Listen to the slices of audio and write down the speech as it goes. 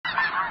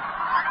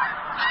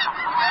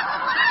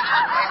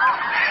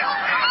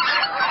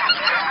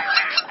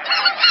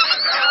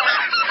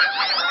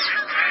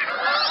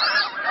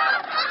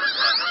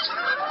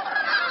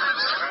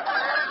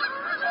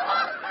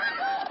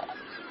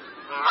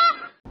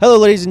Hello,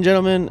 ladies and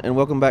gentlemen, and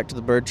welcome back to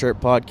the Bird Chirp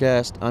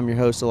Podcast. I'm your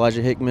host,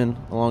 Elijah Hickman.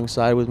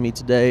 Alongside with me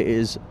today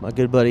is my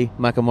good buddy,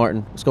 Micah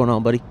Martin. What's going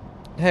on, buddy?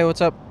 Hey,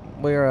 what's up?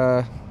 We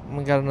got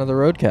another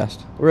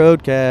Roadcast.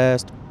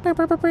 Roadcast.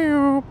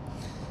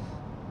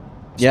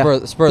 Yeah.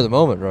 Spur of the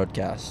moment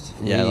Roadcast.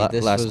 Yeah,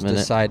 this last was minute.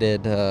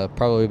 Decided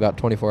probably about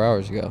 24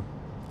 hours ago.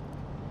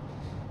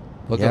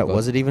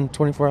 Was it even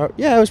 24 hours?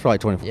 Yeah, it was probably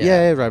 24.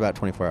 Yeah, it was right about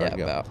 24 hours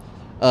ago.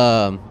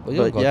 About. But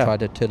yeah. Try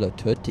to till a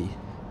tutty.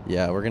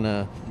 Yeah, we're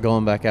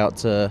going back out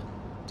to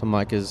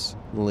Micah's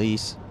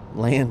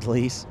land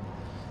lease,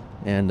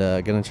 and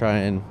gonna try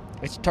and.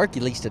 It's turkey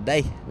lease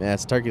today. Yeah,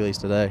 it's turkey lease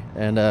today,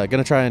 and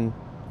gonna try and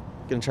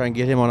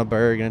get him on a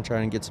bird. Gonna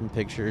try and get some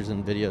pictures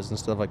and videos and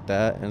stuff like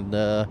that, and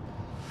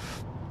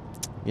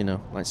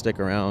might stick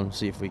around,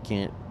 see if we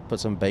can't put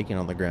some bacon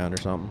on the ground or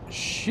something.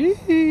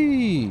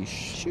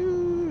 Sheesh.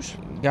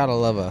 Gotta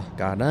love a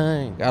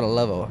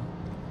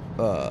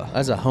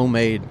That's a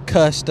homemade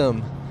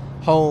custom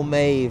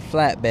homemade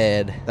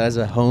flatbed. That's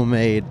a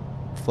homemade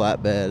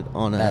flatbed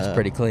on That's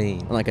pretty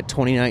clean. On like a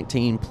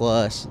 2019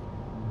 plus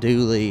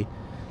dually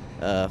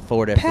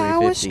Ford F350.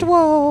 Power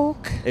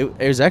stroke. It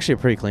was actually a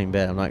pretty clean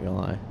bed. I'm not gonna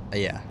lie.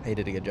 Yeah, he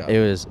did a good job. It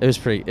was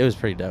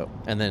pretty dope.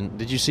 And then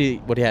did you see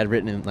what he had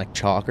written in like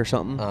chalk or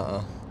something?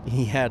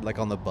 He had like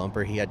on the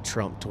bumper he had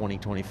Trump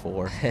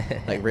 2024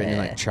 like written in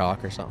like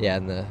chalk or something. Yeah,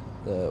 and the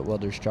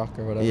welder's chalk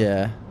or whatever.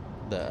 Yeah,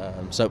 the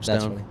soapstone.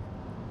 That's funny.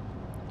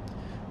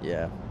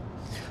 Yeah,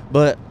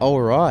 but all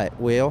right.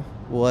 Well,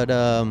 what'd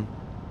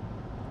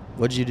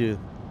you do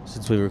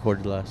since we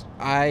recorded last?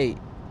 I've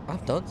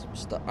done some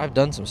stuff. I've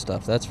done some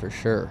stuff. That's for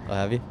sure. Oh,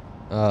 have you?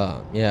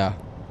 Yeah,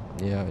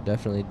 I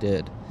definitely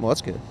did. Well,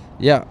 that's good.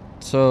 Yeah.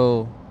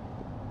 So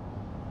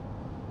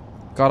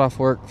got off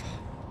work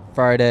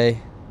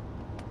Friday,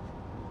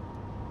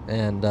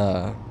 and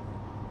I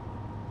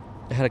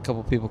had a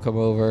couple people come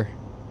over,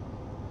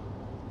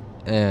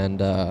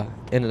 and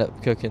ended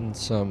up cooking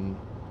some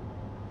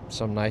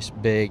nice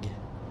big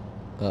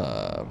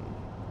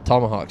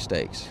tomahawk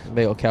steaks,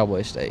 big old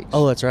cowboy steaks.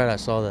 Oh, that's right. I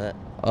saw that.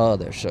 Oh,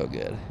 they're so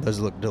good. Those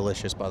look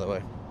delicious, by the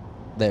way.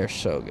 They're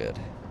so good.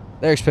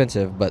 They're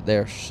expensive, but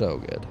they're so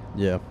good.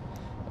 Yeah.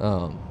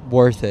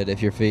 Worth it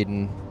if you're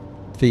feeding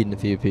a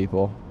few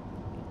people.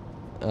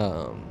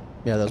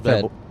 Yeah, those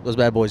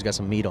bad boys got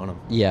some meat on them.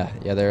 Yeah,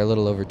 they're a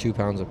little over 2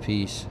 pounds a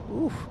piece.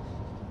 Oof.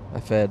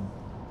 I fed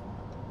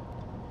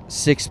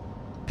 6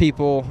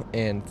 people,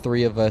 and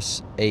 3 of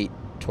us ate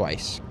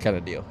twice, kind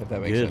of deal, if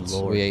that makes sense.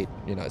 Lord. We ate,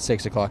 at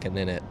 6 o'clock, and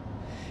then it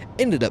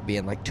ended up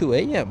being like 2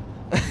 a.m.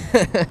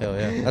 Hell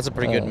yeah. That's a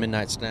pretty good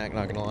midnight snack,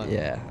 not gonna lie.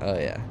 Yeah, oh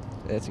yeah.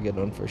 That's a good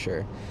one for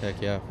sure.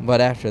 Heck yeah.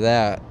 But after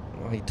that,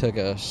 we took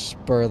a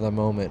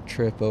spur-of-the-moment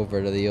trip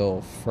over to the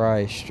old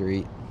Fry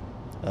Street.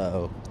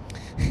 Uh-oh.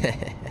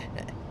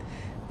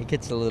 It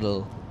gets a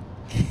little...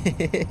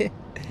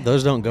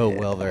 Those don't go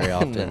well very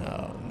often.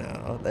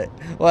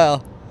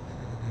 No.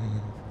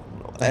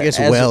 I guess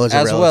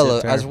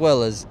as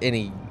well as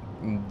any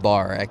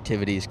bar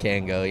activities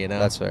can go,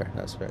 That's fair.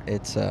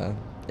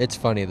 It's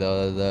funny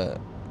though,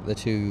 the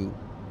two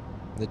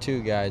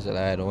guys that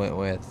I had went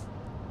with,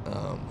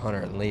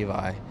 Hunter and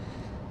Levi,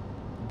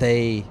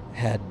 they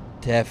had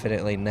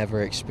definitely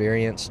never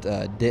experienced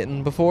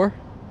Denton before.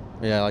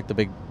 Yeah, like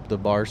the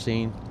bar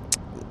scene.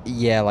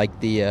 Yeah, like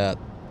the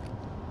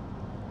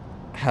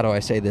how do I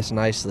say this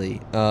nicely?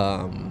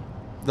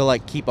 The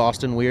like keep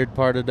Austin weird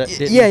part of that.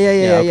 Yeah.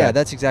 Okay.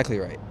 That's exactly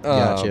right.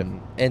 Gotcha.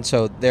 And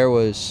so there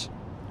was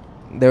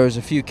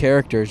a few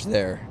characters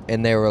there,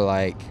 and they were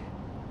like,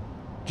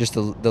 just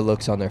the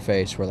looks on their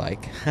face were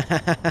like,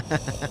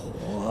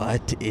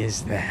 what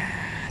is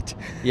that?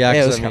 Yeah,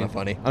 it was kind of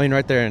funny. I mean,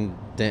 right there in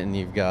Denton,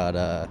 you've got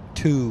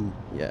two.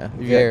 Yeah,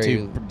 you've got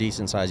 2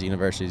 decent sized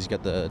universities.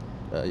 You've got the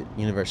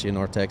University of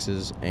North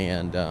Texas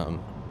and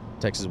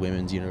Texas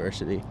Women's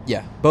University.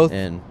 Yeah, both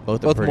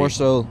pretty, more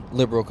so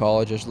liberal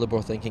colleges,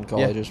 liberal thinking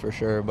colleges for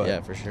sure. But yeah,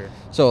 for sure.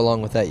 So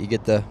along with that, you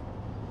get that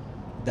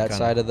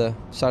side of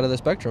the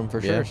spectrum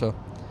for sure. So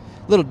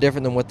a little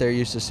different than what they're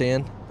used to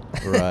seeing.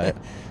 Right.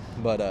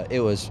 But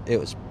it was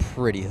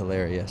pretty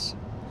hilarious.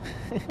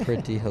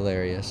 Pretty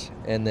hilarious.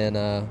 And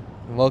then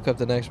woke up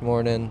the next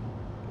morning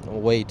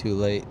way too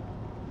late.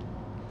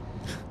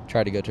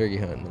 Tried to go turkey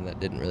hunting, and that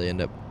didn't really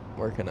end up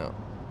working out.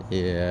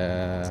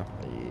 Yeah.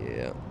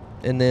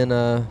 And then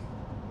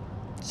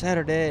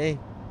Saturday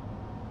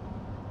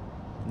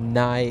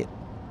night,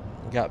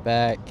 got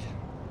back,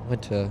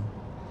 went to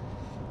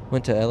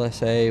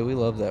LSA. We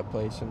love that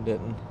place in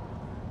Denton.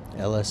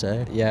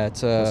 LSA? Yeah,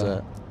 it's What's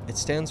that? It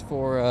stands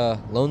for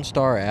Lone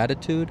Star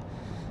Attitude,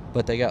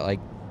 but they got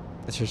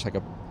it's just like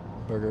a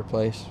burger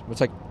place.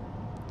 It's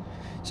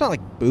not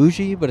like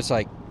bougie, but it's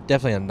like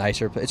definitely a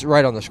nicer place. It's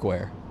right on the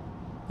square.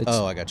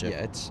 I got you.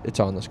 Yeah, it's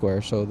on the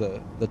square. So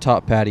the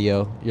top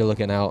patio, you're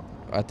looking out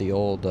at the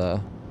old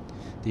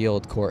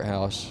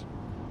courthouse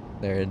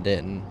there in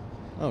Denton.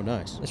 Oh,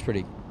 nice. It's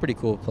pretty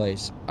cool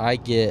place. I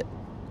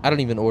don't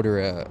even order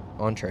a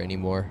entree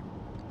anymore.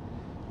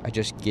 I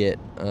just get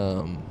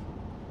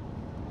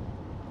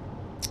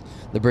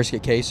the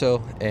brisket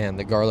queso and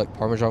the garlic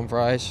Parmesan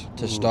fries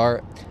to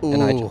start. Ooh.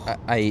 And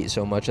I eat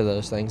so much of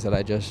those things that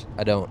I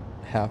don't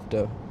have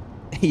to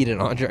eat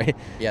an entree.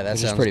 Yeah, that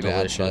sounds pretty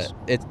delicious.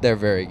 bad, but they're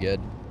very good.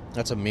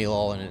 That's a meal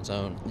all in its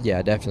own.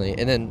 Yeah, definitely.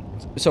 And then,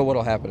 so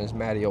what'll happen is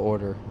Maddie will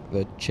order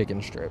the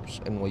chicken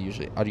strips, and I'll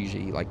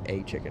usually eat like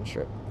a chicken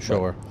strip.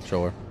 Sure.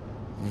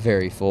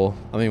 Very full.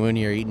 I mean, when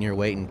you're eating your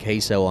weight in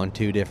queso on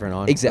two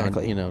different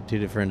Exactly. two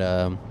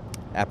different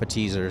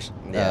appetizers.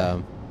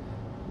 Yeah.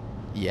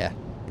 Yeah.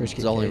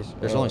 Brisket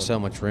There's only so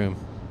much room.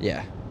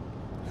 Yeah.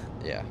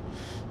 Yeah.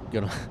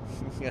 Gonna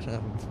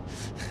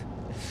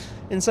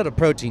instead of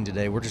protein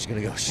today, we're just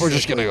gonna go.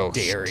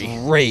 Dairy,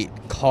 straight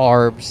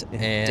carbs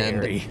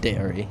and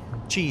dairy.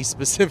 Cheese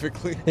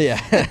specifically. Yeah.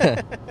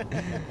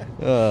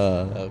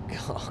 Oh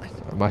God.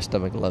 My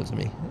stomach loves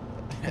me.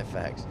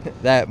 Facts.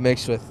 That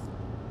mixed with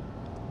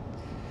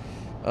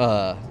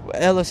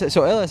LSA.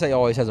 So LSA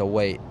always has a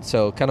wait.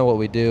 So kind of what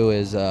we do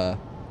is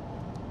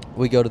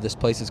we go to this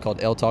place. It's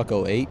called El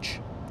Taco H,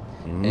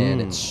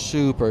 and it's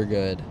super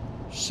good.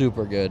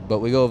 But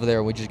we go over there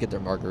and we just get their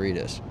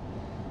margaritas.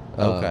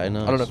 Okay,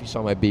 nice. I don't know if you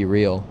saw my Be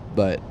Real,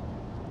 but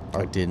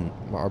I didn't.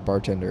 Our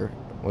bartender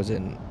was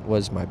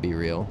my Be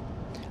Real.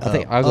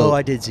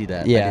 I did see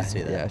that. Yeah, I did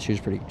see that. Yeah,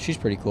 she's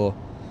pretty cool.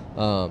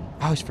 I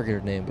always forget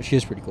her name, but she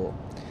is pretty cool.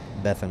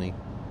 Bethany.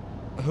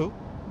 Who?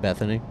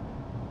 Bethany.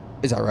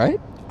 Is that right?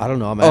 I don't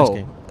know. I'm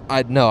asking.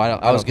 I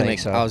don't think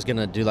so. I was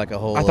gonna do like a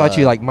whole. I thought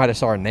you might have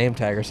saw her name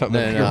tag or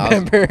something. No,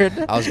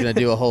 remembered. I was gonna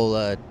do a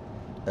whole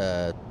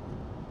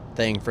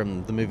thing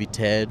from the movie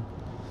Ted,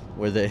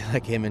 where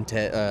him and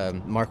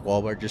Ted, Mark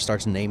Wahlberg just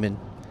starts naming,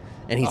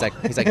 and he's like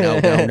no,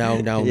 and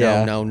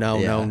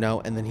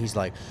then he's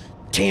like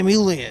Tammy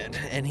Lynn,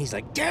 and he's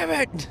like damn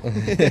it.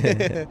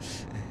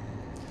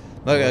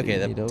 okay,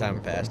 that time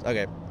passed.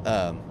 Okay,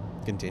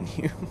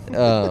 continue.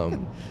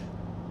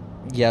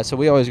 Yeah, so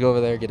we always go over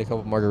there, get a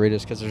couple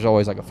margaritas because there's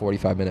always like a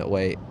 45-minute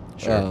wait.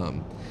 Sure.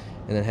 And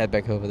then head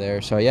back over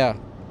there. So yeah,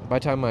 by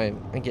the time I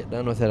get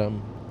done with it,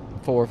 I'm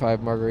 4 or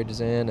 5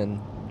 margaritas in and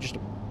just a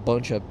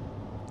bunch of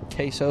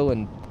queso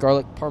and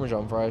garlic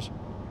Parmesan fries.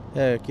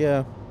 Heck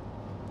yeah.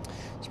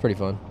 It's pretty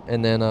fun.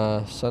 And then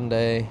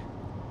Sunday.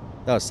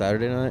 That was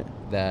Saturday night?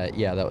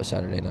 That was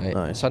Saturday night.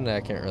 Nice. Sunday,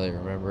 I can't really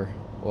remember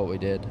what we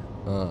did.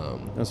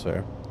 That's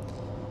fair.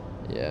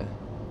 Yeah.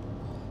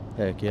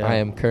 Heck yeah. I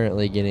am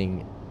currently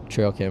getting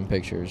trail cam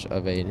pictures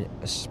of a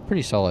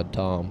pretty solid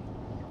Tom.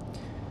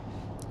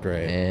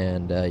 Great.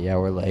 And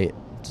we're late.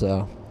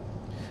 So.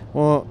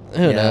 Well,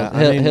 who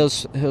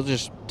knows? He'll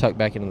just tuck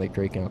back into the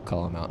creek and I'll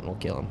call him out and we'll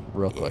kill him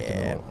real quick.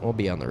 Yeah. And we'll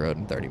be on the road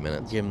in 30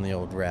 minutes. Give him the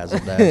old razzle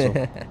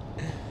dazzle.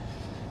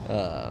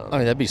 I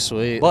mean, that'd be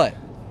sweet. But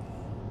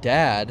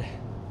Dad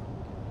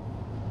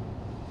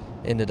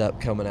ended up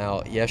coming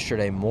out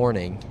yesterday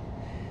morning,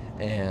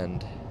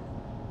 and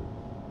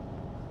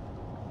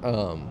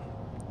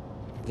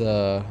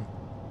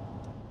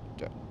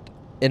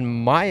in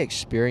my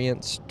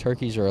experience,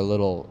 turkeys are a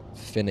little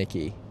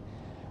finicky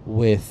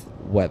with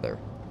weather.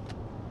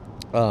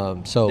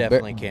 So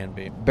definitely can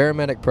be.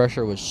 Barometric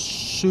pressure was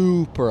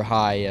super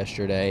high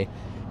yesterday.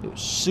 It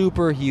was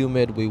super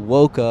humid. We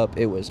woke up.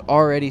 It was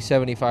already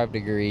 75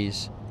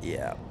 degrees.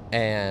 Yeah.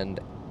 And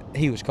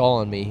he was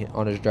calling me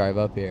on his drive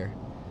up here.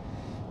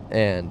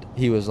 And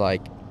he was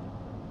like,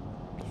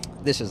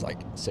 this is like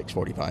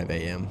 6:45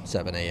 a.m.,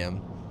 7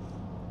 a.m.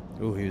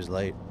 Ooh, he was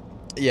late.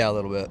 Yeah, a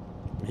little bit.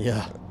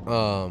 Yeah.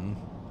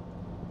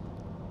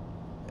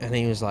 And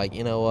he was like,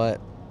 you know what?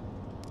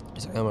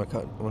 He's like, I'm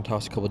gonna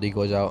toss a couple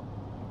decoys out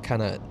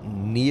kind of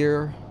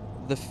near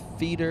the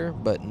feeder,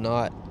 but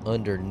not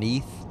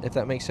underneath, if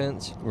that makes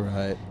sense.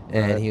 Right.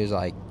 And he was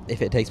like,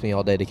 if it takes me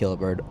all day to kill a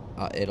bird,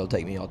 it'll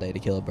take me all day to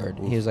kill a bird.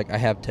 Oof. He was like, I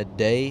have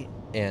today,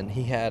 and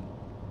he had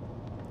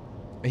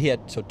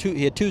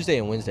Tuesday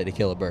and Wednesday to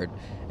kill a bird,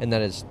 and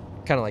that is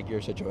kind of like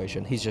your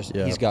situation. He's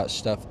got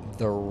stuff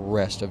the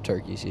rest of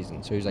turkey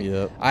season. So he's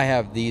like, I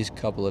have these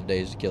couple of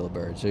days to kill a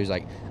bird. So he's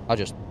like,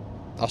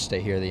 I'll stay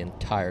here the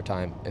entire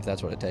time if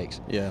that's what it takes.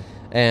 Yeah.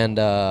 And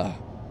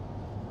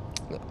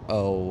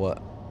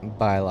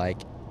by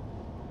like,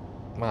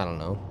 I don't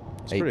know,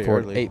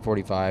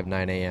 8:45,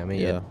 9 a.m.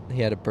 He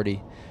had a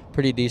pretty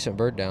decent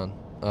bird down.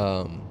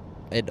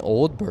 An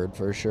old bird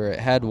for sure. It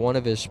had one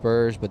of his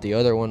spurs, but the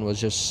other one was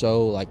just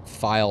so like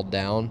filed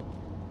down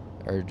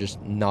or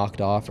just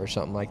knocked off or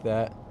something like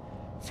that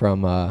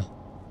from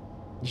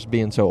just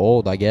being so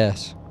old, I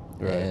guess.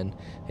 Right. And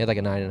he had like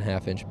a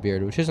 9.5-inch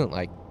beard, which isn't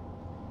like,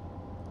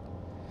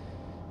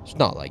 it's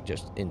not like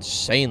just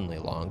insanely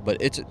long,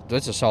 but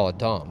that's a solid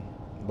Tom.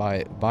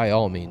 By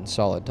all means,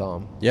 solid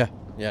Tom. Yeah.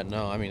 Yeah,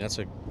 no, I mean that's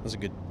a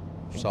good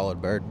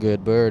solid bird.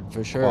 Good bird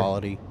for sure.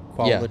 Quality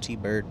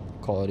bird.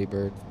 Quality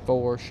bird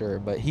for sure.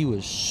 But he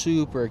was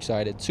super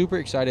excited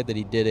that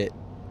he did it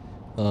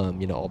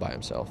all by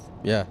himself.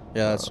 Yeah,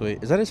 that's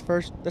sweet. Is that his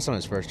first? That's not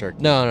his first turkey.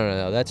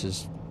 No. This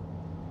is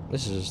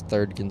his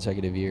third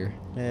consecutive year.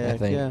 Yeah, I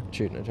think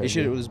shooting a turkey. He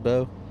shoot it with his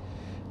bow?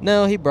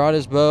 No, he brought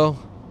his bow.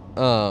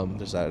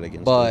 Decided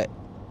against but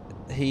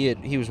it.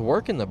 he was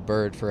working the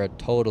bird for a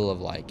total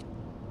of like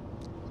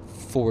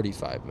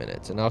 45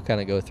 minutes, and I'll kind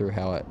of go through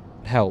how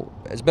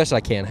as best I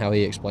can, how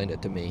he explained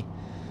it to me.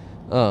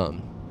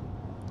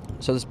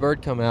 So this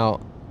bird come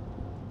out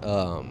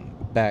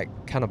back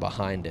kind of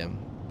behind him,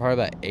 probably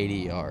about 80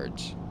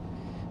 yards,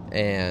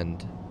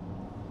 and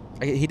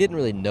he didn't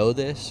really know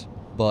this,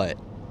 but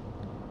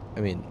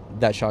I mean,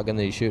 that shotgun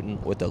that he's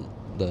shooting with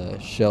the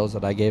shells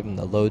that I gave him,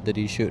 the load that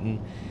he's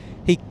shooting,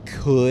 he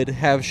could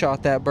have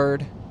shot that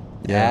bird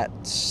at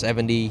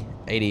 70,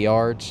 80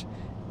 yards,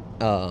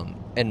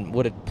 and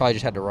would have probably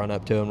just had to run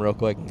up to him real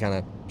quick and kind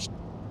of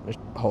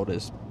hold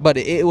his, but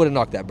it would have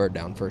knocked that bird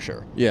down for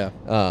sure. Yeah.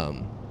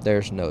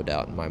 There's no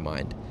doubt in my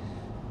mind.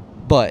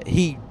 But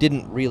he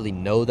didn't really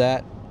know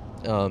that.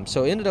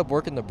 So he ended up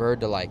working the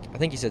bird to, I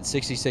think he said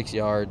 66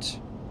 yards.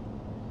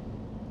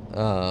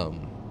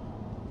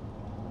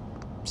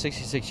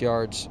 66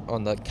 yards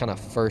on the kind of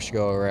first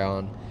go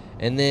around.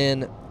 And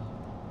then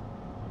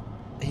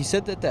he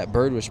said that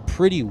bird was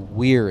pretty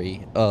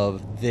weary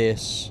of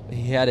this.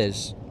 He had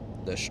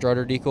the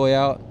strutter decoy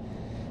out.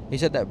 He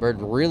said that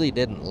bird really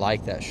didn't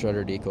like that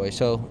strutter decoy.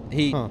 So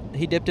he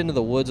dipped into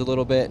the woods a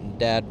little bit, and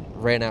Dad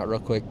ran out real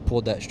quick,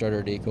 pulled that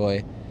strutter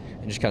decoy,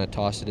 and just kind of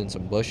tossed it in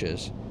some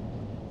bushes.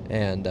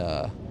 And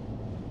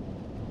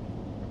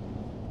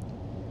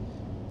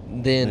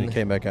then he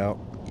came back out.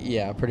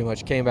 Yeah, pretty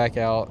much came back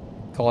out,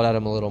 called at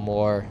him a little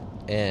more,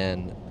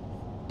 and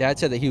Dad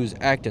said that he was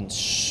acting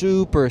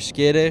super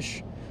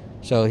skittish,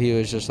 so he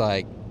was just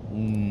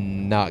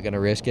not gonna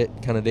risk it,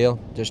 kind of deal.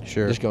 Just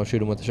gonna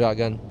shoot him with the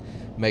shotgun,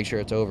 make sure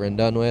it's over and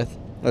done with.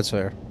 That's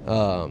fair.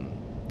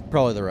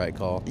 Probably the right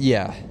call.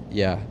 Yeah.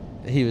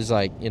 He was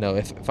like,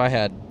 if I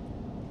had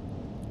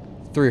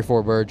 3 or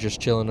 4 birds just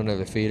chilling under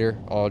the feeder,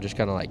 all just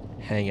kind of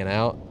hanging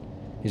out,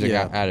 he's like,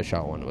 I'd have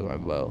shot one with my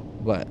bow,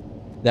 but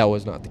that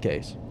was not the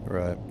case.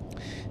 Right.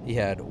 He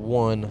had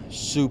one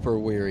super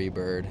weary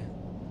bird.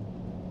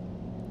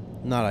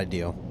 Not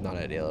ideal. Not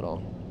ideal at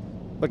all.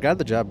 But got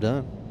the job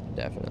done.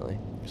 Definitely.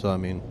 So, I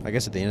mean, I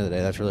guess at the end of the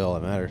day, that's really all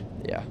that matters.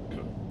 Yeah,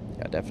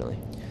 definitely.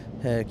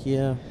 Heck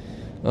yeah.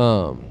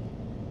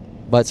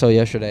 But so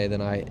yesterday,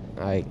 then I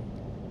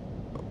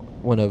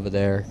went over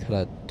there, kind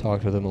of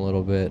talked with him a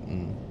little bit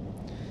and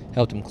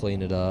helped him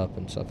clean it up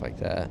and stuff like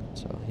that.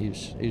 So he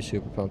was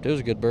super pumped. It was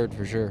a good bird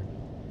for sure.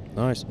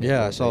 Nice.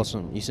 Yeah, I saw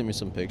some. You sent me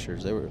some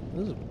pictures. It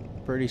was a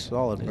pretty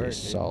solid bird. It was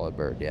a solid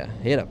bird, yeah.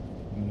 He had a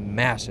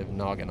massive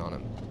noggin on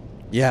him.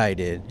 Yeah, he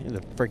did. He had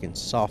a freaking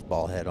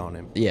softball head on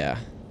him. Yeah.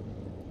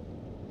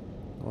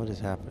 What is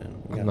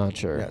happening? I'm not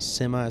sure. We got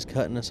semis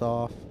cutting us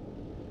off.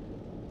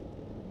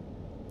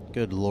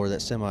 Good Lord,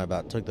 that semi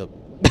about took the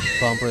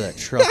bumper of that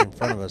truck in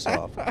front of us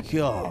off.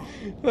 God.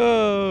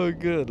 Oh,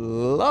 good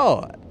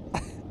Lord.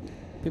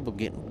 People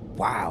getting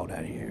wild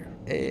out here.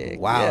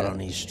 Wild on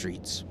these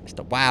streets. It's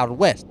the Wild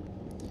West.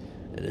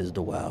 It is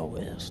the Wild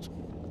West.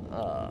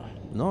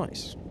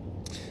 Nice.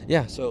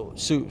 Yeah, so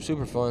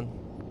super fun.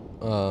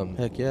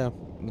 Heck yeah.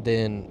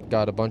 Then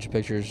got a bunch of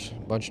pictures,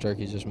 bunch of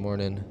turkeys this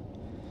morning,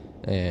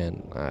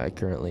 and I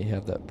currently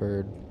have that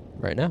bird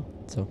right now.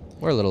 So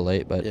we're a little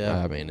late, but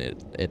I mean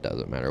it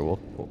doesn't matter.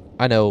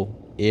 I know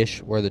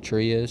where the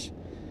tree is,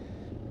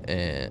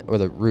 or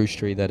the roost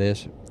tree that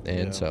is,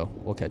 and so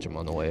we'll catch them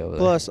on the way over there.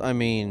 Plus, I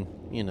mean,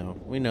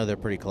 we know they're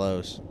pretty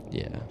close.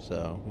 Yeah.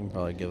 So we can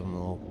probably give them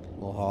a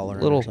little holler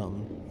or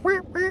something.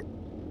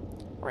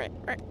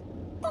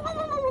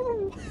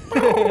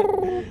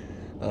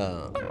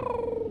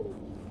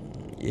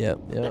 Yep.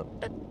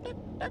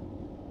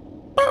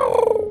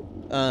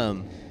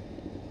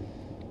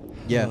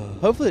 Yeah.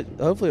 Hopefully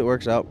it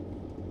works out.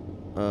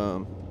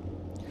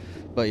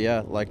 But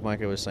yeah, like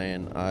Micah was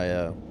saying,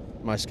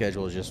 my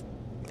schedule is just.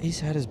 He's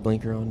had his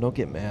blinker on. Don't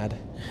get mad.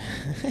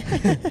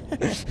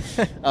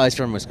 Oh, he's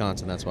from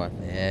Wisconsin. That's why.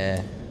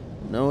 Yeah.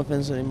 No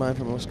offense to anybody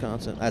from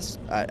Wisconsin. I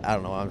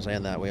don't know why I'm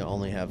saying that. We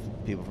only have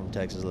people from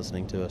Texas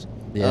listening to us.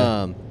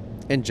 Yeah.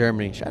 And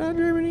Germany. Shout out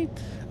Germany.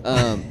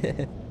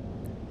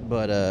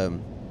 But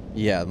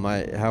yeah,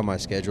 how my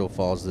schedule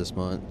falls this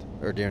month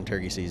or during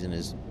turkey season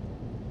is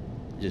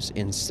just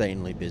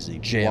insanely busy.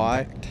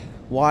 Jam-packed.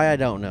 Why I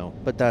don't know,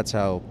 but that's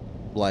how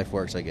life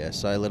works, I guess.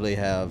 So I literally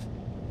have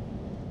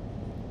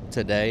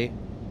today,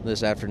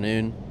 this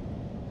afternoon,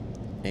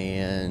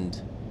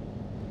 and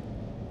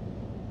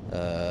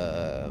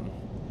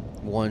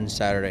one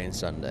Saturday and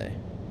Sunday.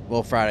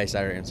 Well, Friday,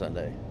 Saturday, and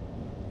Sunday.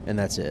 And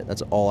that's it.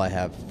 That's all I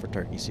have for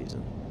turkey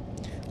season.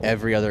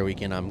 Every other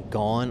weekend I'm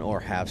gone or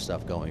have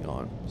stuff going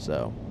on.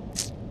 So,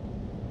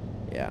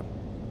 yeah.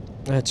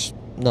 That's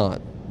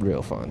not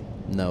real fun.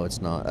 No, it's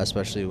not.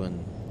 Especially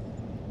when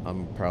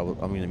I'm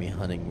going to be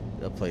hunting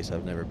a place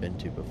I've never been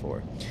to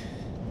before.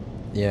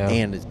 Yeah.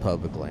 And it's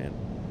public land.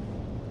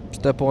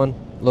 Step 1,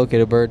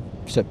 locate a bird.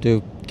 Step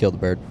 2, kill the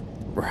bird.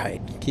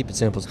 Right. Keep it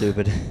simple,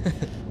 stupid.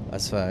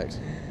 That's facts.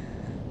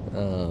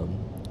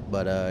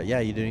 But yeah,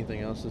 you do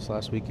anything else this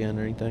last weekend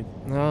or anything?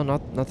 No,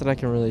 not that I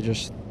can really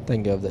just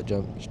think of that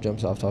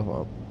jumps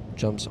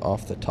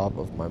off the top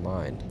of my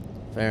mind.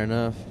 Fair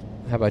enough.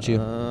 How about you?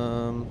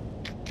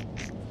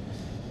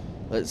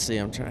 Let's see.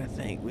 I'm trying to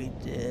think. We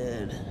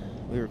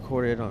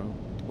recorded on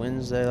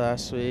Wednesday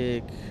last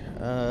week,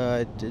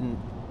 I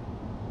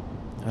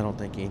don't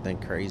think anything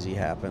crazy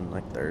happened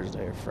like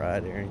Thursday or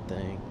Friday or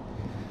anything.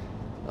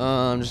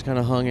 Just kind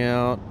of hung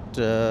out.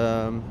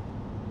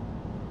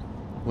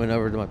 Went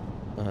over to my,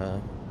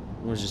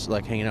 was just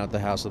like hanging out at the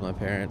house with my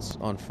parents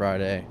on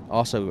Friday.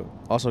 Also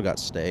got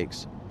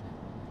steaks.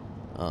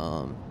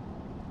 And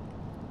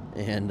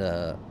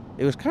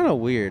it was kind of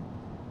weird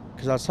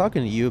because I was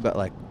talking to you about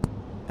like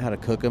how to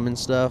cook them and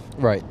stuff.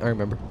 Right, I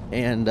remember.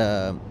 And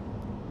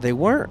they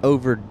weren't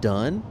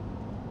overdone,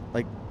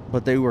 like,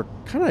 but they were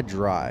kind of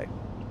dry.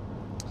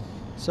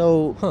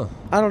 So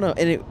I don't know,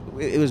 and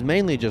it was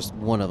mainly just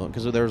one of them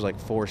because there was like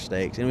 4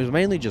 steaks, and it was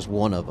mainly just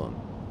one of them.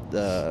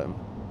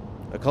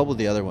 A couple of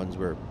the other ones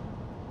were,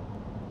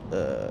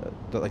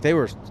 like they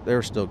were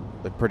still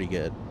like pretty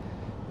good.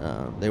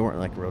 They weren't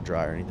like real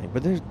dry or anything,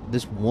 but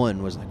this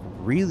one was like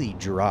really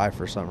dry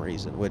for some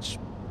reason, which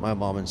my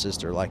mom and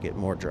sister like it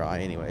more dry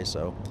anyway,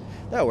 so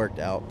that worked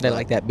out. They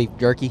like that beef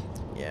jerky?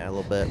 Yeah, a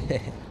little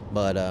bit.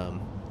 But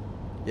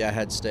yeah, I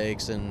had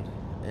steaks and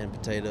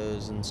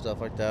potatoes and stuff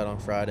like that on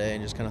Friday,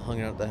 and just kind of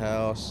hung out at the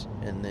house.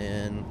 And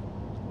then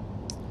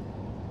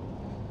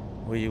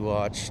we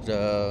watched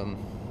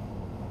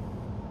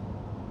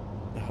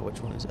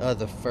which one is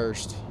the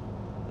first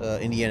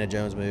Indiana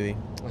Jones movie.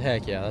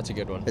 Heck yeah, that's a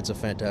good one. It's a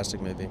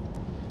fantastic movie.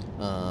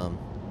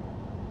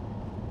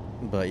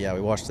 But yeah, we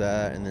watched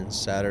that, and then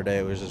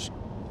Saturday was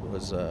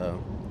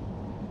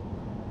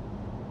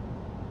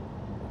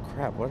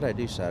crap. What did I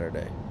do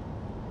Saturday?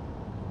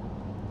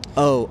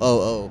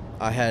 Oh!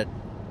 I had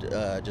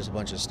just a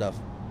bunch of stuff,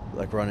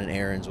 like running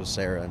errands with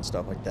Sarah and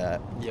stuff like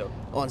that. Yep.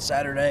 On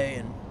Saturday,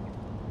 and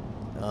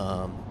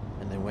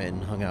then went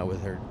and hung out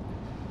with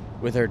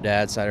her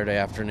dad Saturday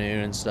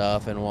afternoon and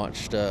stuff, and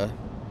watched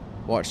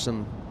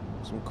some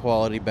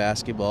quality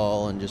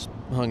basketball, and just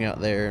hung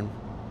out there, and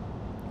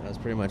that was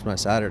pretty much my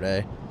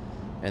Saturday.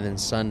 And then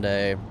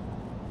Sunday,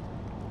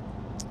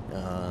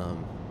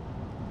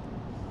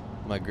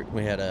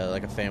 we had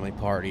a family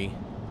party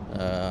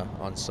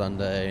on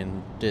Sunday,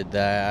 and did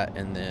that,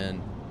 and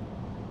then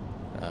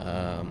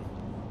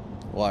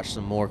watched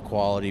some more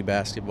quality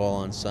basketball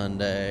on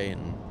Sunday,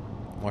 and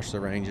watched the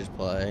Rangers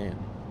play,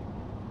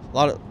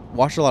 and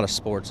watched a lot of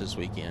sports this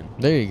weekend.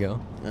 There you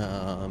go.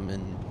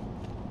 And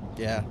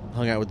yeah,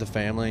 hung out with the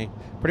family.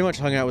 Pretty much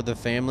hung out with the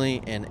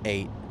family and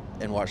ate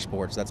and watched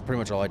sports. That's pretty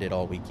much all I did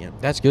all weekend.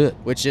 That's good.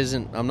 Which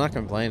I'm not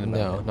complaining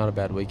about it. No, not a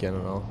bad weekend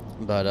at all.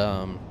 But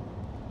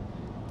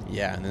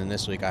yeah, and then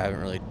this week I haven't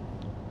really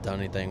done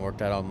anything.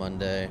 Worked out on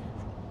Monday.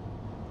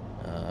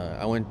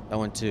 I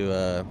went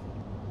to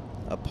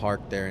a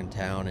park there in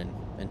town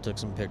and took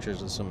some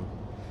pictures of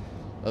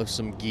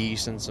some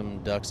geese and some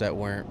ducks that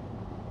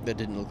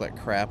didn't look like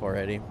crap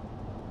already.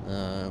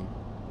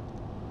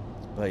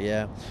 But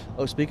yeah.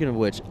 Oh, speaking of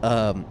which,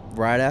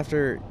 right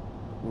after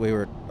we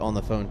were on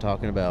the phone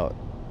talking about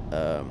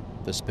the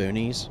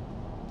spoonies.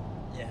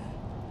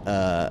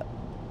 Yeah.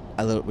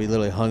 We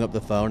literally hung up the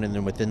phone, and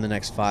then within the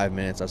next 5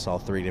 minutes, I saw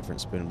 3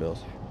 different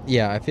spoonbills.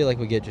 Yeah, I feel like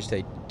we get just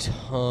a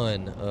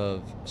ton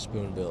of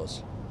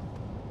spoonbills.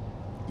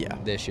 Yeah.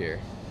 This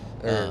year.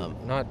 Or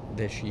not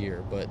this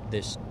year, but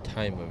this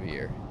time of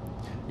year.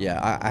 Yeah,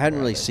 I hadn't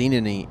really seen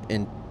any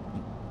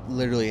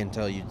literally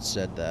until you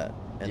said that.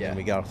 And then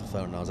we got off the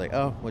phone, and I was like,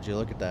 oh, would you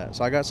look at that?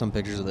 So I got some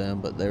pictures of them,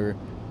 but they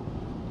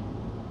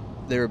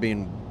were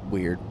being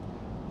weird.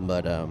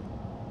 But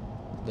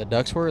the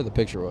ducks were, or the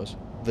picture was?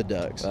 The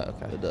ducks.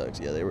 Okay. The ducks,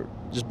 yeah, they were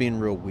just being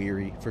real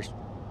weary.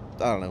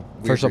 I don't know.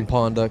 For some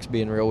pond ducks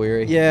being real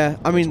weary? Yeah,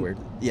 I mean, weird.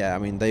 Yeah, I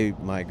mean, they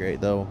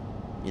migrate, though.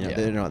 You know, Yeah.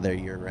 they're not there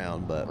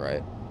year-round, but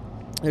Right.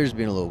 they're just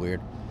being a little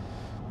weird.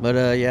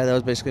 But, yeah, that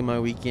was basically my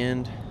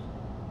weekend.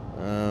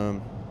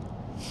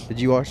 Did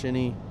you watch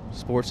any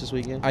sports this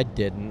weekend? I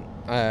didn't.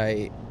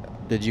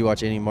 Did you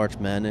watch any March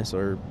Madness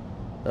or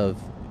of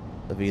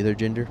either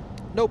gender?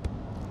 Nope.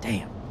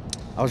 Damn.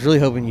 I was really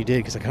hoping you did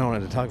because I kind of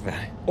wanted to talk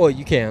about it. Well,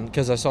 you can,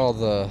 because I saw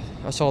the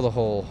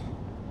whole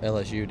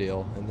LSU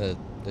deal and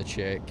the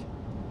chick.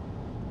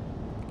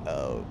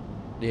 Oh.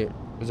 Yeah,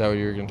 is that what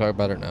you were going to talk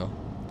about, or no?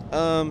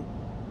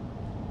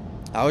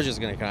 I was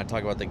just going to kind of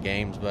talk about the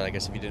games, but I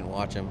guess if you didn't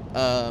watch them.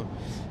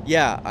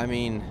 Yeah, I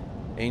mean,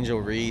 Angel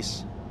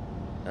Reese,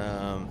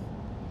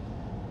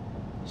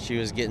 she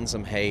was getting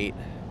some hate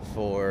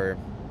for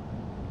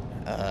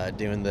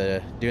doing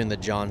the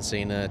John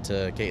Cena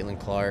to Caitlin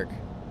Clark,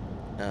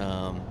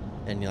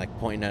 and like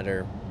pointing at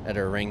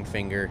her ring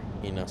finger,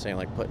 saying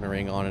like putting a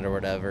ring on it or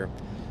whatever,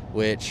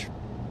 which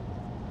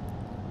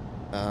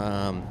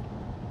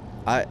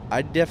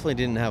I definitely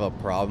didn't have a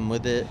problem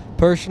with it.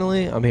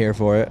 Personally, I'm here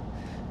for it.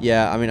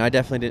 Yeah, I mean, I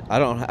definitely did. I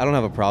don't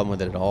have a problem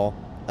with it at all,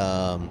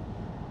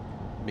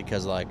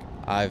 because like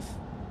I've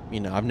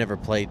never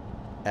played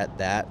at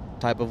that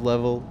type of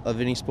level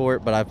of any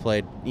sport, but I've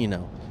played,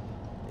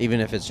 even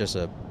if it's just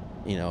a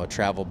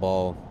travel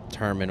ball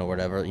tournament or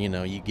whatever,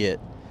 you get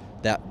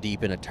that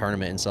deep in a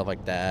tournament and stuff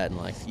like that, and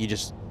like you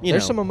just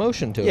there's some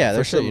emotion to it. Yeah,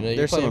 for sure. You're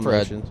there's playing some for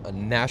emotions. a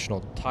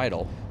national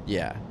title.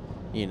 Yeah,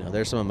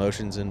 there's some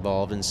emotions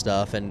involved and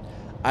stuff, and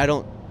I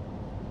don't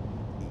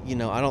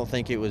I don't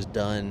think it was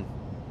done.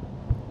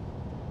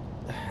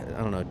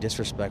 I don't know.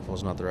 Disrespectful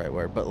is not the right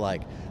word, but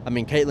like, I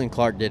mean, Caitlin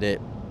Clark did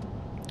it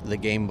the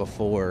game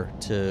before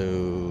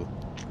to.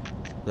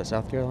 Was that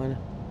South Carolina?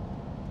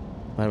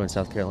 Might have been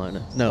South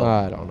Carolina. No,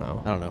 I don't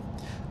know. I don't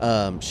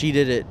know. She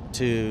did it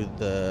to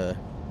the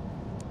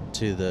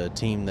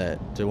team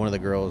to one of the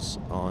girls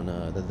on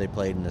that they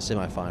played in the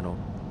semifinal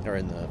or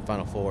in the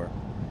Final Four,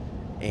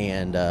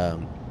 and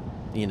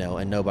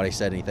and nobody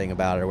said anything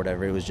about it or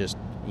whatever. It was just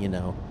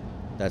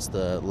that's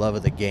the love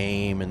of the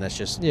game, and that's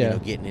just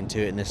getting into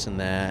it and this and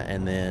that,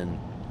 and then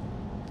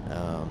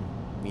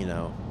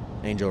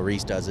Angel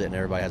Reese does it and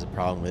everybody has a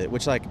problem with it,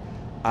 which like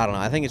I don't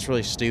know. I think it's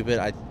really stupid.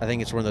 I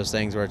think it's one of those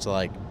things where it's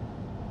like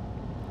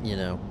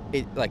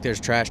like there's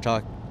trash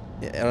talk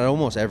at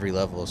almost every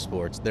level of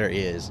sports. There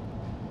is.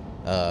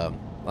 I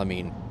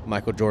mean,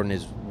 Michael Jordan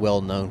is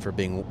well known for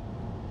being,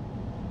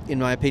 in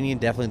my opinion,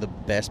 definitely the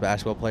best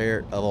basketball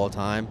player of all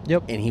time.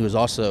 Yep. And he was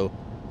also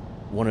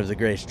one of the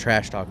greatest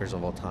trash talkers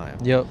of all time.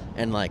 Yep.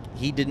 And like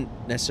he didn't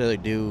necessarily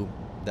do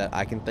that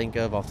I can think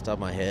of off the top of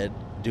my head.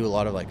 Do a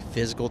lot of like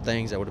physical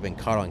things that would have been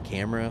caught on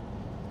camera,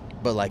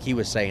 but like he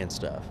was saying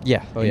stuff.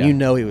 Yeah. Oh, and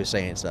yeah. he was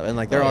saying stuff, and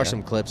like there are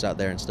some clips out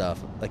there and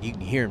stuff. Like you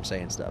can hear him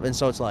saying stuff, and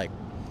so it's like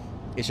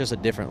it's just a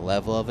different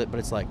level of it. But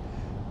it's like,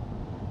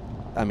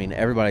 I mean,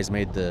 everybody's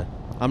made the.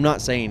 I'm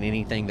not saying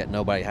anything that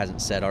nobody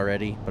hasn't said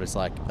already, but it's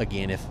like,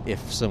 again,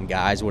 if some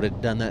guys would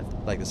have done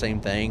that, like the same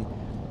thing,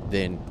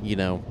 then,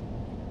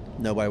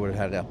 nobody would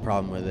have had a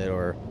problem with it.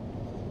 Or,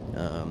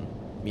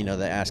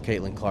 they asked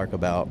Caitlin Clark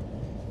about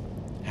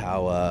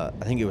how,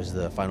 I think it was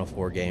the Final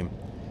Four game,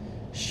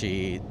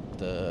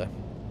 the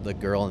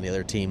girl on the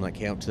other team, like,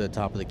 came up to the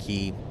top of the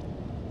key,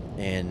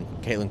 and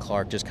Caitlin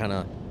Clark just kind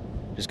of,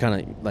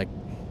 like,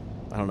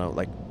 I don't know,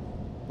 like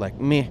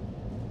meh,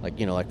 like,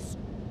 like,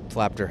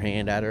 flapped her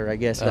hand at her, I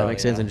guess, if that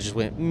makes sense, and just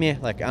went, meh,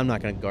 like, I'm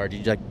not going to guard you,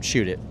 just, like,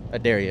 shoot it, I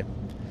dare you.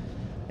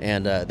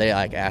 And they,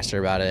 like, asked her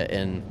about it,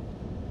 and...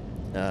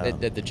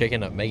 did the chick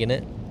end up making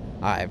it?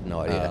 I have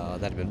no idea.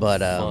 That'd have been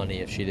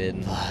funny if she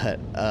didn't. But,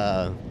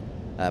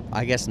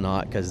 I guess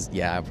not, because,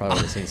 I probably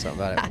would have seen something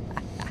about it.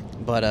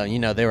 But,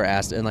 they were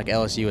asked, and, like,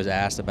 LSU was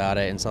asked about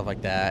it and stuff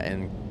like that,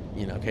 and,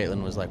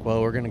 Caitlin was like,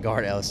 well, we're going to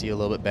guard LSU a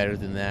little bit better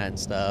than that and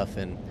stuff,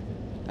 and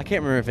I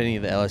can't remember if any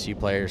of the LSU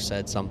players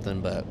said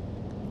something, but,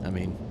 I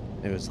mean...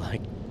 It was like,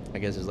 I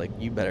guess it's like,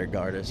 you better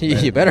guard us.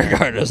 You better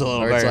guard us a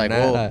little better. It's like,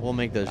 than that. we'll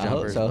make those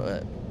jumpers.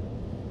 So.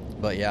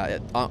 But yeah,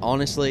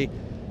 honestly,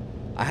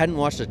 I hadn't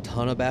watched a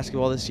ton of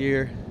basketball this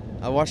year.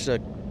 I watched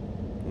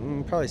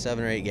probably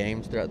 7 or 8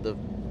 games throughout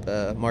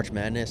the March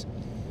Madness.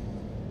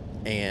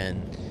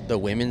 And the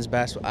women's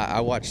basketball, I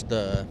watched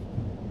the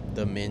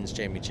men's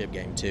championship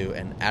game too.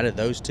 And out of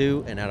those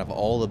two, and out of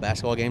all the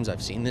basketball games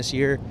I've seen this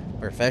year,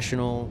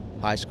 professional,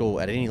 high school,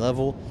 at any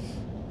level,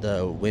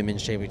 the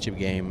women's championship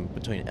game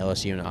between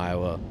LSU and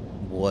Iowa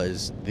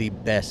was the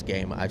best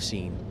game I've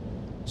seen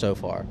so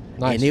far.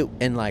 Nice.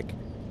 And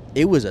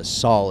it was a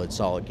solid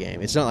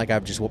game. It's not like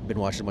I've just been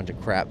watching a bunch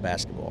of crap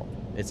basketball.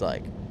 It's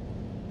like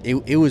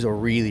it was a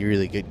really,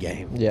 really good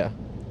game. Yeah.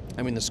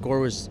 I mean, the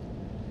score was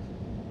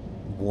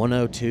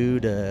 102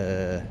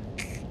 to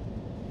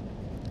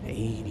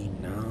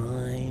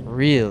 89.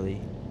 Really?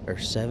 Or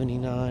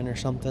 79 or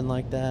something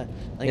like that.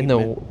 In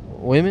the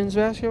women's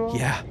basketball?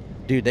 Yeah.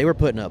 Dude, they were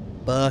putting up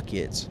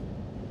buckets.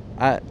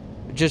 I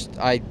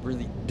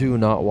really do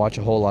not watch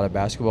a whole lot of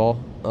basketball,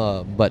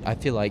 but I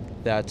feel like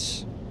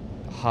that's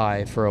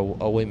high for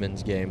a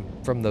women's game.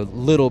 From the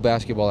little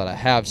basketball that I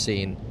have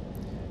seen.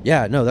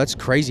 Yeah, no, that's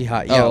crazy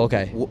high. Yeah, oh,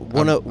 okay.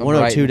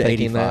 102 to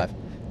 85. That.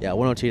 Yeah,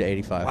 102 to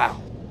 85.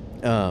 Wow.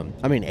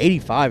 I mean,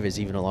 85 is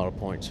even a lot of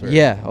points for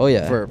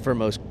for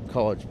most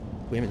college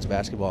women's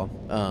basketball.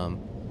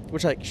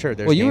 Which, like, sure,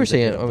 there's. Well, you were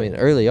saying, I mean,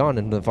 early on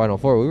in the Final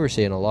Four, we were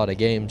seeing a lot of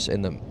games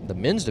in the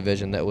men's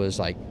division that was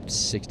like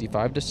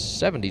 65 to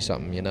 70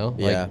 something.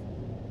 Yeah.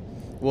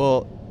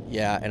 Well,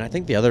 yeah, and I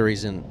think the other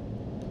reason,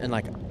 and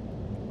like,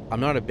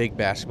 I'm not a big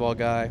basketball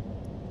guy.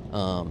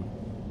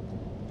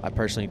 I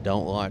personally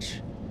don't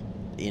watch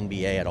the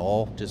NBA at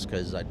all, just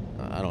because I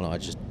don't know.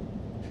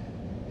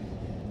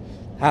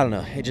 I don't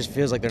know. It just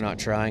feels like they're not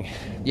trying.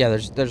 Yeah,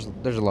 there's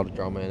a lot of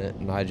drama in it,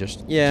 and I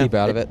just keep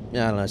out of it.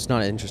 Yeah, I don't know. It's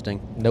not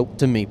interesting. Nope.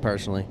 To me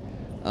personally.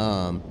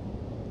 But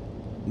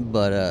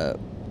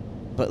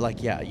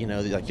like, yeah,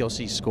 like you'll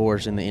see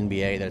scores in the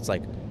NBA that's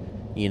like,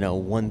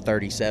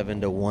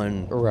 137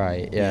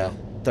 to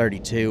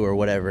 32 or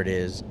whatever it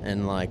is,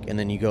 and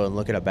then you go and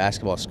look at a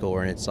basketball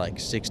score and it's like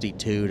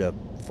 62 to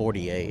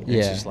 48. Yeah.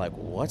 It's just like,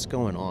 what's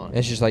going on?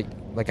 It's just like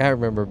I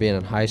remember being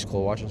in high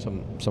school watching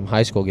some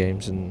high school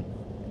games, and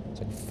it's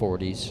like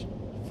 40s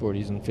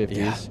and 50s.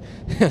 Yeah.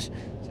 It's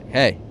like,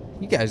 hey,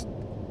 you guys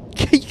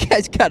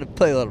got to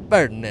play a little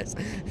better than this.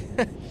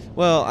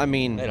 Well, I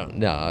mean, they don't.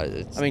 No,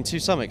 I mean, to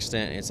some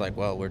extent, it's like,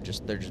 well, they're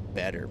just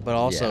better. But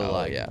also,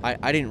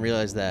 I didn't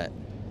realize that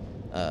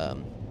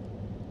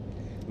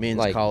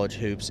men's college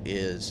hoops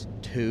is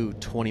 2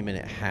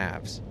 20-minute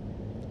halves,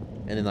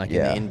 and then in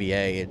the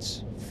NBA,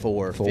 it's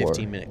 4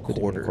 15-minute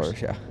quarters.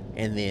 Yeah.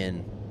 And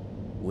then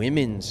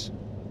women's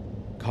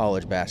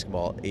college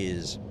basketball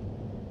is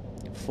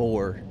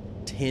 4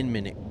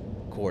 10-minute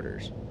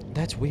quarters.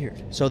 That's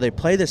weird. So they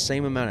play the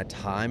same amount of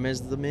time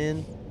as the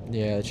men,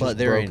 Yeah, it's but just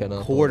they're in broken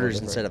up a quarters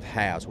little instead of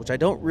halves, which I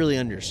don't really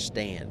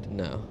understand.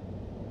 No.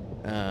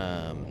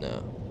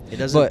 No. It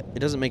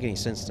doesn't make any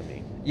sense to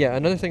me. Yeah,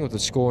 another thing with the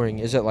scoring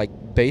is that,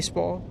 like,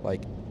 baseball,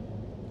 like,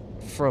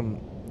 from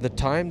the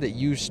time that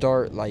you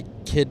start, like,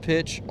 kid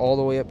pitch all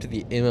the way up to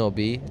the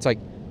MLB, it's like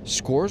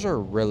scores are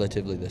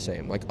relatively the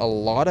same. Like, a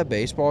lot of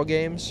baseball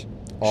games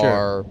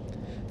are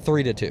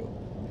 3-2.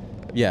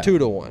 Yeah.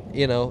 2-1,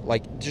 you know,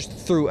 like, just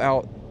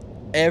throughout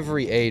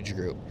every age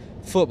group.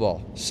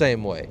 Football,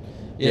 same way.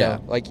 You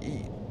know, like,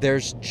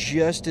 there's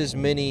just as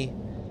many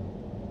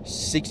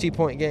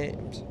 60-point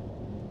games.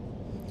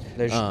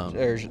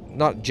 There's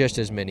not just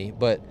as many,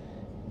 but,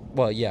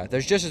 well, yeah,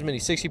 there's just as many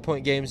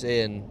 60-point games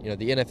in, you know,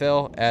 the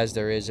NFL as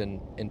there is in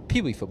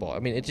Pee Wee football. I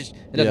mean, it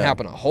doesn't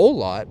happen a whole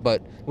lot,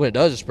 but when it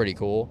does, it's pretty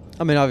cool.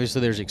 I mean,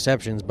 obviously there's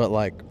exceptions, but,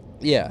 like,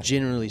 yeah,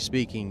 generally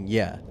speaking,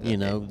 you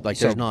know, like,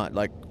 So- there's not,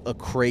 like, a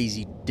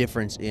crazy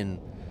difference in,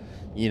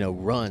 you know,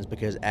 runs,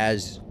 because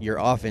as your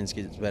offense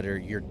gets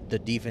better, the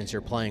defense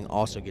you're playing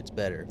also gets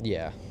better.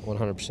 Yeah,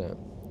 100%.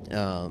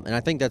 And I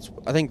think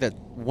that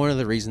one of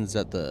the reasons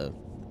that a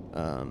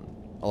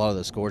lot of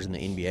the scores in the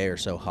NBA are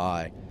so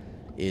high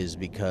is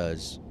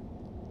because,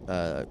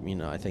 you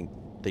know, I think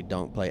they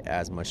don't play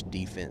as much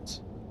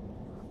defense.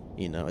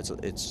 You know, it's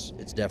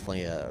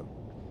definitely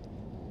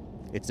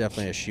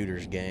a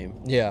shooter's game.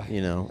 Yeah.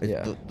 You know,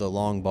 the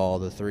long ball,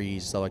 the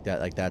threes, stuff like that.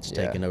 Like, that's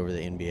taken over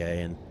the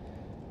NBA,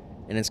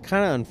 and it's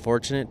kind of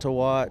unfortunate to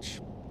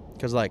watch,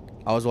 because, like,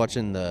 I was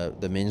watching the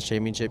men's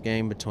championship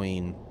game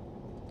between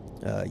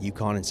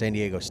UConn and San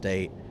Diego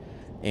State,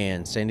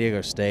 and San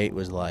Diego State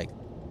was like,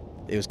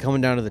 it was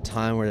coming down to the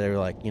time where they were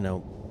like, you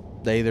know,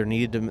 they either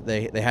needed to,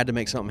 they had to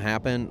make something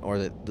happen, or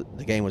that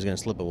the game was going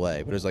to slip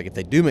away. But it was like, if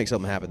they do make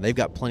something happen, they've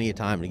got plenty of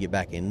time to get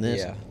back in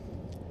this. Yeah.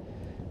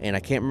 And I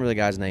can't remember the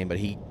guy's name, but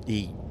he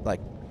like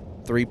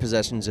 3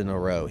 possessions in a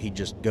row, he'd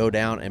just go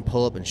down and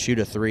pull up and shoot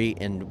a 3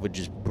 and would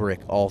just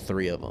brick all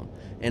 3 of them.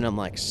 And I'm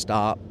like,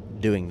 stop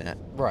doing that.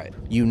 Right.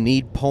 You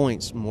need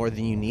points more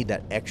than you need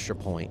that extra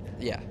point.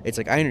 Yeah. It's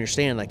like, I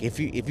understand, like, if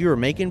you were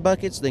making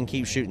buckets, then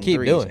keep shooting Keep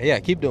threes. doing it. Yeah,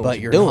 keep doing But what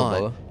you're doing,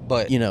 not. Bubba.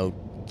 But, You know,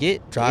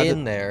 get drive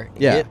in there,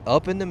 Yeah. get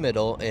up in the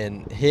middle,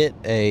 and hit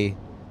a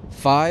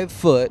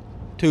 5-foot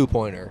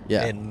 2-pointer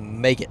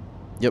and make it.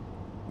 Yep.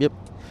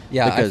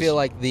 Yeah, I Because- feel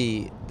like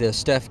the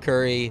Steph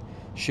Curry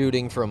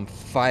shooting from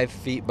 5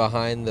 feet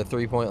behind the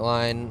 3-point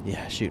line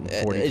Yeah, shooting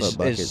 40-foot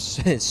buckets.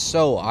 is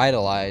so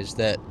idolized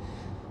that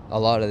a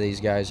lot of these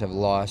guys have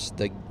lost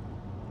the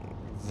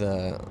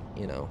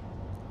you know,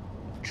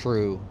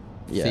 true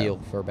feel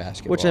for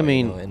basketball. Which, I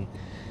mean, you know, and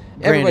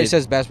everybody granted-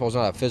 says basketball's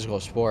not a physical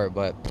sport,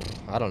 but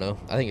I don't know.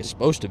 I think it's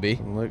supposed to be.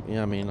 Look,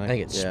 yeah, I mean, I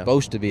think it's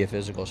supposed to be a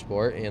physical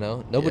sport, you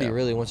know. Nobody Yeah.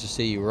 really wants to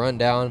see you run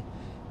down,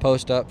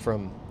 post up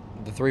from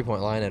the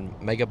 3-point line and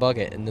make a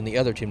bucket, and then the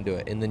other team do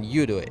it, and then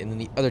you do it, and then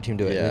the other team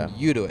do it, and then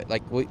you do it.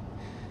 Like,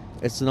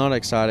 It's not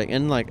exciting,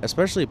 and, like,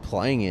 especially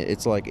playing it,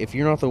 it's like, if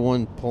you're not the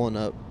one pulling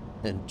up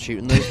and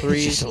shooting those it's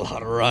threes, just a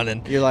lot of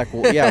running. you're like,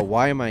 well, yeah,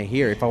 why am I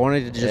here? If I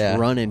wanted to just Yeah.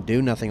 run and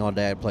do nothing all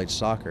day, I'd play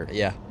soccer.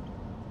 Yeah.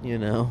 You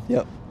know?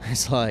 Yep.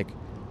 It's like,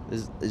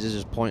 it's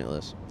just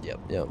pointless.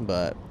 Yep.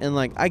 But, and,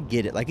 like, I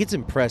get it. Like, it's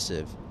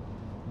impressive,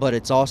 but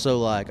it's also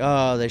like,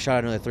 oh, they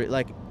shot another 3.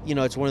 Like, you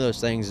know, it's one of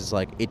those things, it's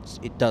like,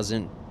 it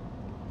doesn't,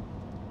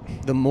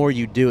 the more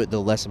you do it,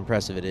 the less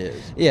impressive it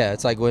is. Yeah,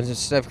 it's like when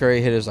Steph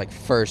Curry hit his, like,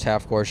 first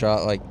half-court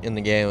shot, like, in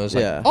the game, it was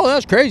like, Yeah. oh,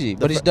 that's crazy.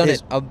 But he's done his-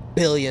 it a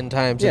billion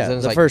times. Yeah, and then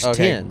it's the like, first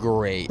okay, 10.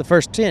 great. The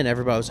first 10,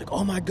 everybody was like,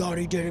 oh my God,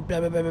 he did it,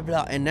 blah, blah, blah, blah,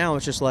 blah. And now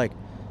it's just like,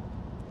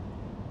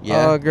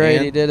 oh, great,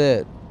 and he did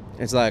it.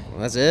 It's like, well,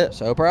 that's it.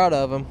 So proud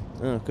of him.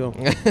 Oh, cool.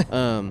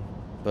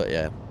 But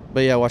yeah,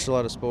 I watched a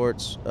lot of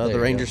sports. There The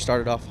you Rangers go.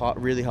 started off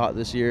really hot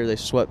this year. They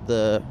swept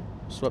the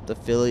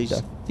Phillies.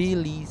 The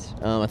Phillies.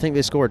 I think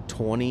they scored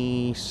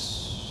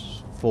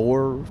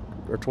 24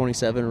 or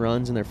 27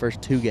 runs in their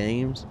first 2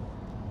 games.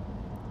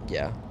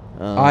 Yeah.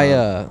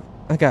 Uh,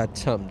 I got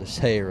something to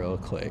say real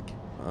quick.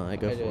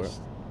 Go for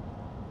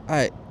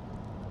it.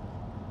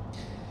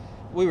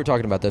 We were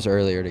talking about this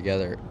earlier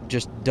together.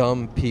 Just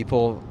dumb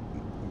people.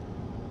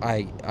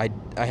 I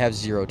have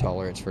zero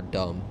tolerance for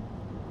dumb.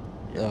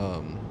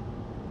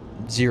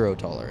 Zero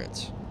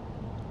tolerance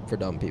for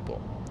dumb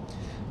people.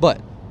 But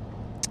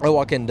I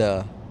walk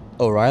into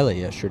O'Reilly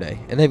yesterday,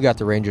 and they've got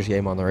the Rangers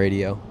game on the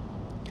radio.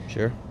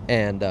 Sure.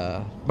 And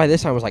by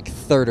this time it was like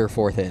 3rd or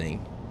 4th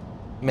inning,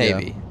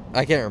 maybe.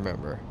 I can't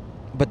remember,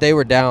 but they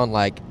were down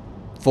like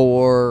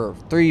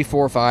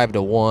 3-4-5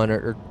 to 1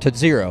 or to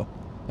 0,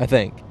 I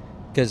think,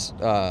 because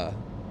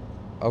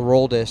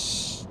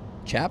Aroldis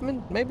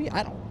Chapman, maybe,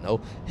 I don't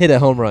know, hit a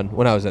home run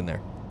when I was in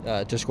there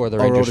to score the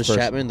Rangers Aroldis first.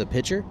 Chapman, the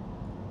pitcher?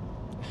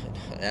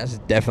 That's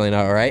definitely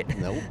not right.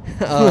 Nope.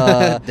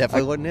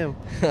 Definitely wasn't him.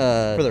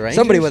 For the Rangers?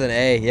 Somebody with an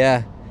A,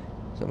 yeah.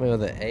 Somebody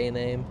with an A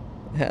name.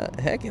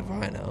 Heck if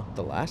I know.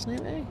 The last name,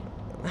 A?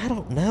 I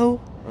don't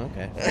know.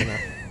 Okay, fair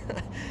enough.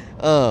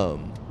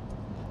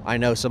 I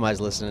know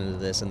somebody's listening to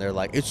this and they're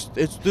like, it's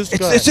this It's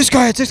guy. this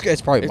guy. It's this guy.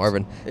 It's probably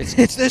Marvin.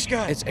 It's this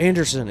guy. It's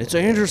Anderson. It's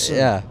Anderson.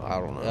 Yeah. I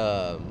don't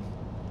know.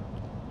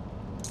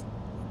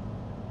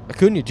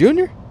 Acuna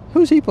Jr.?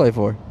 Who's he play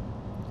for?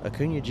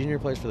 Acuna Jr.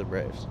 plays for the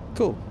Braves.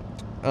 Cool.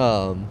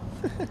 But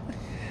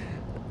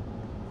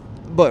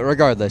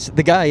regardless,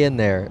 the guy in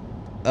there,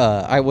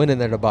 I went in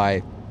there to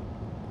buy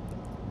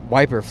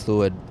wiper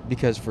fluid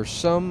because for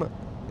some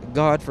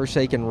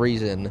godforsaken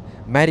reason,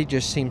 Maddie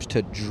just seems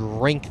to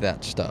drink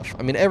that stuff.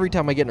 I mean, every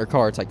time I get in her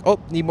car, it's like, oh,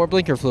 need more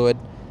blinker fluid.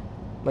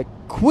 I'm like,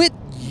 quit,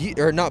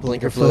 or not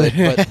blinker fluid,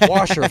 but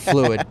washer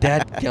fluid.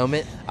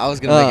 Dadgummit. I was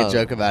going to make a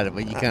joke about it,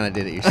 but you kind of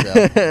did it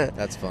yourself.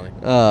 That's funny.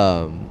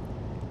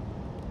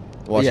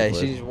 Washer fluid.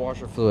 She uses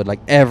washer fluid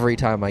like every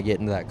time I get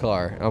into that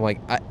car. I'm like,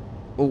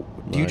 do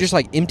you Nice. just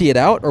like empty it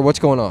out or what's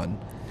going on?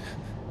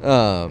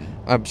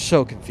 I'm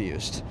so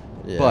confused.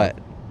 Yeah. But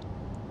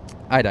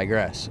I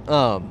digress.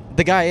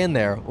 The guy in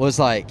there was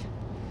like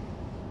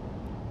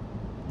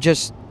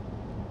just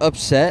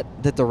upset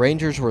that the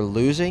Rangers were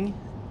losing,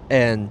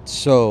 and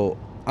so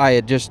I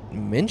had just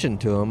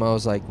mentioned to him, I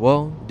was like,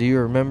 well, do you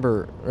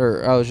remember,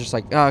 or I was just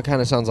like, it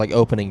kind of sounds like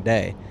opening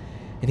day.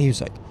 And he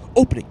was like,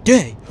 opening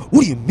day?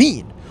 What do you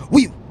mean?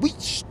 We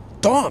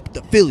stomped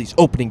the Phillies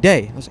opening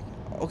day. I was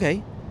like,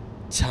 okay,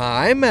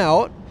 time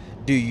out.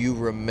 Do you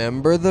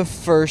remember the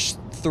first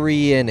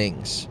 3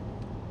 innings?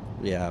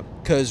 Yeah.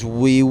 Because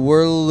we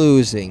were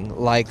losing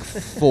like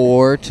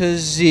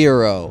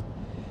 4-0.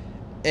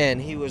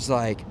 And he was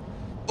like,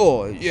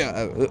 oh,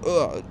 yeah,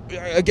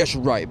 I guess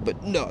you're right,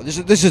 but no,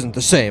 this isn't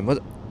the same.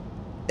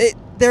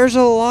 There's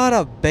a lot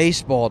of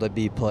baseball to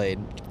be played.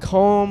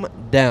 Calm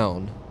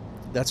down.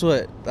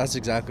 That's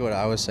exactly what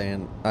I was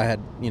saying. I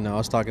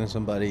was talking to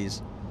some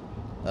buddies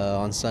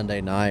on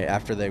Sunday night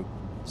after they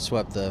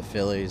swept the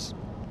Phillies,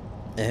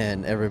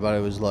 and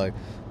everybody was like,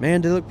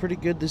 man, they look pretty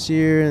good this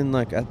year, and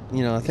like, I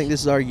think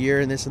this is our year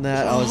and this and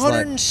that. I was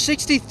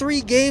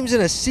 163 games in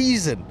a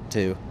season.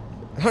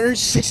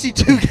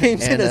 162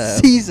 games in a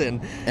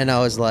season. And I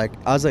was like,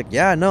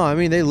 yeah, no, I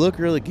mean, they look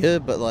really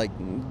good, but like,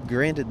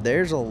 granted,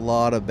 there's a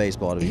lot of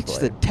baseball to be It's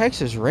played. the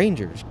Texas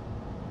Rangers.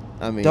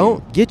 I mean,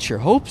 don't get your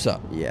hopes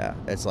up. Yeah,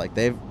 it's like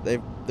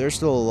there's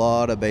still a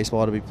lot of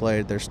baseball to be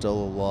played. There's still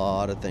a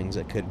lot of things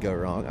that could go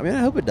wrong. I mean, I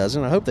hope it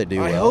doesn't. I hope they do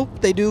well. I hope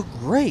they do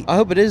great. I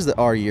hope it is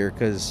our year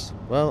because,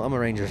 well, I'm a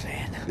Rangers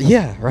fan.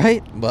 Yeah,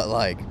 right? But,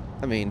 like,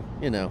 I mean,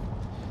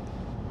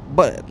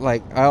 But,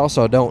 like, I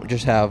also don't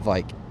just have,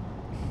 like,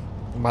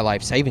 my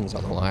life savings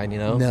on the line,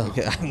 No.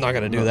 I'm not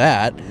going to do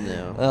that.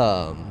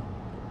 No.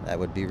 That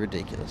would be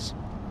ridiculous.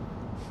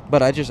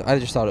 But I just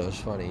thought it was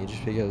funny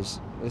just because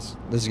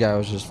this guy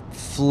was just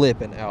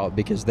flipping out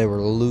because they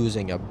were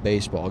losing a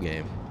baseball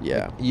game.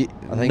 Yeah.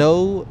 Like,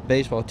 no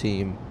baseball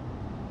team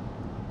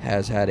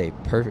has had a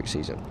perfect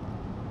season.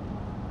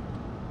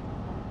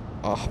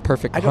 A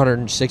perfect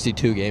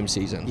 162 game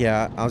season.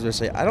 Yeah, I was going to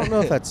say, I don't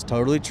know if that's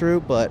totally true,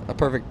 but A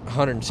perfect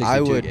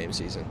 162 game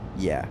season.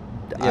 yeah,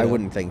 I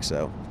wouldn't think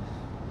so.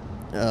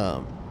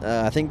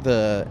 I think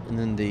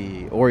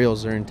the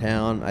Orioles are in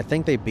town. I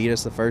think they beat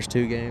us the first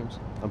 2 games.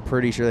 I'm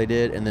pretty sure they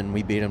did, and then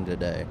we beat them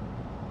today.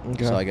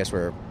 Okay. So I guess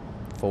we're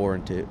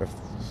 4-2.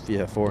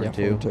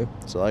 4-2.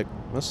 So like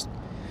that's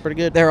pretty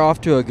good. They're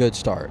off to a good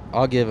start.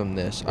 I'll give them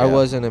this. I Yeah.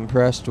 wasn't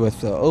impressed with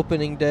the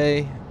opening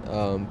day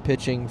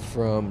pitching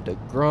from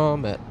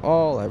DeGrom at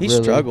all. He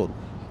struggled,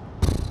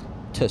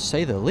 to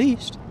say the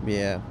least.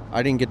 Yeah,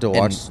 I didn't get to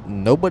watch.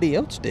 And nobody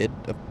else did,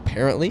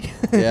 apparently.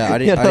 Yeah, I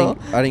You know?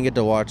 I didn't get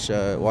to watch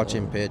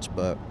him pitch,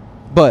 but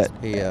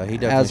he as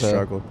definitely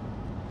struggled.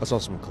 I saw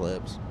some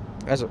clips.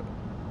 As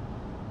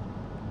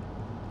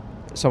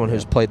someone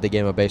who's played the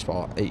game of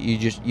baseball,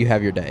 you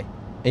have your day,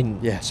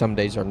 and some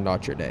days are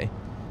not your day.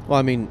 Well,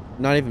 I mean,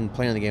 not even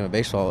playing the game of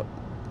baseball.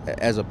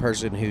 As a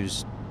person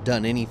who's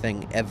done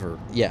anything ever,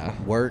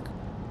 work,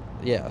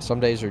 some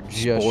days are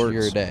just sports,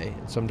 your day.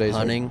 Some days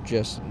hunting, are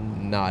just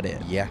not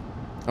it. Yeah,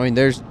 I mean,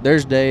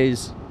 there's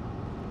days.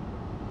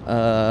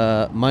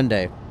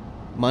 Monday,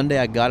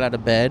 I got out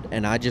of bed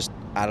and I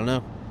don't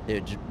know.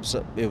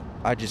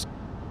 I just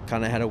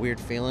kind of had a weird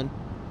feeling.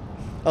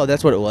 Oh,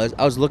 that's what it was.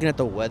 I was looking at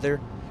the weather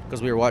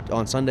because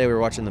on Sunday we were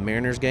watching the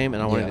Mariners game,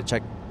 and I wanted to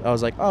check. I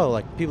was like, oh,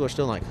 like people are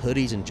still in like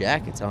hoodies and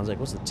jackets. I was like,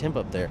 what's the temp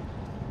up there?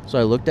 So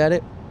I looked at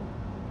it,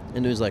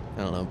 and it was like,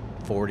 I don't know,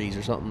 40s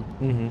or something.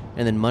 Mm-hmm.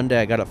 And then Monday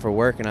I got up for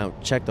work and I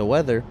checked the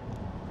weather,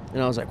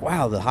 and I was like,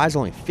 wow, the high's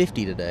only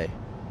 50 today.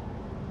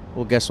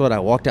 Well, guess what? I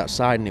walked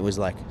outside and it was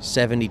like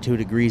 72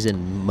 degrees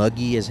and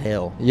muggy as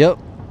hell. Yep.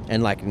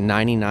 And like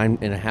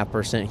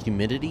 99.5%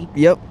 humidity.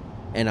 Yep.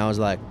 And I was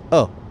like,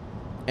 oh.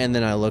 And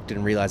then I looked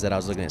and realized that I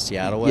was looking at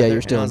Seattle weather. Yeah,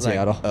 you're still and I in was like,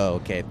 Seattle. oh,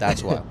 okay,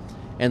 that's why.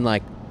 And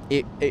like,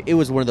 it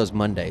was one of those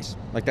Mondays.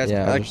 Like that's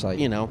like, just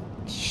like,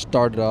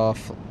 started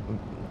off,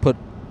 put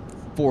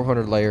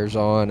 400 layers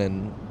on,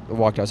 and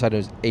walked outside. It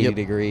was 80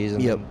 degrees,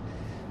 and then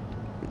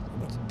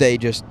they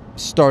just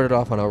started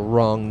off on a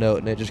wrong note,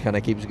 and it just kind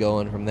of keeps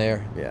going from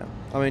there. Yeah,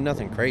 I mean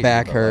nothing crazy.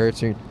 Back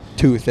hurts, or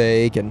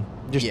toothache, and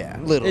just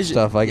little it's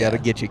stuff like that to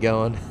yeah. get you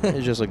going.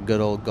 It's just a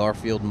good old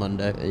Garfield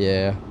Monday.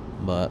 Yeah.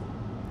 But,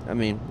 I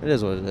mean, it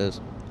is what it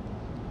is.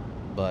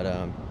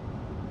 But,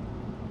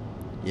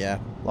 yeah,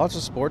 lots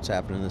of sports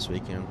happening this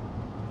weekend.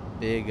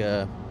 Big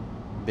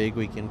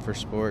weekend for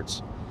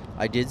sports.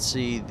 I did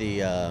see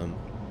the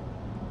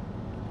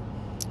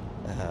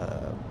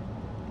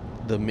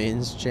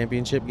men's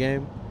championship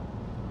game.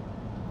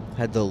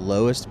 Had the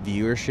lowest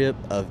viewership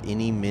of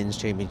any men's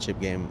championship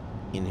game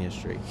in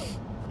history.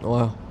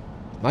 Wow.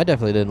 I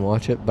definitely didn't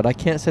watch it, but I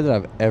can't say that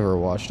I've ever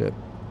watched it.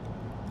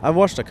 I've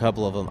watched a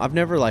couple of them. I've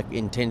never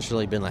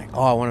intentionally been like,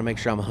 oh, I want to make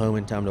sure I'm home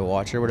in time to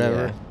watch or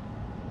whatever.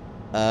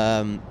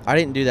 Yeah. I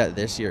didn't do that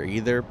this year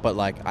either, but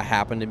I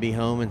happened to be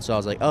home, and so I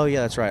was like, oh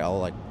yeah, that's right.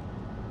 I'll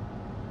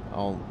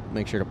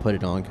make sure to put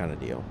it on, kind of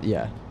deal.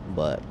 Yeah.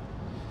 But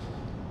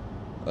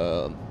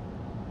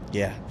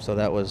yeah. So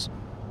that was,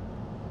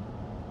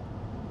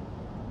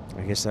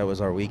 I guess that was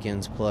our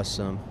weekends plus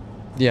some.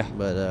 Yeah.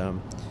 But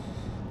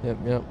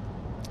Yep.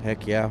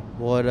 Heck yeah.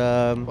 What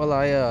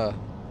Well,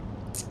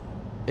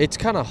 it's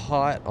kind of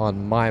hot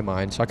on my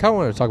mind, so I kind of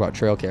wanted to talk about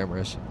trail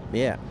cameras.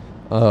 Yeah.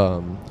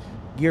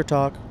 Gear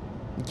talk.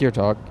 Gear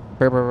talk.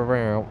 Gear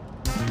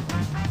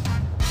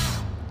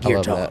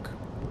Gear talk.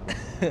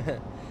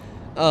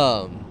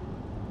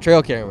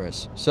 Trail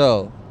cameras.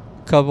 So,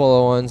 a couple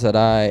of ones that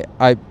I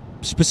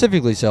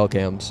specifically cell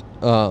cams.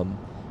 I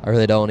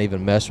really don't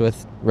even mess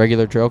with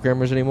regular trail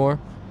cameras anymore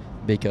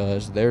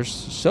because there's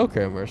cell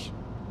cameras.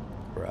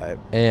 Right.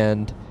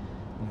 And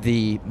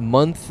the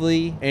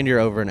monthly... And you're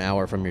over an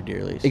hour from your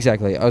deer lease.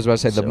 Exactly. I was about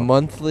to say the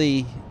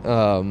monthly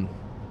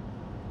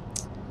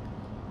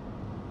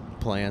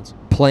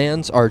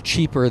plans are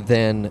cheaper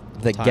than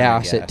the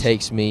gas it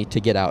takes me to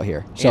get out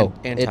here. So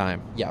and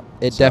time. Yeah.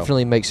 It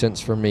definitely makes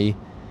sense for me.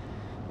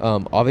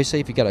 Obviously,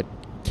 if you got a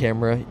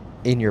camera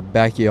in your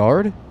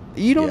backyard,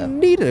 you don't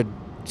need a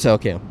cell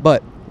cam,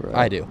 but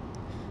I do.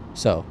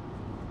 So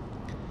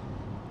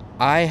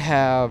I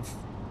have...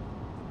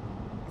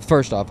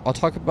 First off, I'll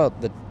talk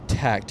about the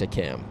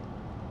Tacticam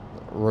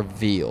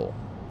Reveal.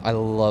 I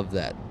love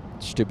that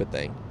stupid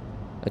thing.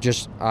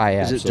 Is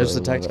it just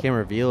the Tacticam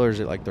Reveal, or is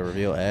it like the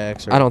Reveal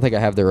X? I don't think I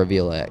have the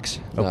Reveal X.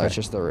 No, it's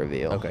just the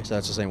Reveal. Okay, so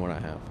that's the same one I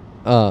have.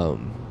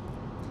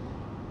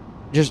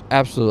 Just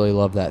absolutely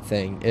love that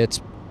thing.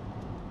 It's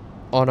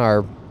on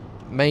our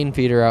main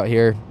feeder out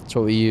here. It's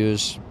what we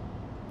use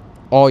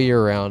all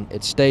year round.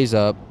 It stays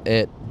up.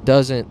 It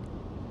doesn't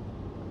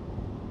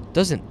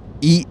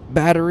eat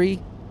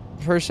battery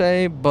per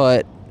se,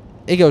 but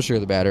it goes through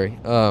the battery.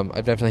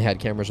 I've definitely had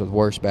cameras with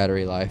worse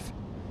battery life.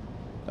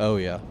 Oh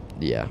yeah.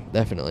 Yeah,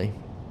 definitely.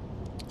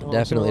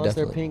 Definitely.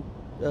 Their pink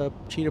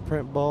cheetah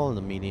print ball in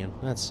the median.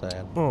 That's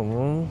sad. Oh,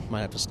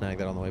 might have to snag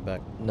that on the way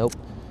back. Nope.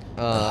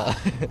 Dang.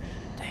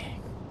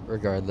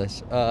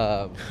 Regardless.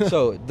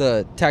 So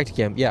the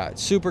Tacticam, yeah,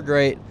 it's super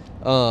great.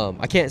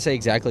 I can't say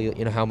exactly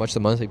how much the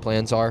monthly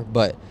plans are,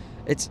 but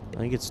I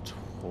think it's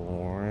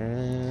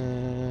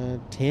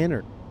 10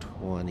 or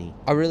 20.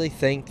 I really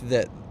think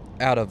that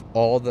out of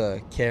all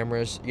the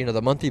cameras,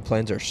 the monthly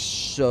plans are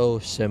so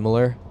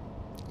similar.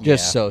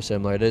 Just so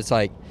similar. It's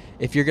like,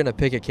 if you're going to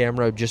pick a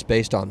camera just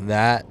based on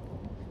that,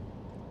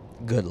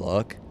 good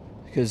luck.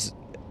 Because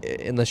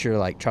unless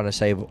you're trying to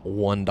save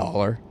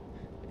 $1,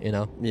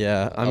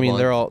 Yeah, I mean,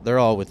 they're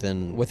all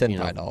within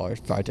 $5,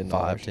 $10.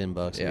 $5-10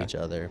 of each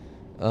other.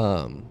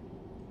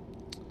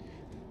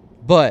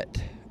 But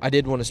I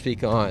did want to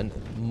speak on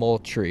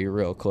Moultrie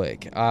real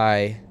quick.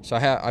 I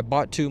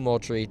bought 2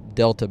 Moultrie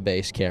Delta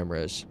base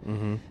cameras.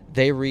 Mm-hmm.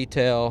 They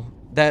retail,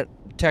 that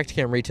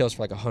Tacticam retails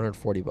for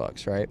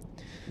 $140, right?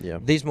 Yeah.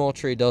 These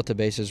Moultrie Delta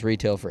bases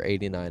retail for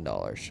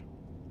 $89.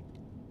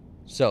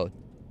 So,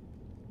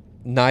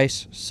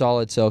 nice,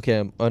 solid cell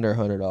cam under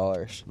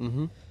 $100.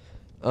 Mm-hmm.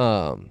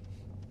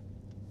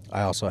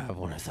 I also have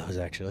one of those,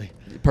 actually.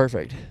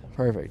 Perfect.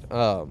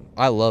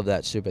 I love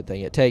that stupid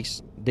thing. It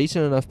takes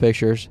decent enough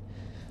pictures.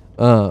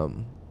 I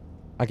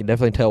can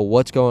definitely tell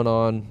what's going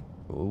on,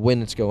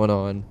 when it's going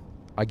on.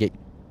 I get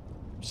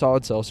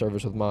solid cell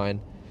service with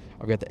mine.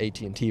 I've got the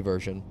AT&T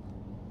version.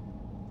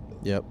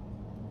 Yep.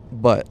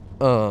 But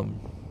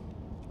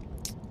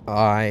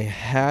I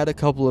had a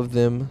couple of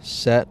them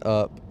set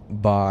up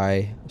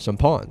by some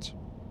ponds.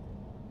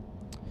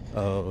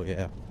 Oh,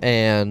 yeah.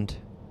 And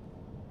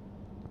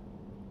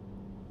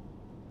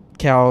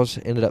cows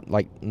ended up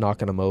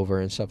knocking them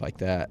over and stuff like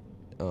that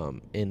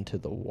into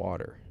the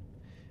water.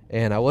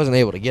 And I wasn't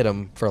able to get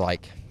them for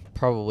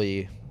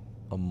probably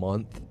a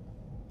month.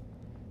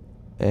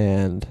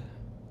 And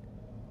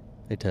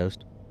they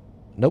toast.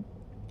 Nope.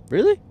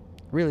 Really?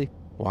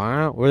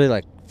 Wow. Were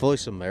they fully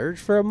submerged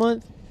for a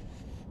month?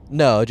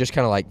 No, just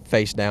kind of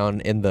face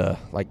down in the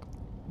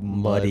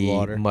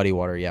muddy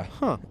water. Yeah.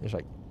 Huh. There's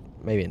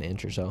maybe an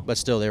inch or so. But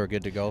still, they were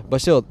good to go.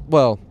 But still,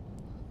 well,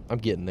 I'm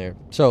getting there.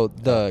 So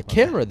the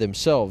camera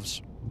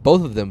themselves,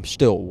 both of them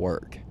still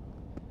work.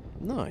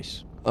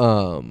 Nice.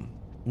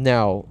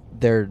 Now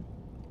there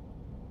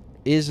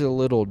is a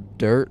little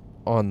dirt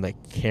on the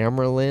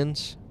camera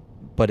lens,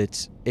 but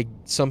it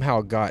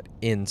somehow got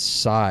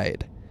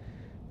inside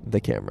the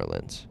camera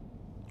lens.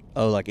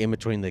 Oh, in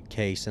between the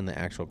case and the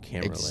actual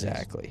camera lens.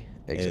 Exactly.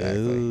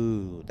 Exactly.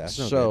 Ooh, that's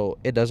no So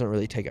it doesn't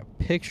really take a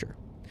picture.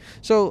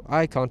 So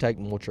I contact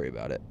Moultrie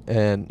about it,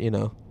 and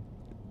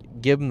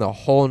give them the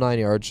whole 9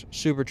 yards.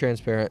 Super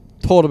transparent.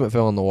 Told them it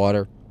fell in the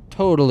water.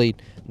 Totally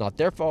not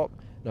their fault.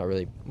 Not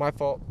really my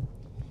fault.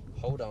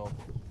 Hold on.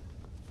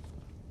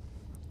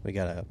 We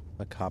got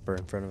a copper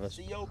in front of us.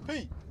 COP.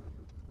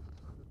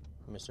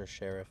 Mr.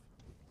 Sheriff.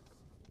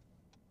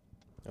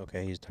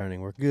 Okay, he's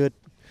turning. We're good.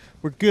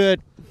 We're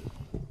good.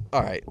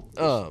 All right.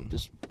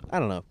 Just I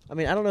don't know. I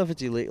mean, I don't know if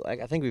it's illegal.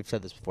 Like, I think we've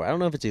said this before. I don't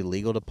know if it's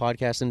illegal to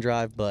podcast and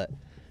drive, but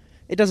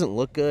it doesn't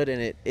look good,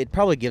 and it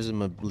probably gives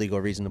them a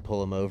legal reason to pull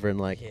them over. And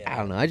I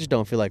don't know. I just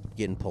don't feel like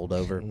getting pulled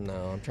over.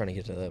 No, I'm trying to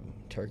get to the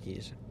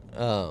turkeys.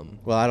 Well,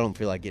 I don't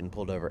feel like getting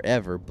pulled over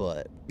ever,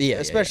 but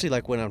especially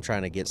like when I'm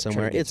trying to get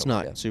somewhere, it's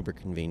not super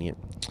convenient.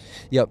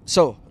 Yep.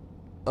 So,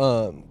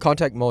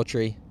 contact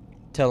Moultrie,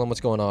 tell them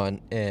what's going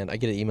on, and I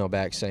get an email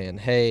back saying,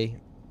 "Hey,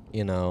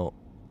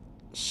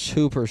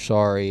 super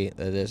sorry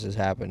that this has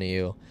happened to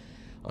you.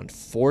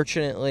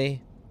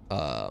 Unfortunately,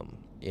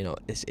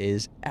 this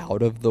is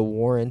out of the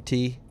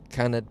warranty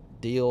kind of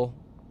deal."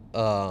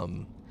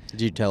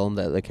 Did you tell him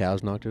that the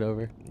cows knocked it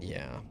over?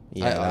 Yeah.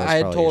 I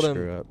had told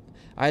him.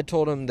 I had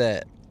told him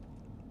that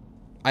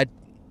I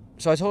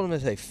told him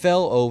that they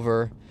fell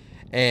over,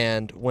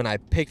 and when I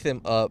picked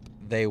them up,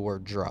 they were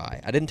dry.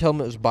 I didn't tell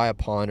him it was by a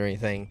pond or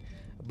anything,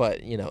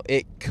 but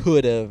it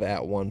could have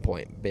at one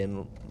point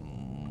been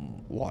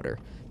water,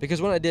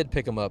 because when I did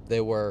pick them up,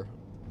 it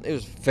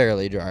was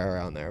fairly dry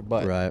around there.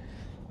 But right.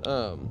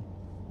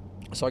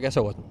 So I guess I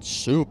wasn't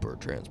super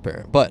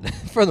transparent, but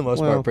for the most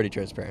part, pretty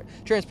transparent.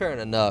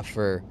 Transparent enough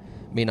for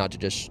me not to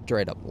just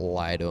straight up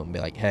lie to him and be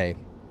like, "Hey,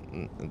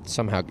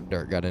 somehow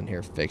dirt got in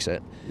here, fix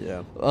it."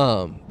 Yeah.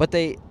 But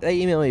they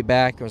emailed me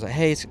back and was like,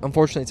 "Hey,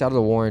 unfortunately it's out of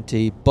the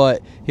warranty,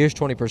 but here's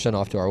 20%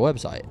 off to our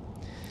website."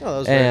 Oh, that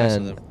was very nice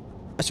of them.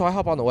 So I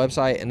hop on the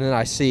website, and then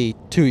I see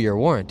 2-year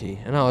warranty,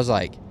 and I was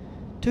like,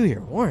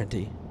 2-year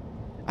warranty?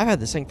 I've had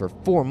this thing for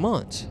 4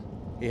 months.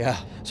 Yeah.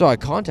 So I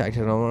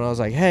contacted them, and I was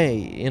like,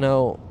 "Hey,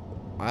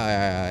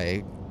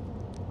 I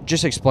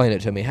just explain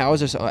it to me. How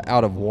is this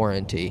out of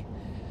warranty?"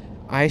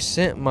 I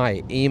sent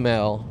my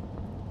email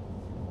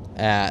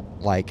at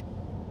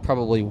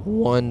probably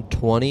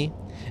 1:20,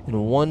 and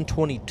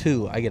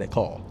 1:22 I get a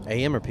call.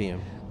 AM or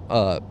PM?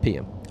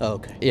 PM. Oh,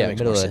 okay. Yeah,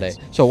 middle of the day.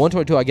 So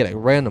 1:22 I get a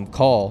random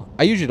call.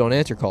 I usually don't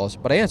answer calls,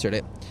 but I answered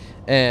it.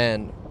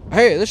 And,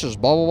 "Hey, this is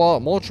blah blah blah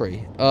at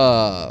Moultrie.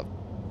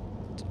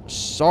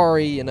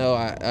 Sorry,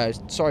 I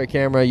sorry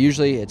camera.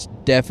 Usually it's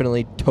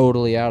definitely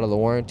totally out of the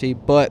warranty,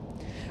 but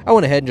I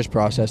went ahead and just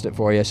processed it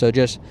for you. So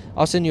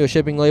I'll send you a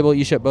shipping label.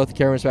 You ship both the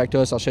cameras back to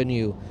us. I'll send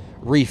you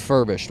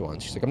refurbished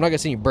ones." She's like, "I'm not going to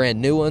send you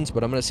brand new ones,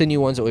 but I'm going to send you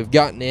ones that we've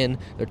gotten in.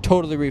 They're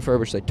totally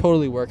refurbished. They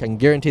totally work. I can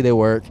guarantee they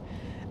work.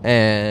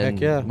 And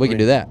we can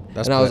do that."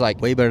 And I was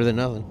like, way better than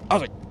nothing. I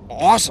was like,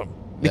 awesome.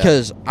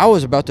 Because I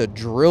was about to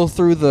drill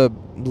through the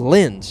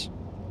lens,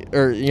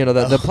 or,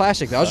 the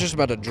plastic. I was just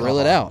about to drill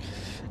it out.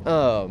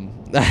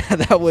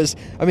 That was,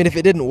 if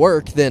it didn't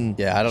work, then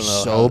I don't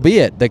know. So be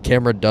it. The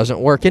camera doesn't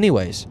work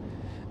anyways.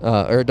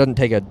 Or it doesn't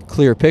take a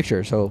clear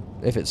picture. So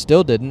if it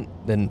still didn't,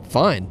 then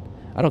fine.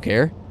 I don't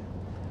care.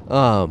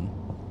 I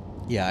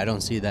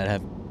don't see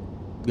that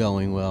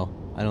going well.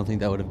 I don't think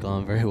that would have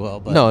gone very well.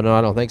 But No,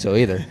 I don't think so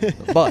either.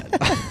 But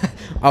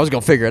I was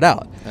going to figure it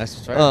out.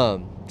 That's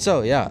right.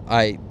 So, yeah,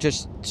 I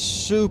just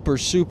super,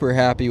 super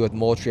happy with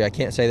Moultrie. I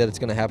can't say that it's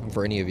going to happen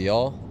for any of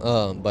y'all.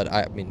 But,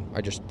 I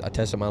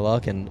tested my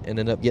luck and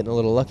ended up getting a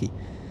little lucky.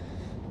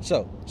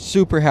 So,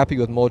 super happy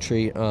with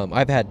Moultrie.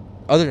 I've had,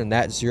 other than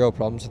that, zero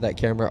problems with that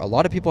camera. A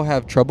lot of people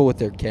have trouble with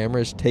their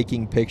cameras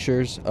taking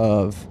pictures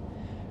of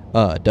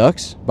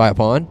ducks by a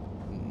pond.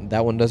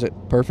 That one does it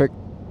perfect.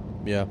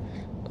 Yeah.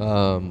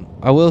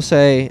 I will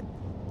say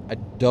I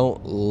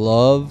don't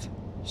love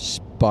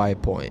Spy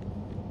Point.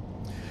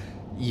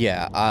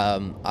 Yeah,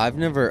 I've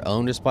never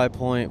owned a Spy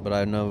Point, but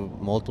I know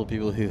multiple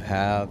people who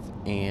have,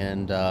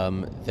 and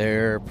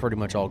they're pretty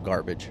much all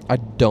garbage. I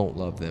don't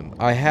love them.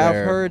 I have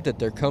heard that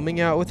they're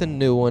coming out with a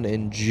new one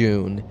in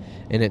June,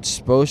 and it's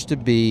supposed to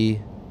be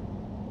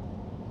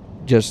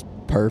just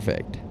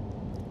perfect.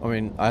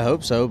 I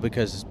hope so,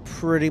 because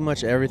pretty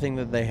much everything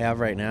that they have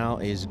right now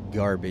is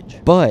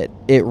garbage. But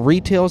it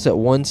retails at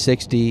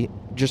 $160.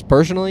 Just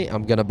personally,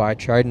 I'm going to buy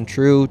tried and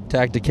true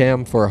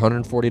Tacticam for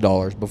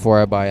 $140 before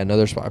I buy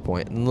another Spy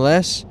Point.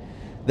 Unless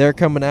they're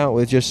coming out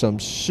with just some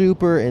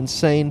super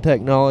insane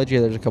technology.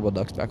 There's a couple of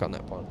ducks back on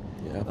that pond.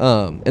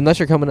 Yeah. Unless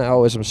you're coming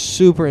out with some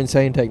super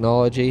insane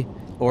technology.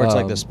 Or it's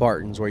like the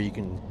Spartans where you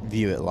can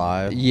view it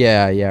live.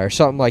 Yeah, or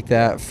something like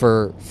that.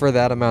 For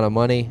that amount of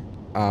money,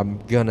 I'm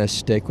going to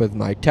stick with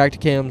my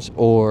Tacticams,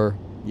 or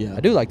I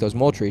do like those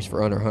Moultries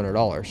for under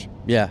 $100.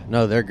 Yeah,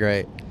 no, they're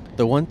great.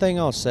 The one thing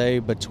I'll say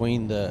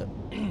between the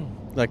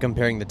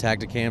comparing the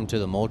Tacticam to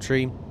the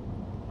Moultrie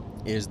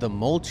is the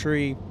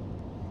Moultrie,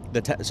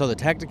 the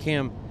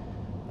Tacticam,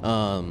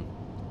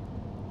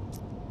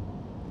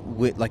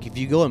 if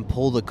you go and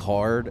pull the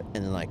card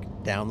and then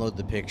download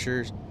the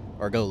pictures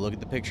or go look at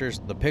the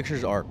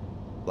pictures are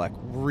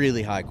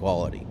really high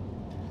quality.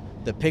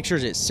 the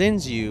pictures it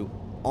sends you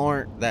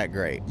aren't that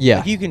great. Yeah,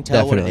 like you can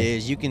tell what definitely. it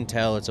is. You can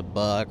tell it's a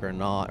buck or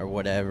not or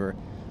whatever.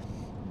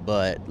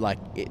 But like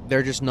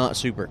they're just not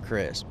super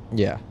crisp.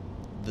 Yeah.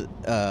 The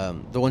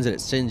ones that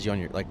it sends you on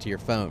your to your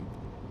phone,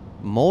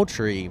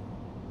 Moultrie,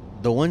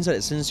 the ones that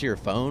it sends to your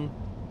phone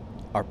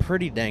are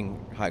pretty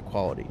dang high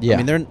quality. Yeah.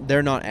 I mean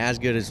they're not as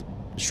good as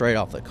straight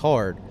off the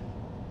card,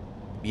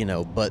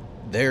 but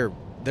they're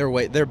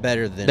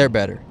better than They're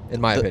better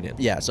in my opinion.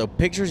 Yeah, so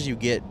pictures you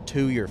get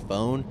to your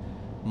phone,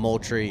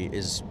 Moultrie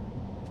is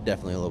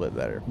definitely a little bit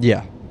better.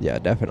 Yeah,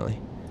 definitely.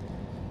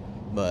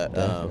 But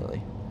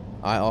Definitely.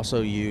 I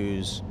also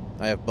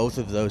I have both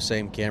of those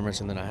same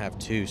cameras, and then I have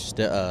two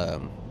are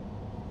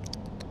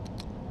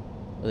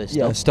they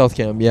stealth? Stealth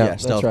cam. Yeah,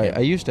 that's stealth right. cam.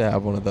 I used to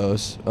have one of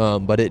those,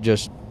 but it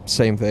just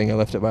same thing. I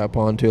left it by a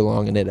pond too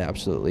long, and it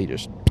absolutely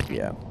just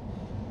Yeah.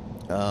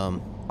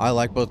 I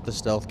like both the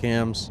stealth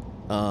cams.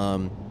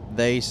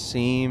 They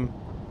seem,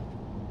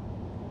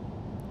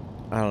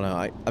 I don't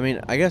know. I mean,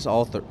 I guess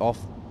all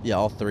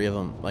three of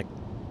them, like,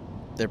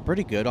 they're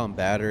pretty good on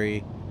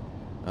battery.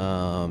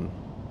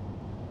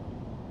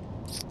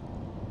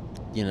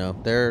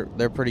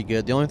 They're pretty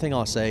good. The only thing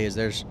I'll say is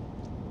there's,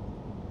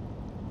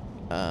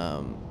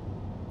 and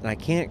I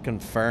can't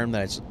confirm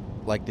that it's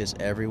like this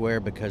everywhere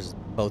because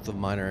both of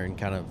mine are in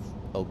kind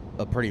of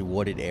a pretty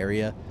wooded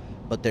area,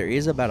 but there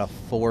is about a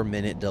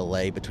 4-minute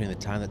delay between the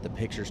time that the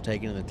picture's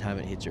taken and the time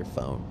it hits your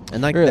phone.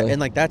 And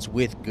Really? That's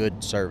with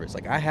good service.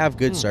 Like I have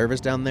good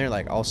service down there.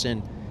 Like I'll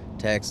send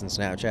texts and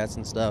Snapchats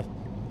and stuff.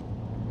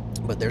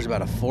 But there's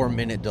about a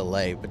 4-minute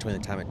delay between the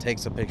time it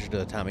takes a picture to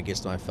the time it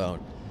gets to my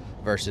phone,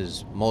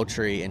 versus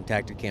Moultrie and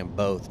Tacticam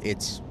both.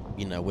 It's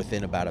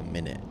within about a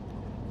minute.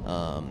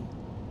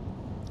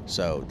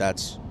 So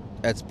that's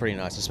pretty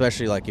nice,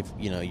 especially like if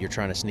you're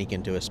trying to sneak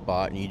into a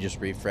spot and you just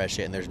refresh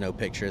it and there's no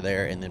picture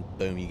there, and then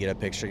boom, you get a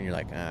picture and you're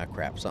like,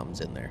 crap,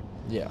 something's in there.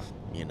 yeah.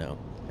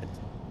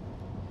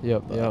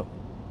 But,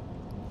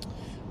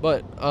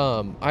 But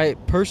I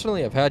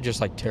personally have had just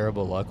like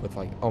terrible luck with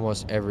like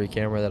almost every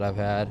camera that I've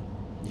had.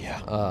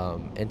 Yeah.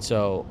 And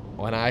so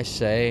when I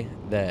say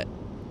that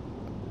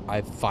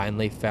I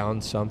finally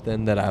found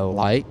something that I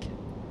like,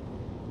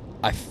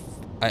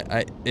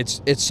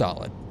 it's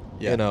solid.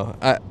 Yeah.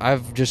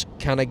 I've just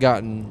kind of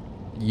gotten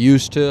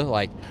used to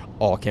like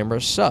all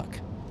cameras suck,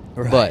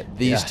 Right. but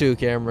these Yeah. two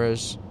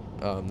cameras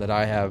that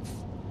I have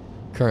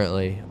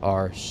currently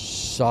are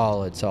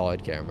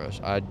solid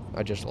cameras. I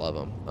just love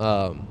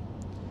them.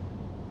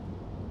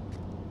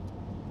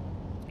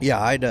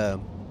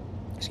 Yeah,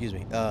 excuse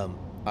me.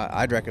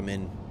 I'd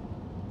recommend.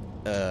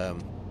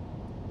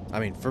 I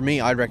mean, for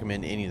me, I'd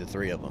recommend any of the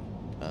three of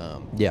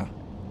them. Yeah.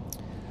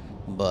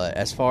 But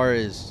as far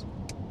as,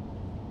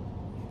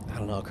 I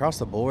don't know, across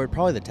the board,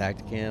 probably the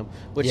Tacticam,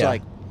 which Yeah.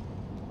 like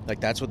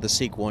that's what the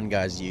Seek 1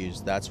 guys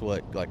use. That's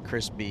what like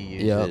Chris B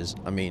Yep. uses.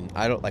 I mean,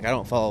 I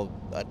don't follow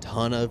a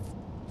ton of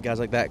guys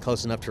like that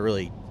close enough to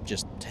really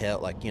just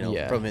tell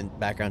Yeah. from in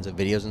backgrounds of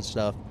videos and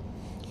stuff.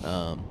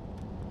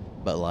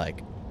 But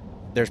like,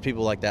 there's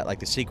people like that, like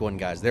the Seek 1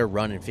 guys. They're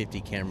running 50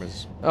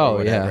 cameras. Oh, or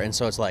whatever, yeah. and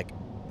so it's like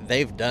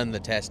they've done the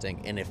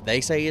testing, and if they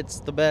say it's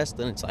the best,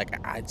 then it's like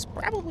it's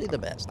probably the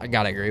best. I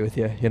gotta agree with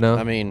you. You know.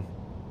 I mean,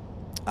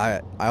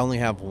 I only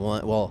have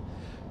one. Well,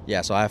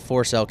 yeah. So I have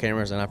 4 cell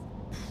cameras, and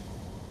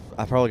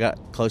I probably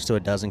got close to a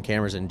dozen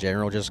cameras in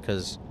general, just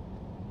because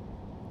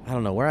I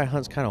don't know, where I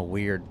hunt's kind of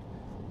weird.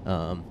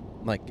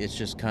 Like it's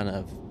just kind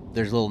of,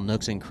 there's little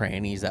nooks and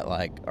crannies that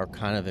like are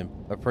kind of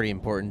are pretty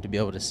important to be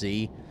able to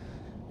see,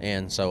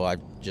 and so I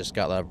just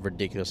got a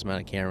ridiculous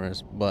amount of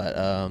cameras.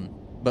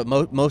 But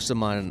most of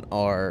mine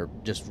are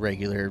just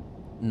regular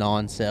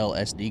non-cell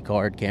SD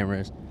card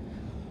cameras,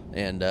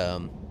 and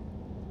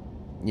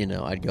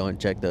I'd go and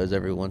check those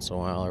every once in a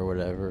while or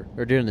whatever.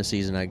 Or during the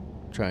season, I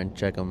try and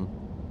check them,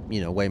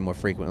 way more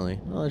frequently.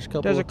 Oh,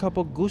 there's a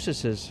couple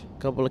gooses.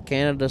 couple of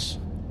Canadas,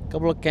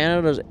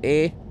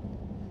 eh?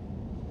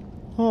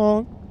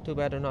 Oh, Too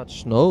bad they're not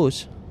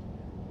snows.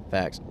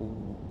 facts.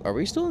 Are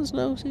we still in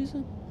snow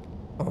season?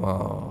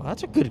 Oh,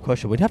 that's a good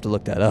question. We'd have to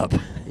look that up.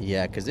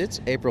 Yeah, because it's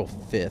April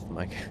 5th,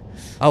 Mike.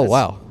 Oh,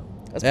 wow.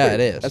 Yeah,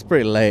 it is. That's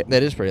pretty late.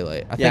 That is pretty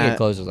late. I Yeah. think it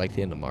closes like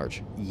the end of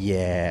March.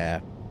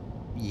 Yeah.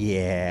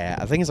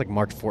 I think it's like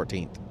March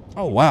 14th.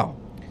 Oh, wow.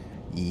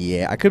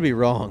 Yeah, I could be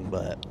wrong,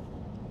 but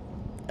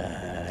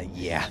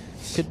yeah.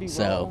 Could be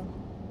So, wrong.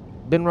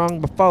 Been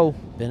wrong before.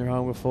 been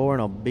wrong before,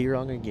 and I'll be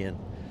wrong again.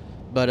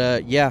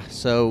 But yeah,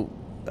 so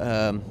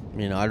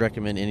I'd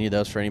recommend any of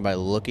those for anybody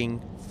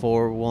looking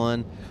for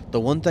one. The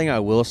one thing I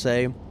will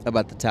say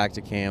about the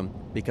Tacticam,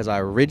 because I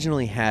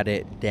originally had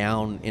it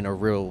down in a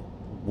real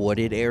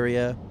wooded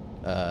area,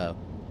 and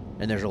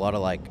there's a lot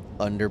of like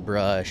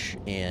underbrush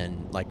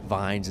and like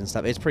vines and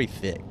stuff. It's pretty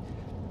thick.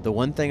 The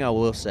one thing I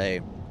will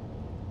say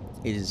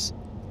is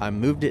I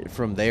moved it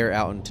from there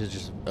out into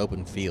just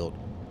open field,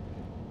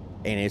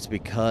 and it's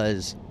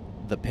because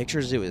the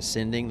pictures it was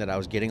sending that I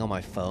was getting on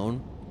my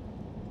phone,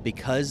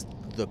 because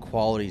the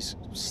quality's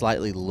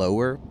slightly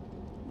lower,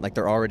 like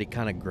they're already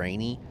kind of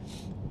grainy,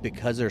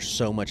 because there's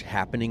so much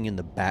happening in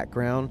the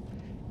background,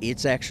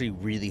 it's actually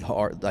really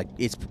hard. Like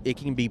it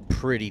can be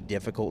pretty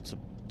difficult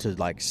to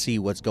like see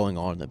what's going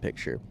on in the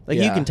picture. Like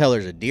you Yeah. can tell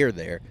there's a deer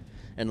there,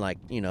 and like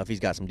if he's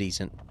got some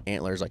decent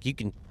antlers, like you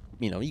can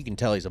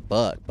tell he's a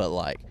buck. But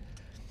like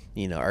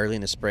early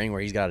in the spring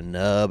where he's got a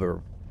nub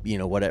or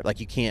whatever, like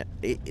you can't.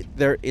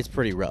 It's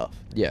pretty rough.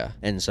 Yeah.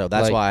 And so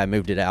that's Like- why I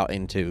moved it out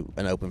into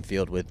an open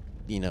field with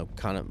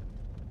kind of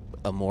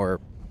a more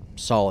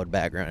solid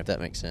background, if that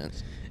makes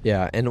sense.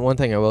 Yeah, and one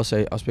thing I will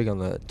say, I'll speak on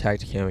the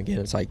Tacticam again.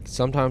 It's like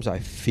sometimes I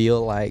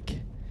feel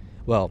like,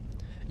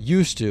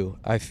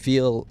 I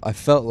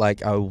felt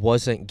like I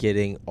wasn't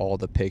getting all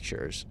the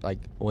pictures. Like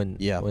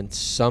when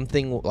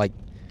something like,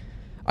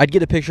 I'd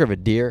get a picture of a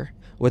deer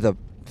with a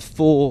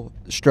full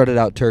strutted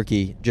out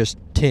turkey just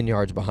 10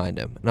 yards behind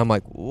him, and I'm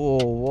like,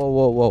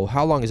 whoa,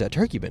 how long has that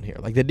turkey been here?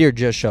 Like the deer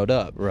just showed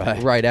up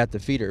right at the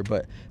feeder,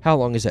 but how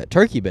long has that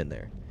turkey been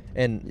there?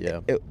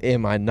 And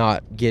am I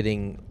not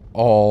getting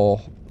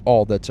all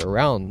that's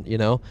around,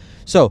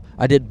 So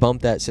I did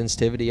bump that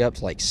sensitivity up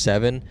to like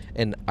 7,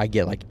 and I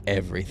get like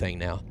everything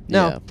now.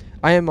 Now,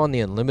 I am on the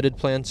unlimited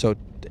plan, so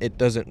it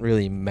doesn't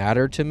really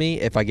matter to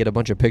me if I get a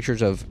bunch of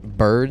pictures of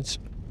birds,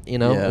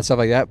 and stuff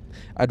like that.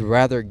 I'd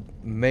rather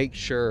make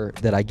sure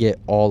that I get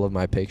all of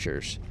my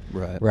pictures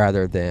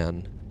rather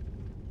than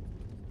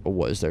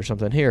was there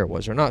something here?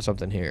 Was there not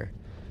something here?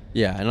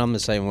 Yeah, and I'm the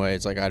same way.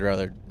 It's like I'd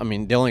rather. I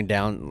mean, the only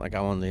I'm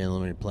on the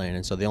unlimited plan,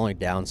 and so the only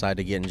downside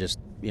to getting just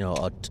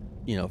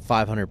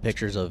 500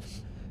 pictures of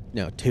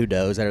 2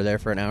 does that are there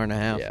for an hour and a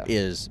half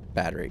is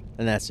battery,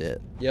 and that's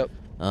it. Yep.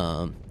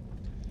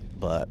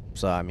 But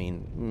so I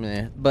mean,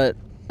 meh. But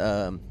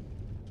I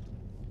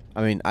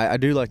mean, I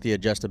do like the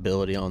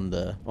adjustability on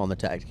the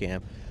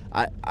Tacticam.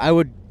 I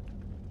would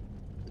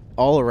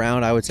all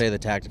around. I would say the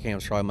Tacticam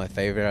is probably my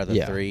favorite out of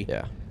the 3.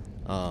 Yeah.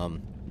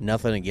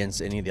 Nothing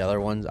against any of the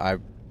other ones. I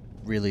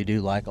really do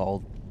like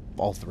all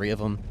 3 of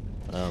them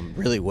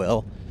really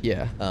well.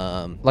 Yeah.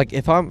 Like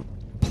if I'm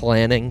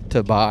planning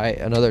to buy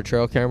another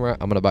trail camera,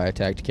 I'm gonna buy a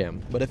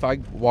Tacticam. But if I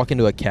walk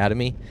into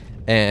Academy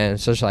and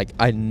it's just like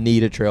I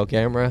need a trail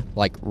camera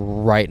like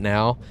right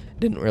now,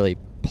 didn't really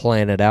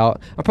plan it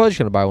out, I'm probably just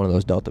gonna buy one of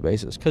those Delta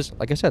bases because,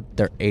 like I said,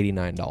 they're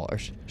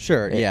 $89.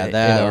 Sure.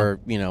 Yeah. Or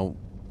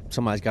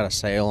somebody's got a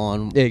sale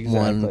on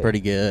one pretty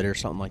good or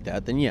something like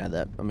that. Then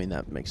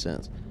that makes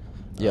sense.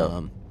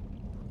 Yeah.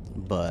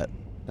 But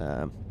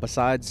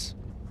besides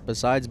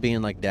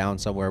being like down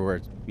somewhere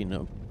where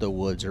the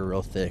woods are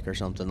real thick or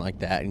something like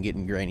that and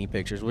getting grainy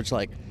pictures, which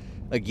like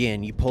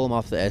again you pull them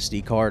off the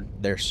SD card,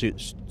 they're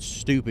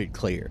stupid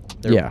clear.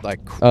 They're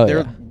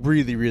they're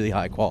really really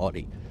high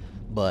quality,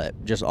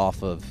 but just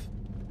off of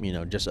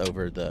just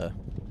over the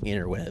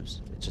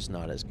interwebs it's just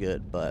not as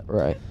good. But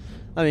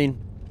I mean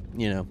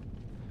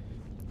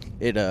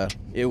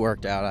it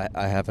worked out.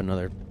 I had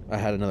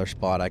another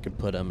spot I could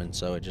put them, and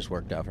so it just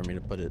worked out for me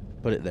to put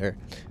it there.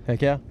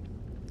 Heck yeah.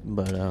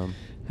 But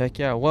heck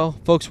yeah. Well,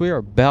 folks, we are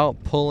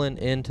about pulling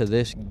into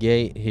this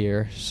gate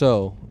here,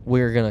 so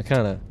we're gonna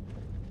kind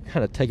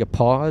of take a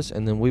pause,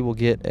 and then we will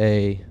get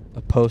a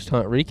post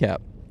hunt recap.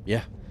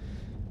 Yeah.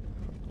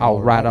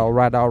 All right. All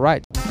right,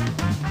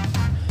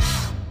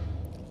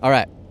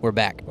 we're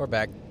back.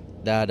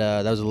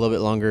 That was a little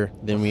bit longer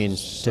than we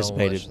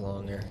anticipated. So much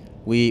longer.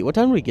 What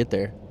time did we get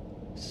there?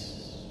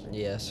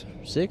 Yes.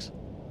 6?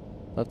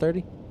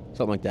 5:30?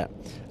 Something like that.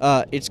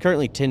 It's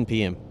currently 10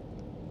 p.m.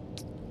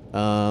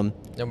 And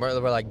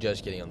we're like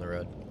just getting on the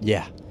road.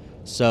 Yeah.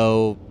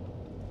 So,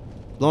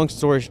 long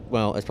story.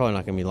 Well, it's probably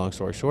not going to be long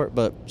story short,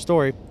 but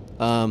story.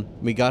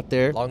 We got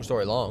there. Long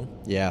story long.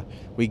 Yeah,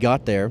 we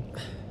got there.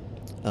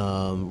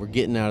 We're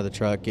getting out of the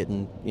truck,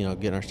 getting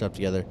our stuff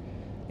together,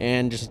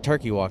 and just a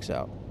turkey walks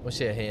out. We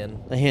see a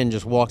hen. A hen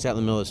just walks out in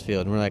the middle of this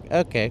field, and we're like,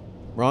 okay,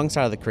 wrong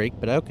side of the creek,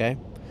 but okay.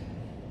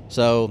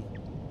 So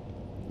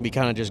we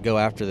kind of just go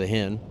after the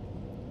hen,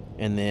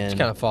 and then just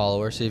kind of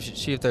follow her,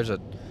 see if there's a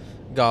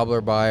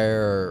gobbler by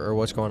her or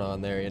what's going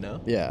on there,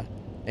 Yeah,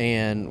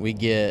 and we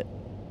get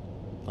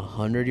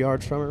 100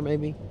 yards from her,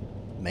 maybe,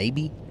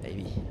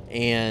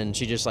 and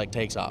she just like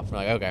takes off. We're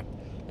like, okay,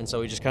 and so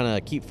we just kind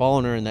of keep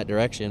following her in that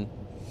direction,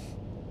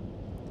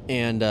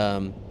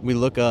 and we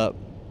look up,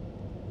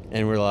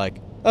 and we're like,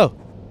 oh,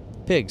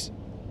 pigs,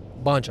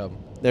 bunch of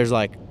them. There's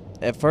like,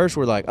 at first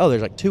we're like, oh,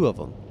 there's like 2 of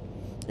them.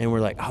 And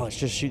we're like, oh, let's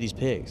just shoot these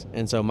pigs.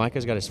 And so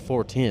Micah's got his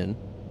 410,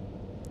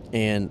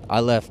 and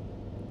I left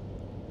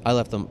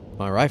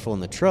my rifle in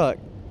the truck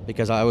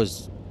because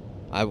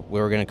we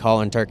were going to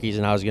call in turkeys,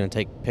 and I was going to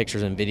take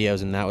pictures and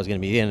videos, and that was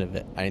going to be the end of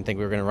it. I didn't think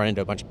we were going to run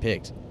into a bunch of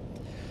pigs.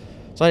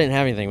 So I didn't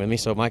have anything with me,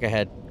 so Micah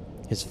had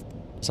his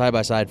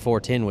side-by-side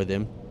 410 with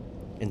him.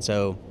 And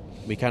so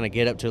we kind of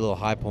get up to a little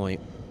high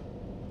point,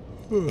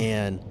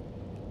 and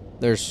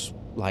there's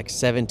like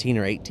 17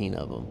 or 18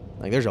 of them.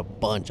 Like, there's a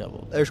bunch of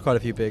them. There's quite a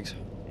few pigs.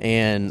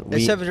 And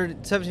There's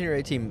 17 or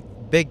 18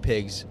 big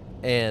pigs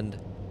and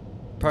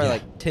probably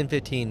like 10,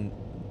 15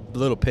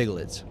 little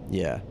piglets.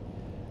 Yeah.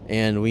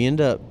 And we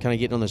end up kind of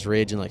getting on this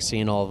ridge and like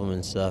seeing all of them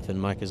and stuff.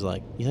 And Mike is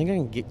like, you think I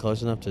can get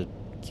close enough to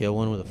kill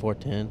one with a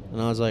 410?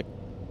 And I was like,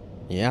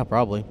 yeah,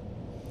 probably.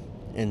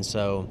 And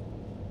so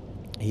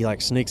he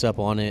like sneaks up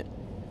on it,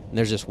 and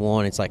there's this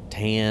one. It's like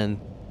tan.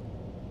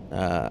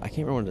 I can't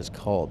remember what it's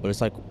called, but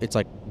it's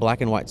like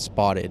black and white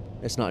spotted.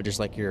 It's not just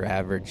like your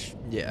average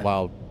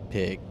wild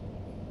pig.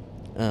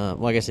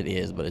 Well, I guess it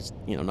is, but it's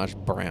not just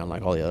brown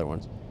like all the other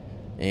ones.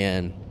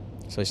 And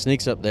so he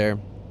sneaks up there,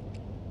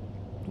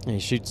 and he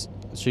shoots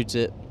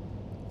it,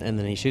 and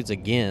then he shoots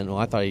again. Well,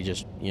 I thought he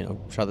just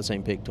shot the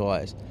same pig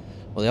twice.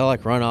 Well, they all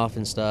like run off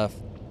and stuff,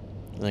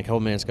 and like a couple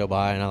minutes go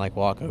by, and I like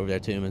walk over there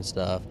to him and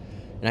stuff,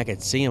 and I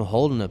could see him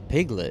holding a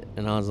piglet,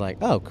 and I was like,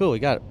 oh, cool, we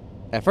got it.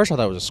 At first I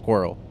thought it was a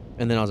squirrel,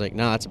 and then I was like,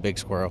 no, that's a big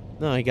squirrel.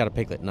 No, he got a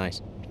piglet, nice.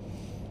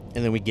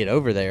 And then we get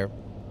over there,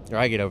 or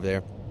I get over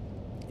there,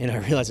 and I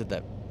realized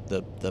that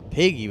the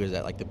pig he was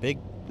at, like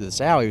the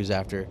sow he was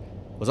after,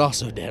 was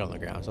also dead on the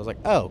ground. So I was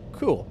like, oh,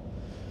 cool.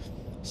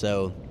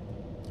 So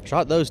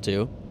shot those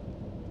two,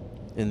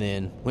 and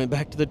then went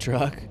back to the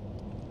truck.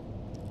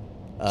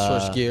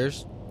 Switched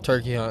gears,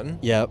 turkey hunting.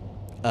 Yep.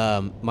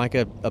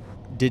 Micah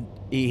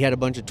he had a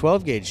bunch of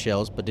 12 gauge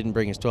shells, but didn't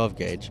bring his 12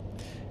 gauge.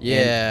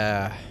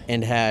 Yeah.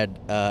 And had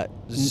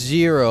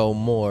 0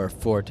 more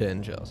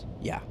 410 shells.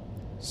 Yeah.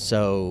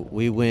 So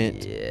we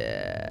went,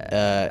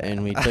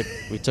 and we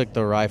took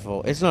the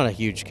rifle. It's not a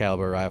huge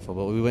caliber rifle,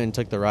 but we went and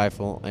took the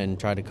rifle and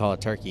tried to call a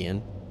turkey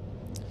in.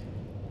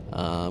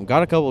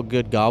 Got a couple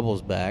good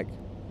gobbles back.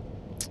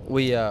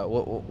 We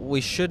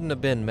shouldn't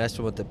have been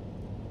messing with the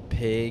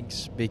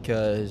pigs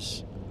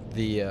because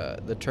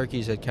the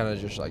turkeys had kind of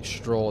just like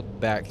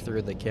strolled back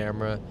through the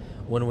camera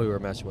when we were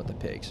messing with the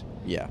pigs.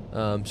 Yeah.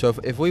 So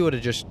if we would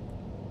have just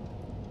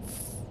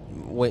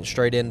went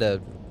straight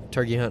into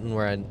turkey hunting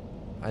where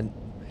I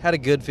had a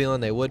good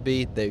feeling they would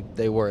be.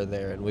 They were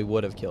there, and we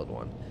would have killed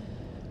one.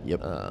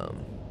 Yep.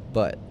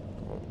 But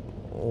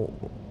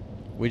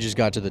we just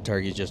got to the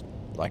turkeys just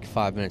like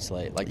 5 minutes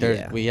late. Like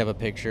we have a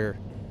picture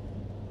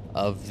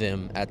of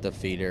them at the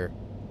feeder,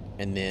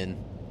 and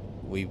then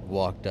we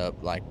walked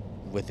up like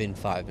within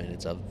 5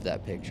 minutes of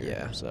that picture.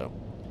 Yeah. So,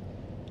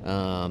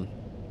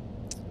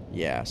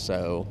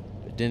 so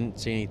didn't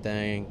see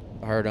anything.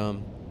 Heard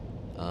them.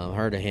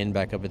 Heard a hen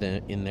back up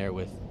in there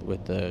with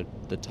the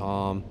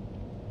tom.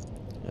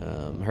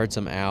 Heard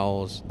some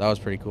owls. That was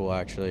pretty cool,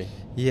 actually.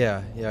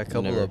 Yeah, a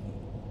couple of.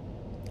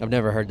 I've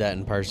never heard that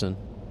in person.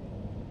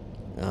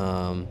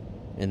 And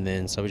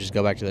then so we just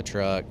go back to the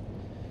truck,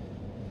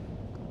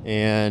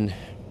 and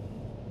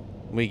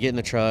we get in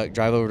the truck,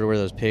 drive over to where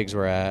those pigs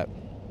were at,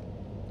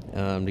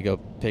 to go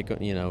pick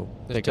them up,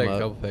 a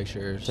couple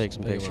pictures, take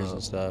some pictures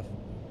and stuff.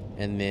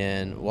 And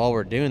then while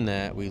we're doing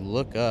that, we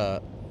look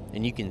up,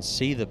 and you can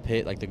see the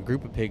pit, like the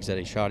group of pigs that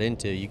he shot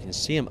into. You can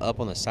see them up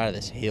on the side of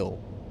this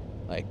hill,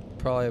 like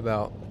probably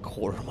about a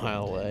quarter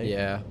mile away.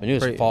 Yeah, and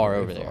it was far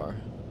over far. there.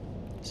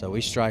 So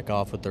we strike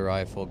off with the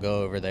rifle,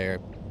 go over there,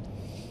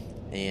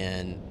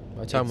 and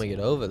by the time we get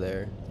over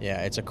there,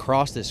 it's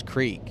across this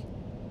creek,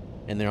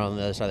 and they're on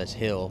the other side of this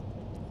hill.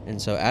 And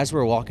so as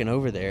we're walking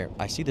over there,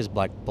 I see this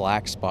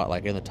black spot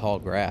like in the tall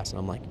grass, and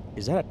I'm like,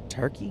 is that a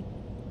turkey?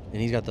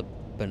 And he's got the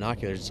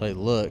binoculars, so he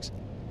looks,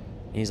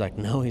 and he's like,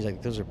 no, he's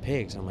like, those are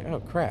pigs. I'm like,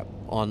 oh crap,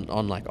 on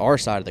like our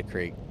side of the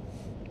creek.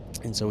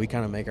 And so we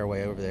kind of make our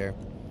way over there,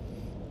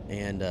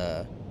 and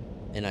I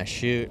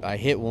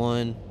hit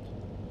one.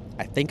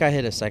 I think I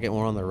hit a second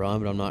one on the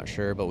run, but I'm not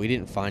sure. But we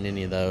didn't find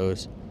any of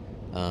those.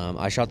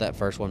 I shot that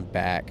first one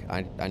back.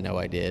 I know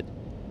I did.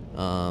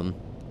 And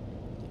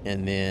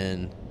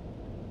then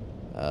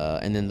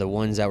the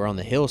ones that were on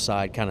the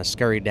hillside kind of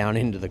scurried down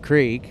into the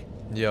creek.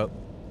 Yep.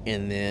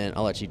 And then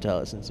I'll let you tell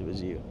it since it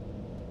was you.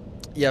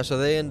 Yeah, so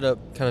they ended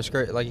up kind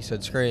of like you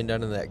said, scurrying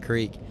down into that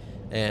creek,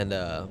 and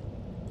I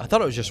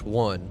thought it was just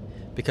one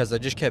because I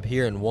just kept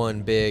hearing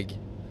one big,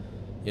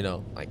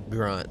 like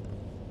grunt.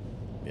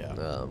 Yeah.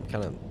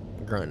 Kind of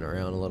grunting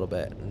around a little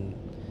bit, and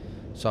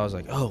so I was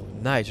like, oh,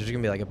 nice, there's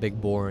gonna be like a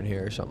big boar in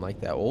here or something like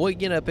that. Well, we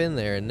get up in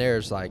there, and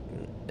there's like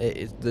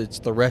it's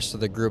the rest of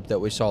the group that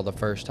we saw the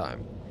first time,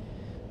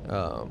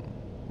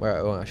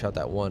 when I shot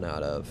that one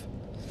out of,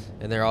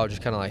 and they're all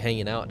just kind of like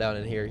hanging out down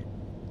in here,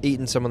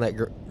 eating some of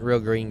that real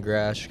green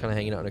grass, just kind of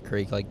hanging out in a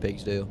creek like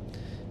pigs do.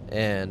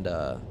 And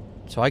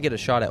so I get a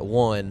shot at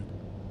one,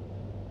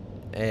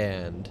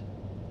 and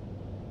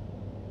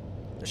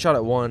I shot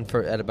at one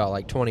at about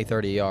like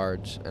 20-30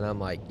 yards, and I'm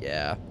like,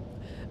 yeah,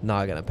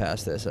 not gonna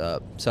pass this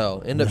up.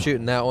 So end up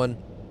shooting that one.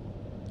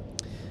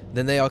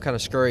 Then they all kind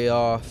of scurry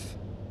off,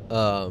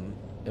 and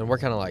we're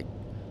kind of like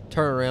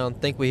turn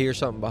around, think we hear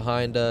something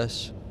behind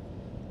us,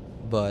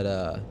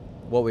 but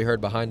what we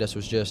heard behind us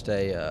was just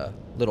a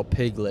little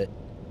piglet.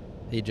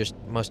 He just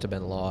must have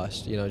been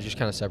lost, just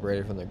kind of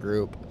separated from the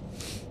group.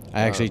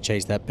 I actually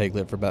chased that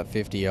piglet for about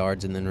 50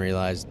 yards and then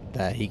realized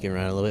that he can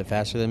run a little bit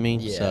faster than me.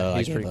 Yeah, so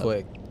he's pretty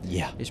quick.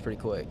 Yeah. He's pretty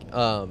quick.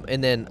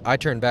 And then I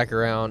turned back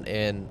around,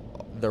 and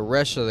the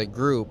rest of the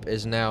group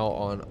is now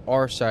on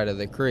our side of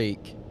the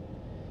creek,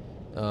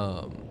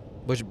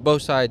 which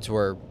both sides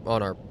were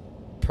on our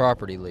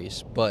property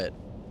lease, but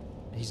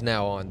he's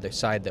now on the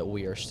side that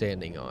we are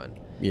standing on.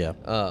 Yeah.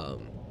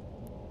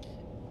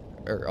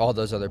 Or all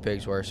those other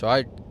pigs were. So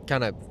I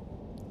kind of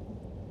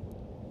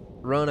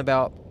run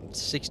about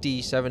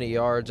 60, 70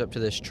 yards up to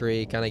this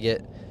tree, kind of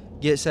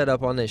get set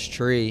up on this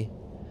tree,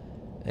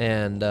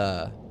 and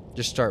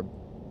just start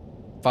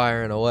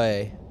firing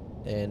away,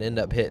 and end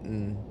up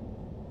hitting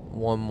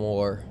one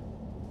more.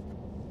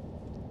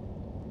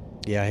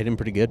 Yeah, I hit him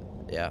pretty good.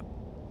 Yeah,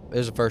 it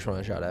was the first one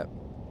I shot at.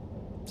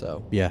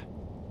 So Yeah.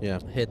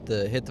 hit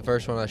the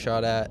first one I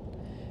shot at,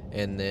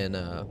 and then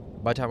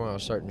by the time I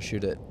was starting to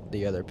shoot at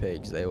the other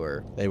pigs, they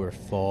were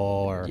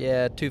far.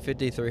 Yeah,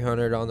 250,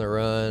 300 on the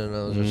run, and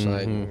I was just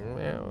like,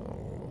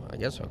 Mhm. I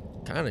guess I'll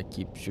kind of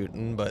keep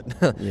shooting, but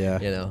Yeah.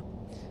 you know.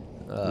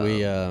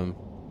 We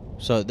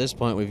so at this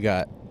point we've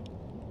got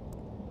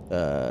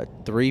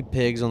 3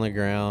 pigs on the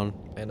ground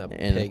and a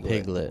and piglet. a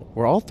piglet.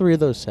 Were all 3 of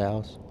those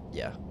sows?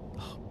 Yeah.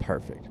 Oh,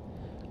 perfect.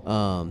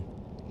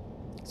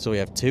 So we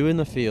have 2 in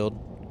the field,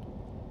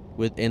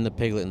 within the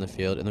piglet in the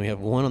field, and then we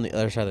have 1 on the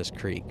other side of this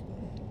creek.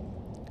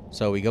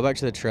 So we go back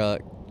to the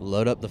truck,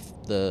 load up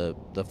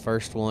the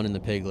first one in the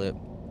piglet,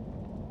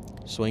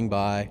 swing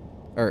by,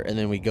 and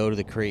then we go to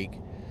the creek,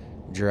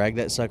 drag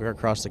that sucker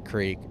across the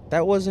creek.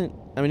 That wasn't.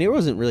 I mean, it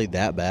wasn't really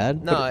that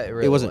bad. No, but it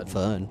really wasn't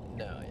fun.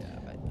 No,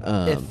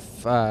 yeah.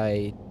 If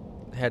I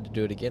had to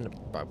do it again,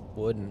 I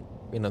wouldn't.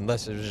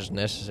 Unless it was just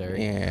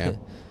necessary. Yeah.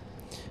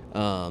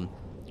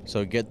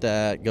 So get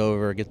that, go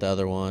over, get the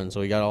other one.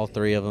 So we got all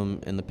 3 of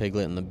them in the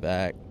piglet in the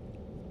back,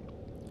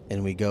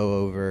 and we go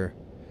over.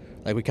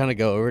 Like, we kind of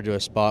go over to a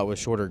spot with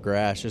shorter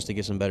grass just to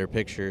get some better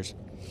pictures.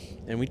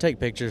 And we take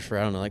pictures for,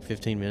 I don't know, like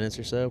 15 minutes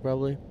or so,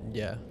 probably.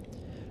 Yeah.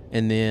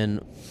 And then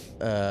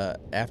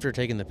after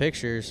taking the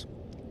pictures,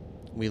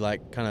 we,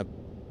 like, kind of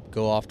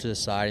go off to the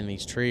side in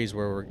these trees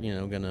where we're,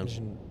 going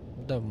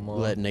to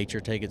let nature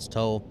take its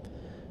toll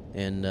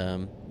and,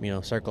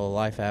 circle of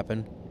life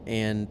happen.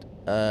 And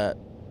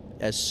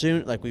as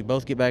soon, like, we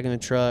both get back in the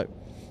truck,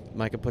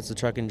 Micah puts the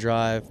truck in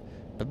drive,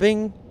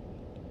 bing,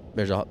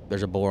 there's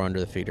a boar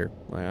under the feeder.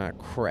 Like, ah,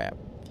 crap.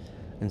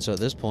 And so at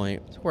this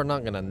point, So we're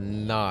not gonna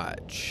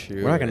not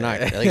shoot. We're not gonna not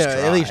at least try.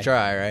 At least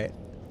try, right?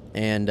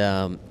 And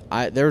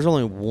there was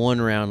only 1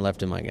 round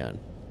left in my gun.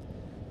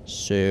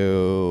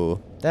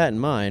 So that in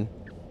mind,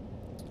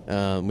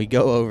 we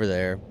go over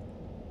there,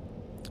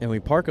 and we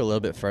park a little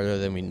bit further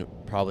than we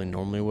probably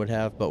normally would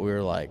have. But we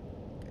were like,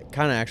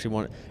 kind of actually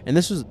want. And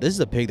this is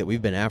a pig that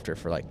we've been after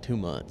for like 2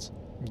 months.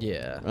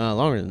 Yeah.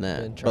 Longer than Been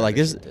that. But trying like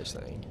to this shoot this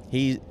thing.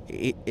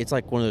 It's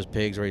like one of those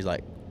pigs where he's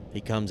like, he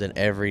comes in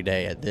every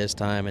day at this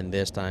time and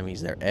this time.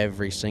 He's there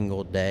every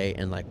single day,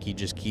 and like he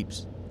just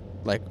keeps,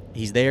 like,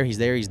 he's there,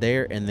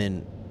 and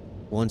then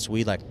once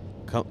we drive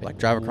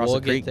across the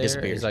creek,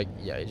 disappears. He's like,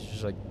 he's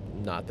just like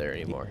not there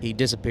anymore. He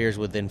disappears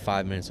within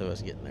 5 minutes of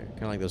us getting there,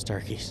 kind of like those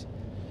turkeys.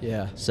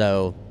 Yeah.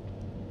 So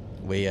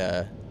we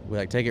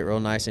like take it real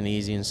nice and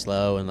easy and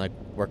slow, and like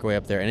work our way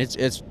up there, and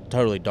it's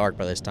totally dark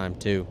by this time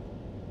too.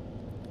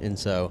 And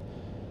so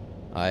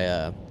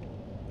I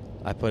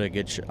put a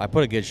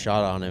good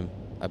shot on him.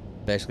 I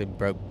basically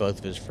broke both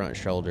of his front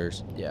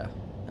shoulders. Yeah.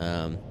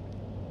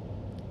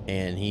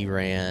 And he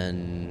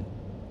ran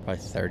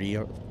probably 30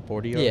 or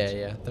 40 yards.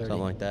 Yeah, 30. Something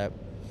like that.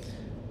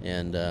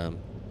 And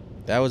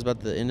that was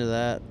about the end of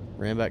that.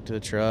 Ran back to the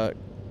truck,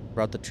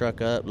 brought the truck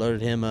up,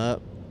 loaded him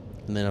up,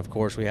 and then of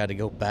course we had to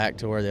go back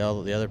to where the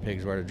other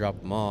pigs were to drop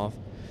them off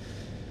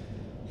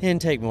and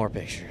take more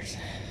pictures.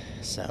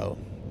 So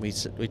we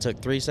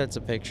took 3 sets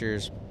of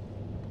pictures,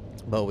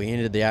 but we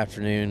ended the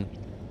afternoon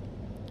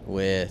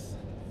with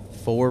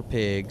 4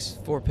 pigs.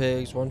 4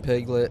 pigs, 1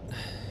 piglet.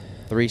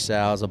 3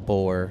 sows, a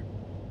boar,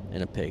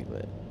 and a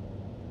piglet.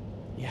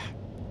 Yeah.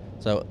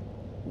 So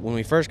when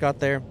we first got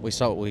there, we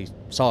saw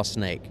a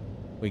snake.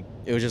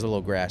 It was just a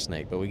little grass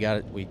snake, but we got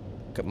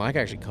it. Mike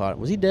actually caught it.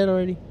 Was he dead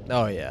already?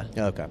 Oh yeah.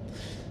 Okay.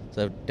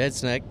 So dead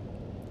snake.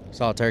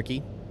 Saw a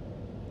turkey.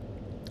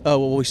 Oh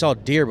well, we saw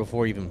deer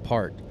before we even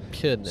parked.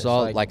 Goodness.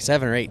 Saw like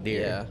 7 or 8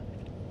 deer. Yeah.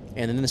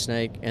 And then the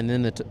snake, and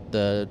then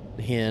the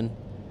hen,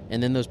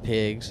 and then those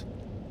pigs,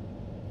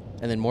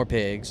 and then more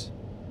pigs,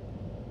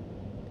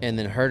 and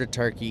then heard a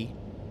turkey,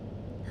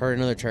 heard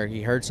another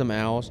turkey, heard some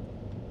owls,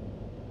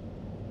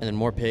 and then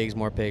more pigs,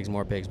 more pigs,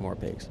 more pigs, more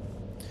pigs.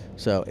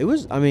 So it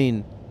was, I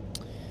mean,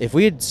 if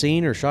we had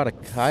seen or shot a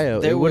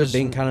coyote, it would have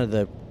been kind of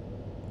the,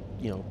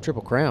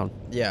 Triple Crown.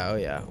 Yeah, oh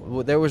yeah.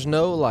 Well, there was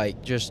no,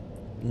 like, just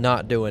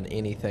not doing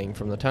anything.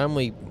 From the time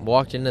we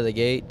walked into the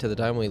gate to the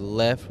time we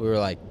left, we were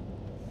like,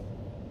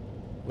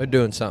 we're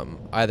doing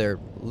something. Either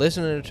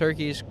listening to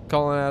turkeys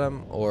calling at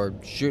them or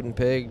shooting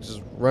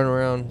pigs, running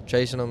around,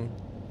 chasing them.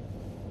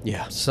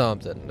 Yeah.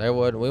 Something. We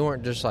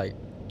weren't just, like,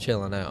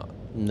 chilling out.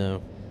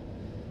 No.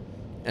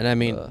 And, I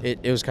mean,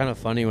 it was kind of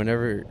funny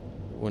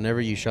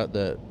whenever you shot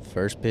the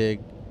first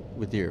pig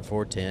with your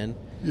 410.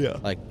 Yeah.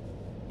 Like,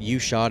 you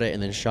shot it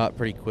and then shot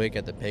pretty quick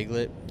at the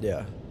piglet.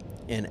 Yeah.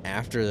 And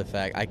after the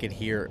fact, I could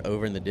hear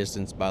over in the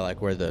distance by,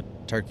 like, where the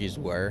turkeys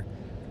were,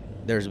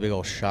 there was a big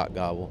old shot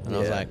gobble. And I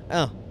was like,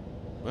 oh,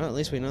 well, at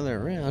least we know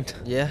they're around.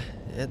 Yeah,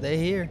 they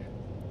here.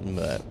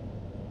 But,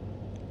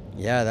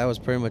 yeah, that was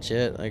pretty much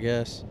it, I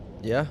guess.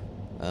 Yeah.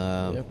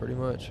 Yeah, Pretty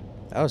much.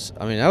 that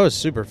was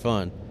super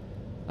fun.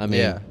 I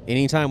mean, Yeah.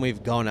 anytime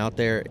we've gone out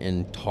there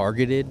and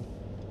targeted,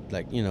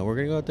 like, we're going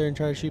to go out there and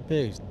try to shoot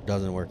pigs,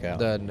 doesn't work out.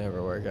 That'd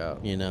never work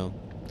out.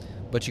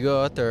 But you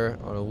go out there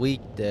on a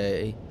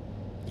weekday.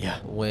 Yeah.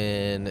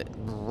 When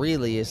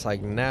really it's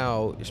like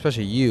now,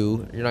 especially you're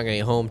not going to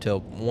get home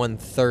till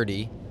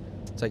 1:30.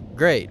 It's like,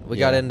 great, we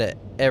got into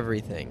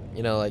everything.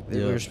 Like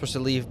we were supposed to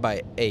leave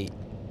by 8.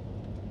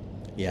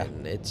 Yeah.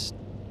 And it's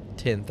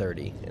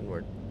 10:30, and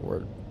we're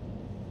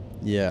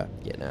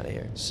getting out of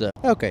here. So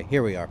okay,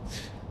 here we are.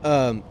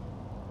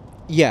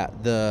 Yeah,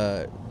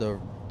 the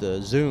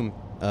Zoom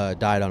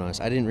died on us.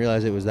 I didn't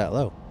realize it was that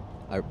low.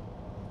 I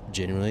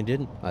genuinely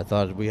didn't. I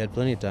thought we had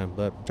plenty of time,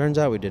 but turns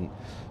out we didn't.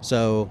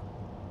 So,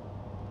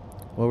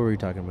 what were we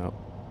talking about?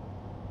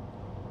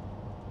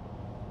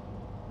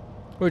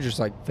 We're just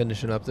like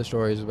finishing up the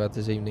stories about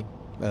this evening.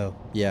 Oh,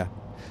 yeah.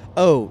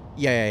 Oh,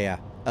 yeah.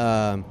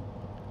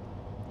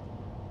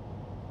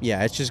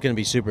 Yeah, it's just going to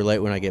be super late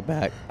when I get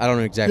back. I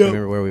don't exactly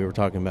remember where we were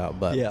talking about,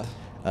 but... Yeah,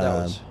 that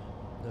was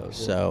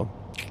so,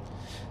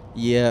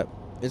 yeah,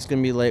 it's going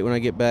to be late when I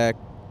get back,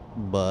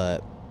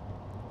 but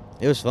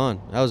it was fun.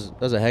 That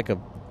was a heck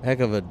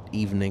of an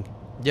evening.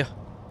 Yeah.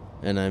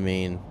 And I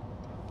mean,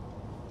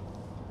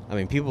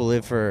 people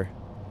live for,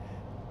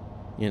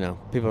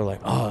 people are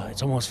like, oh,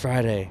 it's almost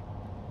Friday.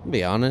 I'll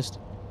be honest.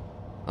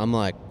 I'm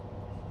like,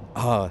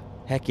 oh,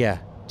 heck yeah.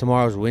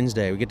 Tomorrow's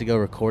Wednesday. We get to go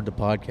record the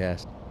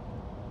podcast.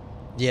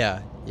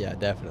 Yeah,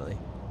 definitely.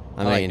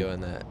 I like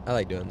doing that. I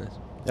like doing this.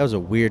 That was a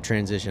weird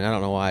transition. I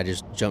don't know why I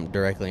just jumped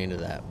directly into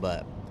that,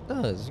 but...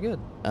 No, this is good.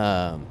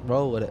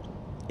 Roll with it.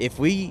 If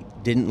we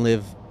didn't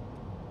live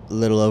a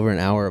little over an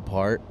hour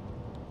apart,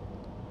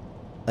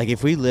 like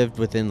if we lived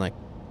within 10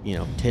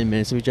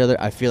 minutes of each other,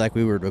 I feel like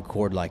we would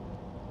record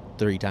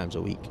 3 times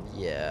a week.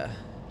 Yeah.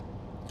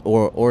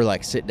 Or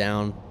sit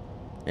down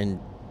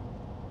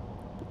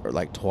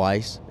or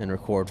twice and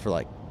record for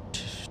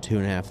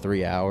 2.5,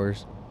 3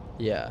 hours.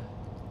 Yeah.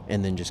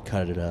 And then just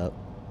cut it up.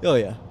 Oh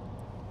yeah.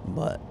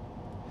 But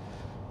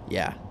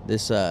yeah,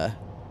 this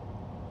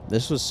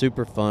was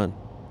super fun.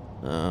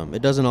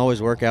 It doesn't always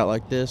work out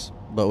like this,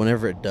 but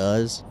whenever it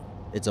does,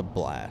 it's a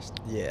blast.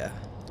 Yeah.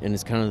 And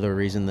it's kind of the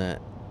reason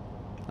that,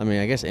 I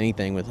guess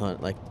anything with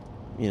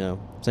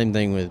same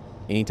thing with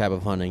any type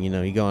of hunting.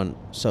 You go on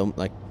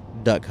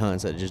duck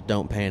hunts that just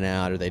don't pan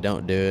out, or they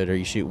don't do it, or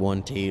you shoot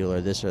one teal, or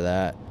this or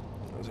that.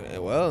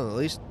 Well, at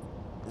least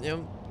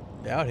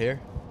out here.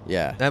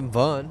 Yeah. Having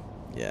fun.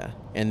 Yeah.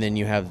 And then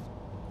you have,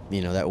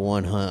 that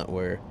one hunt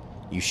where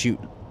you shoot,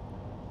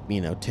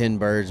 10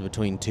 birds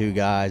between 2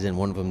 guys, and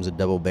one of them's a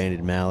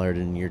double-banded mallard,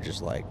 and you're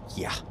just like,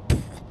 yeah,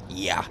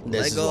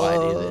 this is why I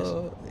do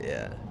this.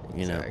 Yeah.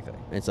 Exactly.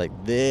 It's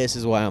like, this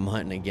is why I'm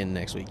hunting again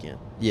next weekend.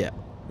 Yeah.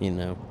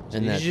 And so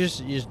you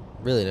just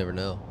really never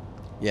know.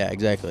 Yeah,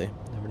 exactly.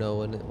 Never know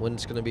when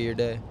it's gonna be your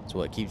day. It's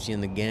what keeps you in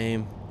the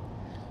game.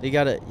 You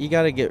gotta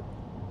get.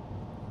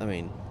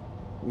 You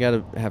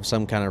gotta have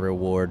some kind of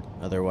reward,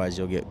 otherwise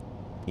you'll get,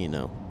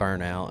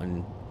 burn out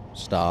and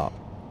stop.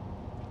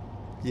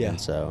 Yeah.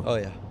 And so. Oh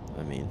yeah.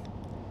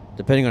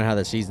 Depending on how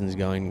the season's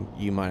going,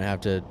 you might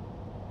have to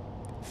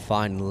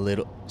find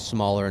little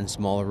smaller and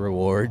smaller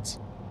rewards.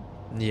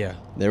 Yeah.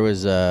 There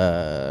was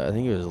I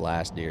think it was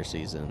last deer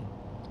season.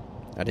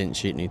 I didn't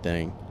shoot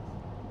anything.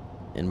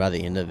 And by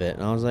the end of it,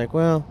 I was like,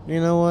 well,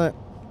 you know what?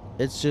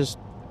 It's just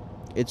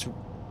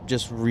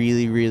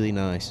really, really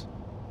nice.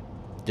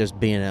 Just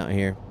being out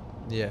here.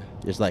 Yeah.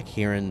 Just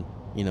hearing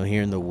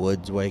the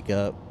woods wake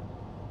up.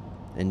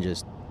 And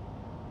just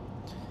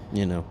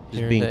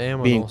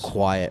being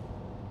quiet.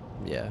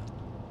 Yeah.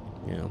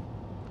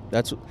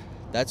 That's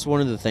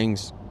one of the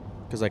things,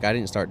 because I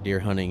didn't start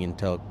deer hunting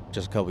until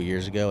just a couple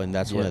years ago, and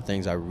that's one of the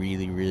things I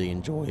really, really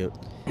enjoy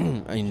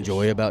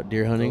about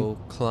deer hunting. Go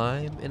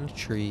climb in a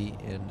tree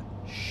and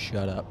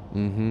shut up.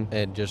 Mm-hmm.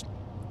 And just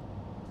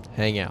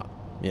hang out.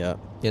 Yeah.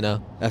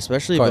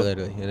 Especially quite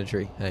literally in a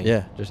tree.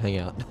 Just hang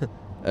out.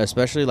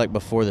 Especially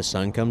before the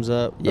sun comes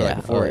up. Yeah.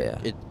 Before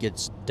it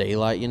gets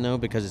daylight,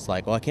 because it's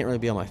I can't really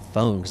be on my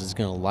phone because it's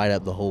going to light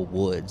up the whole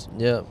woods.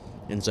 Yeah.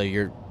 And so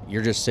you're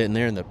just sitting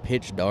there in the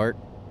pitch dark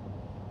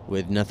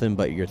with nothing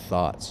but your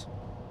thoughts.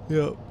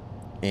 Yep.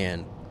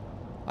 And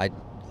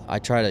I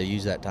try to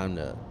use that time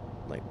to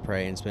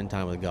pray and spend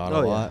time with God a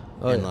lot.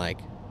 And I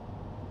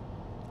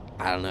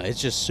don't know, it's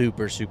just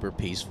super, super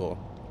peaceful.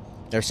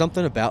 There's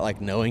something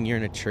about knowing you're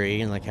in a tree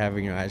and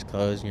having your eyes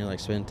closed and you're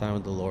spending time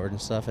with the Lord and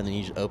stuff, and then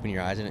you just open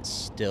your eyes and it's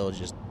still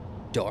just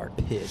dark,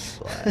 pitch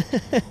black.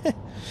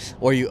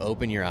 Or you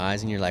open your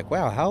eyes and you're like,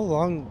 wow, how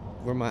long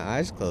were my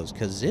eyes closed?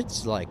 Because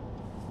it's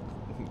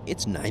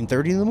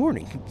 9:30 in the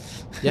morning.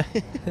 Yeah.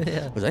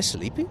 Yeah. Was I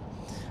sleeping?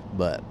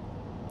 But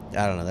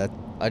I don't know, that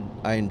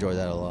I enjoy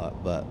that a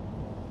lot. But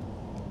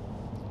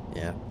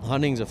yeah,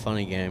 hunting's a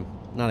funny game.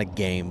 Not a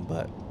game,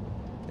 but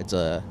it's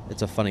a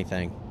funny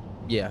thing.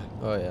 Yeah.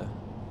 Oh yeah.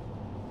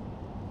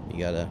 You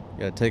gotta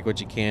take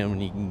what you can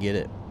when you can get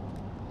it.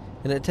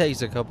 And it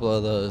takes a couple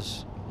of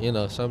those,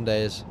 some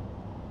days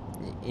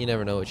you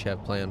never know what you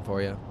have planned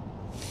for you.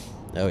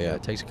 Oh yeah.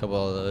 It takes a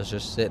couple of those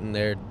just sitting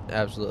there,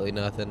 absolutely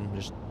nothing,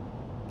 just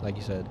like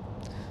you said,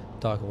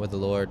 talking with the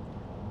Lord.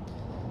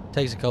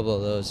 Takes a couple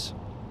of those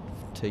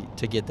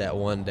to get that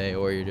one day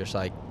where you're just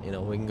like, we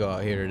can go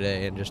out here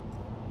today and just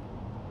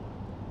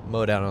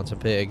mow down on some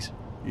pigs.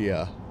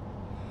 Yeah.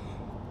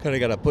 Kind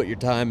of got to put your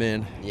time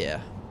in.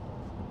 Yeah.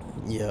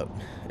 Yep.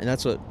 And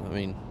that's what,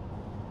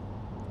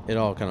 it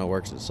all kind of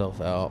works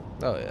itself out.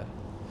 Oh, yeah.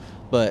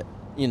 But,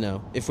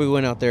 if we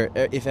went out there,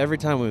 if every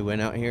time we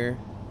went out here,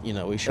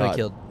 we shot. I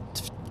killed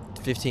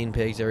 15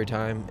 pigs every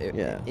time.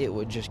 It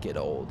would just get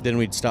old. Then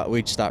we'd stop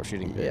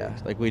shooting pigs. Yeah.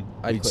 Like, I'd we'd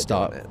quit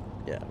stop. doing it.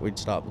 Yeah, we'd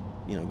stop,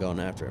 going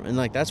after them.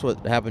 And, that's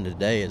what happened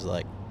today is,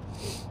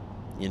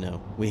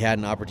 we had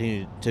an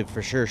opportunity to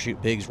for sure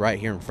shoot pigs right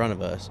here in front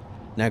of us.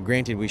 Now,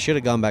 granted, we should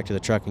have gone back to the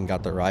truck and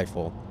got the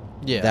rifle.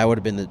 Yeah. That would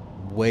have been the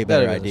way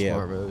better idea.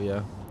 Smart move,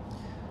 yeah.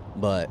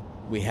 But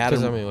we had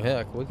Because, them.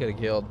 heck, we could have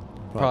killed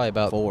probably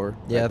about 4.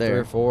 Yeah, right 3 there.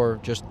 or 4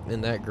 just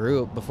in that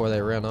group before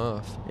they ran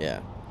off.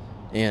 Yeah.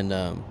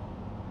 And,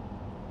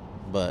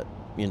 but,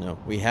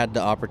 we had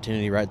the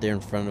opportunity right there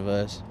in front of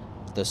us.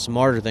 The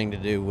smarter thing to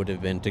do would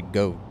have been to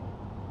go,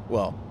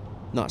 well,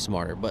 not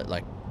smarter, but,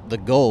 the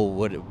goal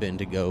would have been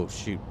to go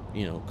shoot,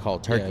 call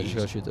turkeys. Yeah, just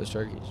go shoot those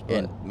turkeys.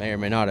 And may or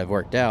may not have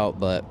worked out,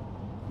 but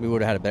we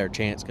would have had a better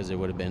chance because it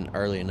would have been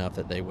early enough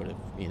that they would have,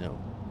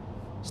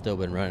 still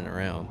been running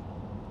around.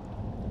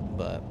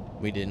 But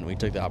we didn't. We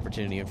took the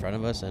opportunity in front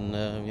of us and,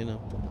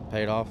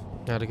 paid off.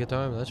 Had a good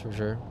time, that's for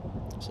sure.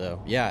 So,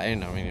 yeah,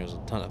 and, it was a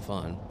ton of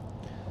fun.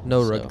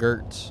 No So-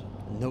 regrets.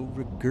 No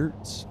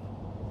regrets.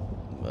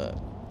 But,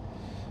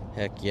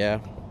 heck yeah.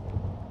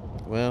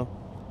 Well,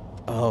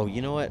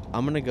 you know what?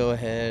 I'm going to go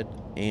ahead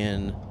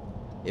and,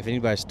 if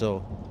anybody's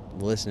still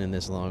listening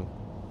this long,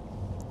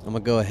 I'm going to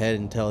go ahead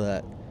and tell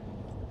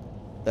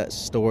that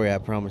story I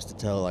promised to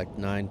tell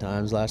 9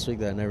 times last week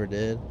that I never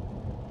did.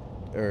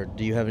 Or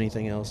do you have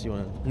anything else you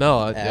want to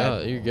No, add yeah,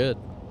 you're good.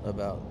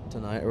 about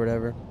tonight or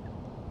whatever?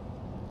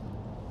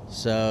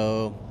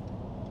 So,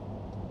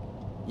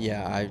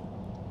 yeah,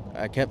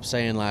 I kept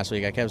saying last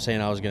week, I was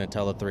going to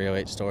tell the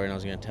 308 story, and I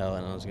was going to tell it,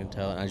 and I was going to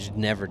tell it, and I just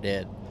never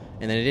did.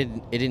 And then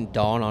it didn't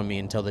dawn on me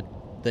until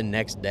the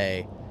next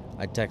day.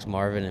 I text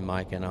Marvin and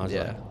Mike, and I was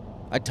like,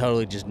 I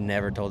totally just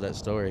never told that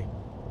story.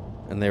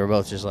 And they were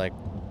both just like,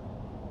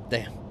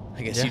 damn,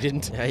 I guess you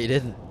didn't. Yeah, you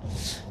didn't.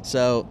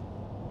 So,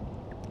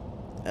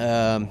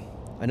 I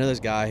know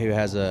this guy who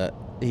has I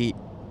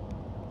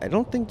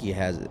don't think he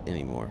has it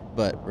anymore,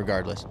 but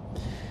regardless,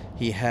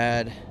 he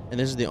had, and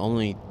this is the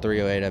only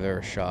 308 I've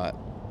ever shot,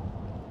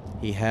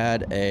 he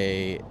had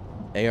a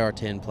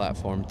AR-10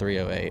 platform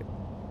 308,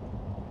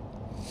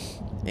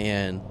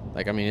 and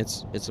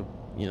it's a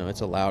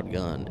it's a loud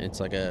gun. It's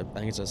I think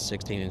it's a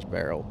 16-inch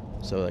barrel,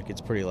 so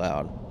it's pretty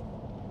loud.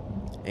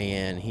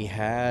 And he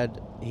had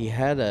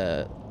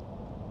a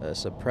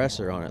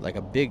suppressor on it,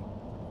 a big,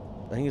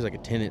 I think it was a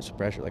 10-inch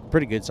suppressor, a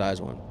pretty good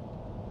size one.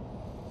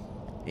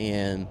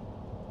 And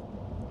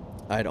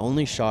I'd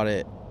only shot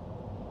it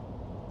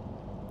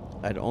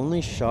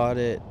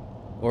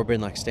or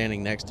been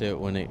standing next to it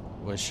when it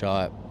was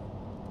shot,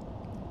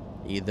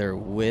 either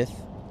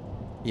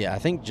I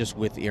think just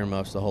with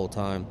earmuffs the whole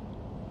time.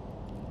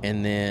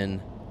 And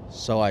then,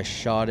 so I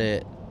shot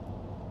it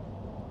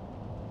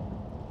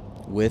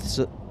with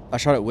the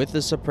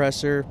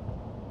suppressor.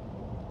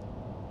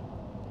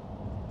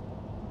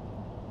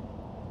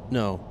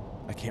 No,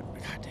 I can't.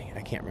 God dang it,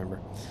 I can't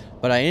remember.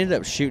 But I ended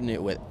up shooting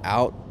it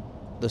without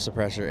the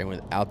suppressor and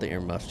without the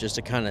earmuffs, just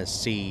to kind of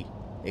see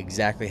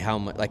exactly how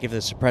much, if the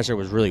suppressor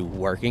was really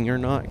working or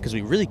not, because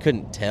we really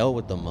couldn't tell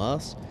with the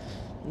muffs.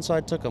 And so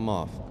I took them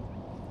off.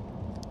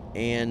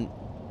 And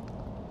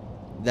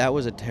that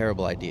was a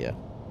terrible idea.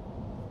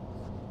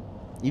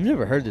 You've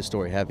never heard this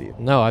story, have you?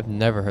 No, I've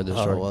never heard this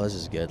story. Oh, well, this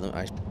is good.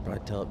 I should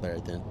probably tell it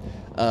better then.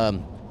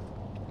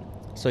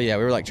 So, yeah,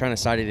 we were, trying to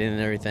sight it in and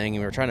everything,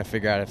 and we were trying to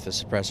figure out if the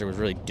suppressor was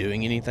really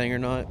doing anything or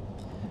not.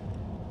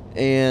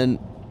 And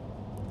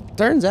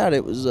turns out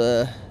it was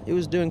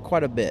doing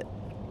quite a bit,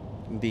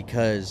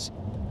 because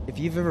if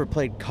you've ever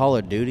played Call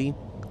of Duty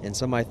and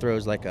somebody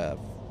throws, a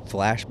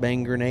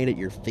flashbang grenade at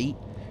your feet,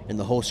 and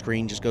the whole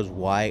screen just goes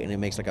white, and it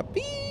makes, a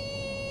beep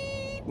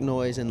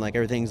noise, and,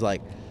 everything's,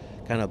 kind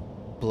of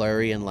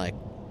blurry and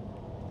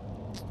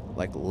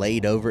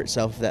laid over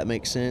itself, if that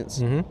makes sense.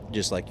 Mm-hmm.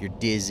 Just you're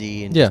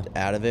dizzy and just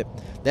out of it.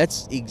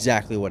 That's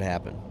exactly what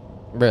happened.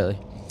 Really?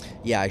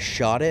 Yeah, I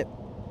shot it.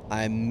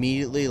 I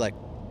immediately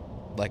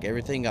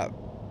everything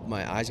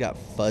my eyes got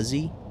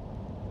fuzzy.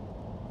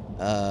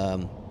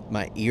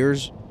 My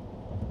ears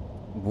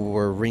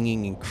were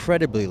ringing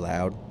incredibly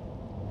loud.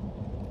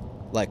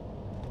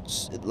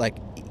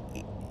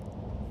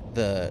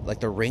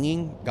 The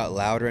ringing got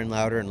louder and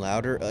louder and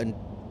louder, and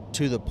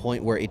to the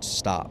point where it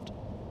stopped.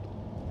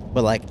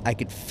 But I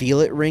could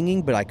feel it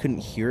ringing, but I couldn't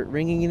hear it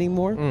ringing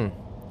anymore.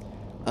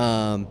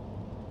 I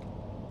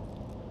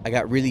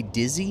got really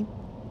dizzy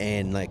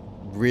and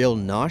real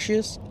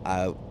nauseous.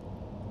 I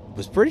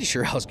was pretty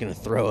sure I was gonna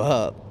throw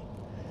up,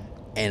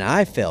 and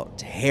I felt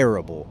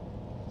terrible.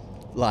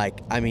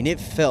 It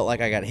felt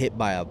like I got hit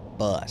by a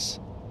bus.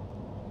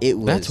 It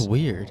was. That's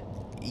weird.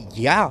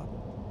 Yeah.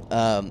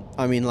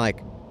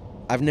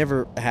 I've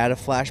never had a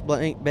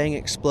flashbang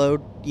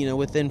explode,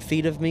 within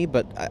feet of me,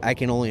 but I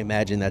can only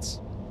imagine that's,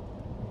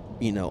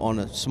 on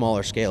a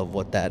smaller scale of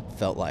what that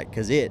felt like,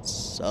 because it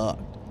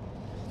sucked.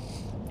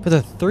 For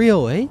the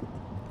 308?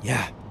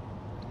 Yeah.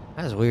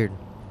 That's weird.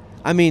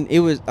 It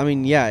was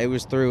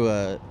through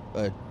a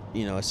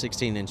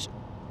 16-inch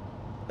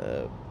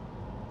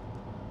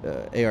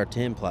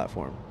AR-10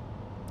 platform.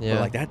 Yeah.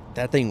 But, like,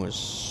 that thing was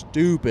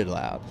stupid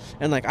loud.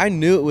 And, like, I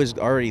knew it was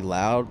already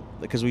loud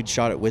because we'd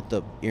shot it with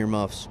the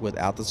earmuffs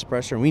without the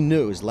suppressor, and we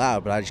knew it was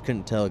loud, but I just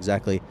couldn't tell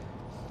exactly,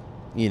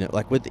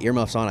 like, with the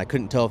earmuffs on, I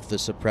couldn't tell if the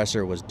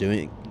suppressor was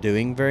doing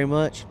very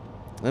much.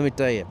 Let me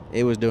tell you,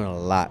 it was doing a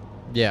lot.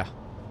 Yeah.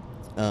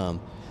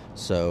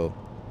 So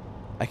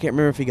I can't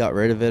remember if he got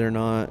rid of it or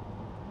not,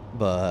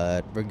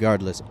 but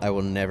regardless, I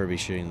will never be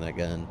shooting that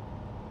gun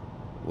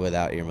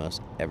without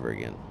earmuffs ever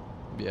again.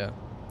 Yeah.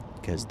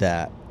 Because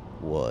that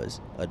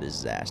was a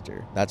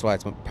disaster. That's why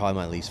it's probably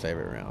my least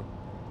favorite round.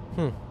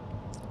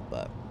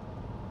 But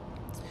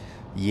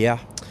yeah,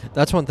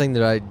 that's one thing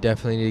that I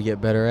definitely need to get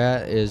better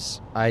at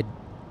is I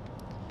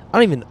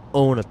don't even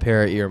own a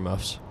pair of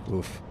earmuffs.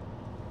 Oof.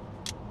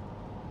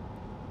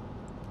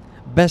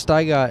 Best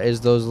I got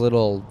is those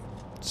little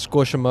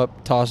squish them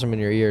up, toss them in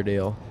your ear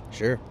deal.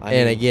 Sure.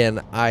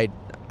 Again, I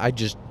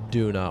just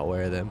do not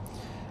wear them.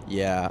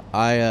 Yeah,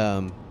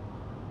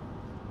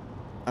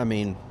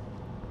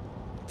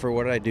 for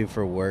what I do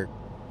for work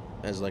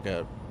as like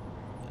a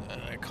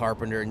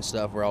carpenter and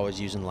stuff, we're always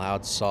using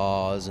loud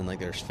saws and like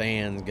there's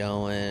fans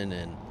going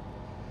and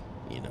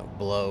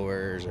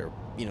blowers or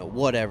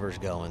whatever's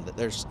going.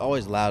 There's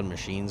always loud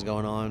machines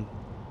going on,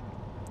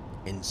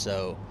 and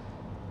so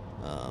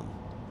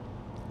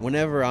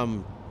whenever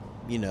I'm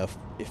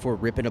if we're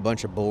ripping a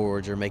bunch of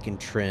boards or making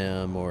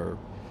trim or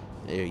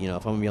if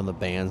I'm gonna be on the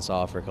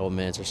bandsaw for a couple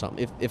minutes or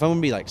something, if I'm gonna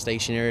be like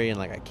stationary and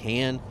like I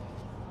can,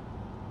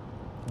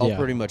 I'll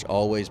pretty much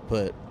always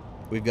put.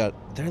 They're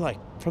like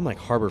from like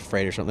Harbor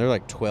Freight or something. They're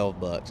like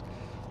 $12.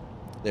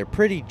 They're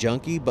pretty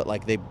junky, but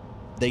like they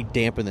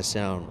dampen the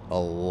sound a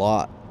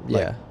lot.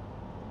 Yeah.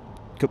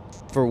 Like,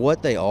 for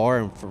what they are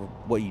and for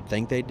what you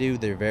think they do,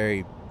 they're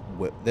very.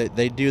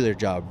 They do their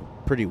job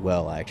pretty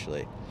well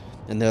actually,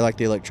 and they're like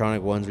the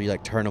electronic ones where you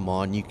like turn them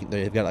on.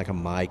 They've got like a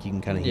mic you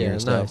can kind of hear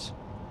and stuff.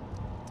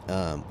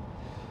 Nice.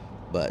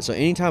 But so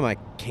anytime I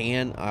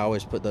can, I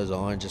always put those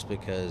on just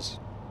because,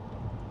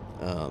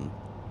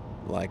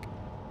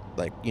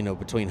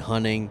 between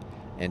hunting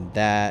and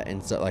that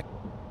and stuff, like,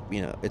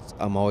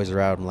 I'm always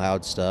around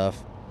loud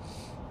stuff.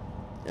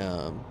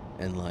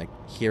 And like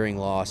hearing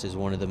loss is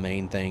one of the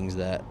main things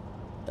that,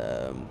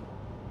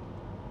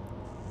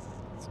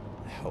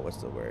 what's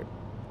the word?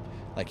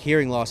 Like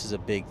hearing loss is a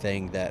big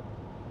thing that,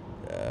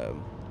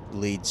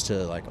 leads to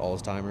like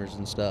Alzheimer's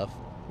and stuff.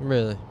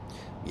 Really?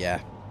 Yeah.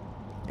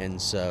 And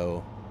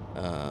so,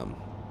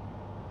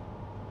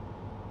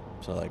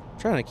 like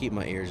trying to keep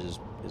my ears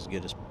as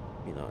good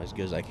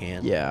as I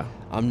can. Yeah.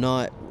 I'm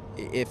not,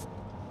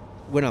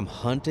 when I'm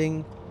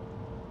hunting,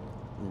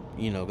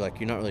 like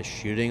you're not really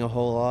shooting a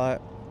whole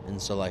lot.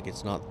 And so like,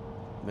 it's not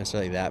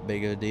necessarily that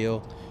big of a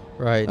deal.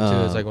 Right. Too.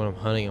 It's like when I'm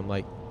hunting, I'm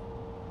like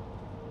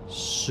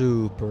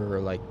super,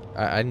 like,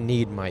 I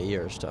need my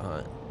ears to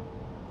hunt.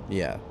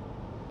 Yeah.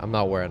 I'm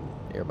not wearing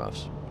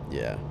earmuffs.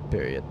 Yeah.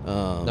 Period.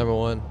 Number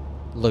one,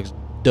 looks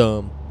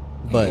dumb,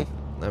 but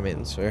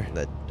that's fair.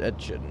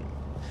 That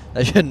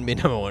shouldn't be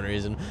number one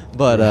reason.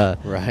 But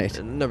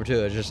right. Number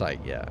two, it's just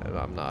like, yeah,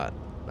 I'm not.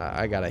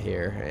 I gotta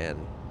hear,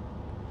 and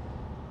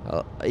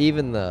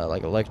even the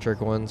like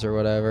electric ones or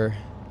whatever,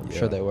 I'm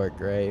sure they work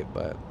great.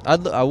 But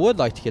I would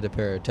like to get a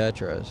pair of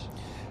Tetras.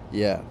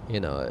 Yeah.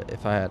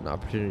 If I had an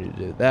opportunity to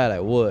do that, I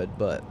would.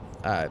 But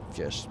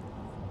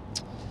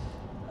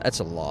that's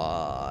a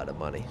lot of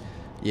money.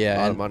 Yeah,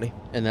 a lot of money.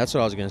 And that's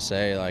what I was gonna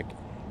say. Like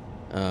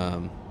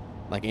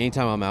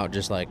anytime I'm out,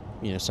 just like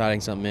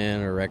sighting something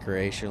in or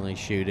recreationally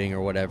shooting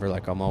or whatever,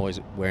 like I'm always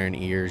wearing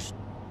ears.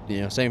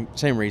 Same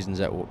reasons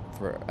that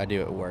I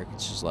do at work.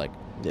 It's just like,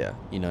 yeah,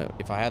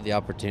 if I have the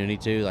opportunity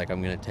to, like,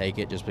 I'm gonna take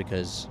it just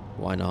because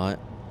why not?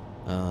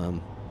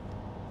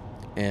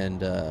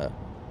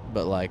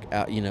 But like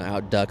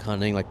out duck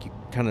hunting, like you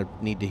kind of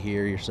need to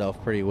hear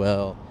yourself pretty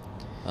well.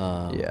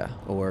 Yeah.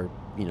 Or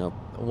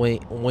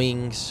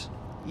wings.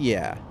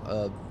 Yeah.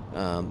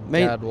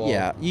 Gadwall.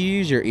 Yeah. You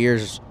use your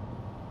ears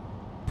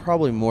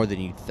probably more than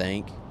you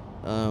think.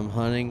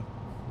 Hunting.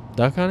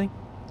 Duck hunting.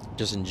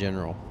 Just in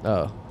general.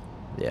 Oh.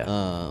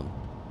 Yeah.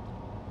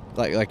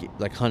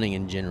 Like hunting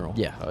in general.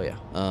 Yeah. Oh yeah.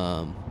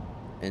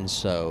 And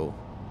so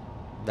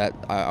that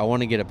I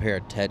want to get a pair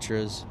of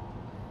Tetras.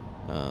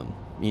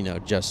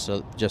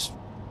 Just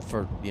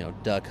for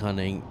duck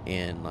hunting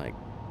and like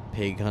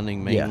pig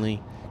hunting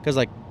mainly, because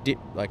like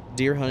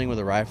deer hunting with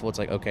a rifle, it's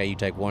like, okay, you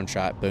take one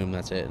shot, boom,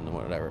 that's it, and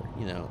whatever.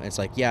 It's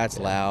like, yeah, it's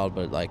loud,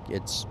 but like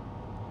it's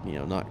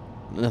not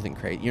nothing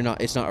crazy.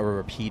 It's not a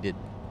repeated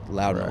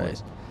loud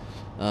noise.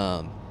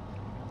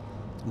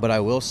 But I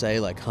will say,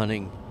 like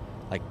hunting,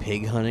 like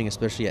pig hunting,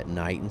 especially at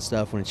night and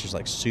stuff, when it's just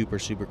like super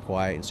super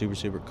quiet and super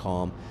super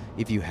calm,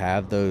 if you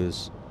have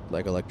those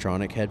like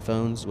electronic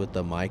headphones with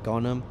the mic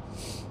on them.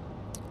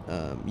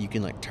 You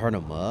can like turn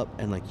them up,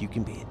 and like you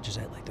can be just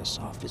at like the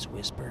softest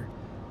whisper,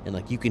 and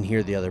like you can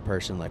hear the other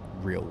person like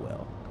real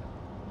well.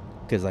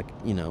 Because like,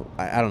 you know,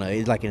 I don't know,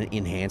 it like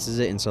enhances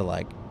it, and so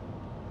like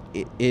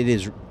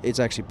it's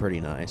actually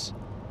pretty nice.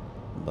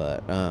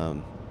 But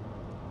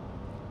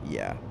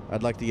yeah,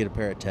 I'd like to get a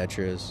pair of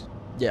Tetras.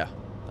 Yeah.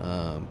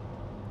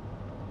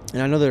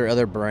 And I know there are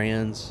other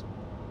brands,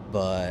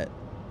 but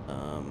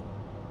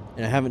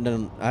and I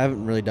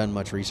haven't really done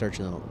much research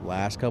in the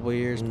last couple of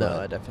years. No, but,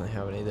 I definitely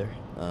haven't either.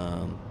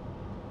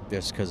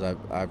 just because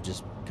I've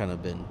just kind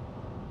of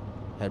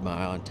had my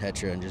eye on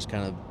Tetra and just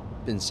kind of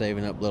been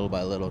saving up little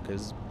by little,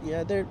 because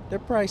yeah, they're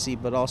pricey,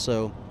 but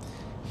also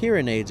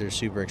hearing aids are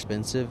super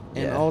expensive,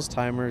 and Yeah.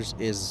 Alzheimer's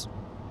is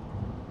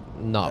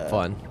Not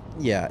fun.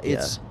 yeah,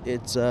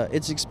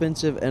 it's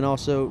expensive and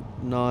also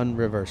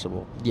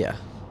non-reversible. Yeah.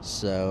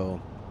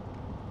 So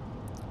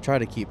try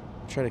to keep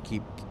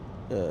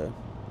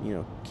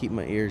keep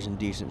my ears in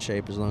decent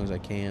shape as long as I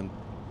can.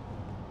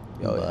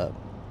 Oh,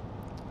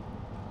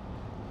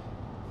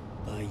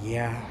 but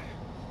yeah.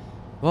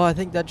 Well, I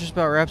think that just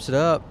about wraps it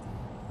up.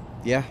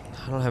 Yeah.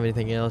 I don't have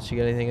anything else. You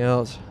got anything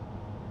else?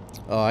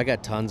 Oh, I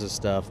got tons of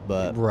stuff,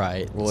 but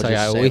Right. we'll So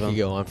just we save could 'em.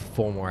 go on for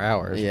 4 more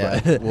hours. Yeah,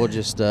 but we'll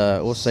just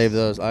we'll save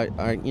those. I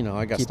got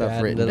Keep stuff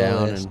adding written to the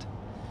down, list.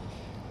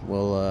 and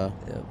we'll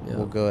Yep.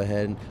 we'll go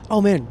ahead and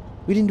oh man,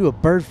 we didn't do a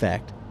bird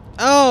fact.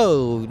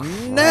 Oh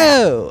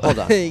no! Hold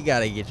on. You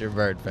gotta get your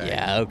bird fact.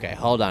 Yeah, okay,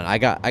 hold on. I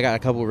got a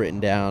couple written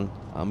down.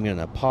 I'm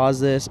gonna pause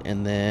this,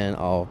 and then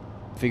I'll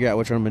figure out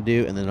which one I'm gonna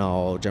do, and then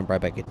I'll jump right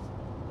back in.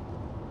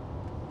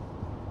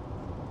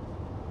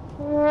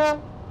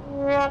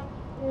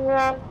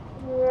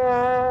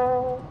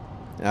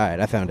 All right,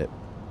 I found it.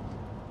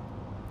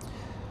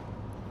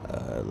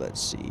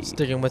 Let's see.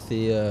 Sticking with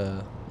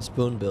the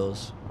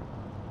spoonbills.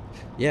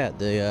 Yeah,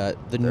 the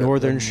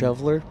northern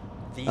shoveler.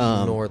 The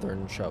Um,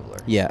 northern shoveler.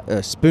 Yeah,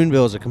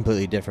 spoonbill is a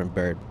completely different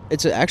bird.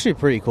 It's actually a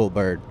pretty cool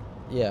bird.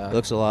 Yeah. It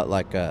looks a lot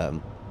like not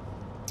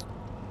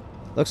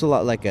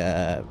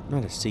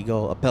a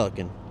seagull, a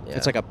pelican. Yeah.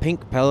 It's like a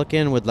pink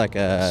pelican with like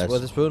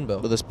with a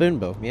spoonbill. with a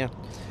spoonbill. Yeah.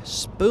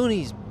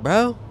 Spoonies,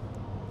 bro.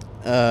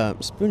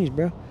 Spoonies,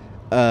 bro.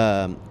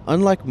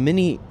 Unlike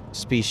many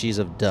species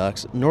of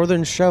ducks,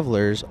 northern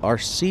shovelers are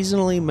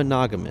seasonally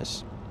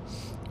monogamous.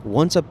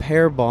 Once a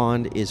pair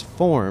bond is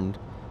formed,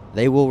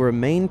 they will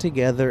remain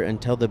together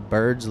until the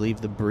birds leave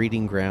the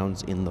breeding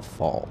grounds in the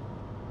fall.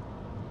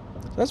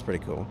 That's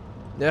pretty cool.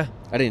 Yeah.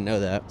 I didn't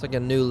know that. It's like a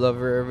new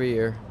lover every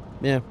year.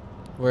 Yeah.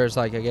 Whereas,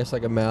 like, I guess,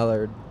 like a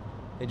mallard,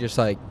 it just,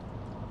 like,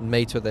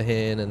 mates with a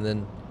hen, and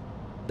then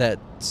that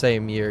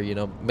same year,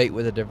 mate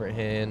with a different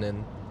hen,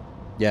 and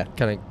Yeah.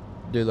 kind of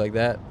do like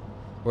that.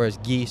 Whereas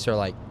geese are,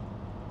 like,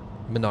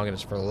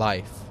 monogamous for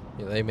life.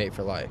 They mate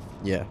for life.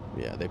 Yeah.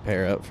 Yeah. They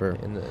pair up for.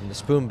 And the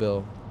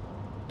spoonbill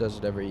does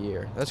it every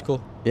year. That's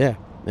cool. Yeah.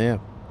 Yeah.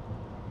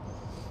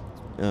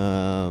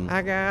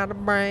 I got a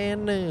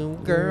brand new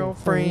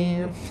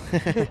girlfriend.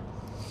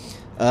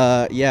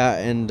 Yeah,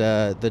 and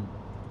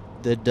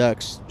the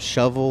duck's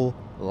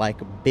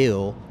shovel-like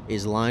bill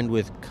is lined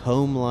with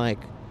comb-like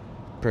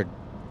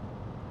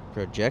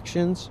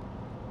projections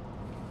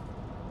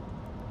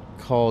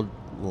called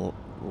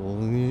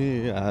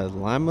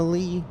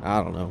limely.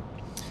 I don't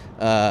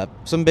know.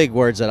 Some big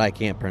words that I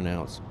can't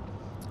pronounce.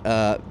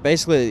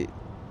 Basically,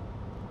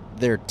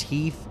 their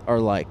teeth are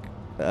like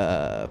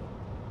a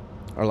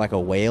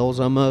whale's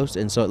almost,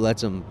 and so it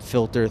lets them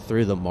filter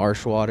through the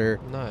marsh water.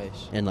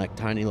 Nice. And like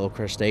tiny little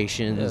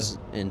crustaceans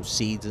and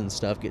seeds and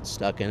stuff get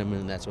stuck in them,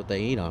 and that's what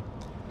they eat on.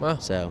 Wow.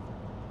 So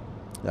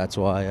that's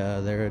why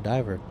they're a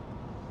diver.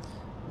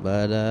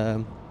 But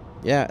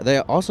yeah,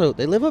 they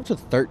live up to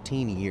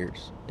 13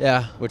 years,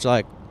 Yeah. which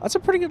like that's a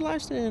pretty good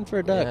lifespan for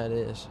a duck. Yeah, it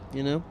is.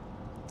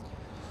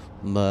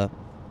 But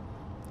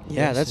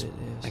yeah, Yes, it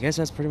is. I guess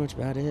that's pretty much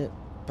about it.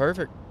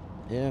 Perfect.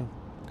 Yeah,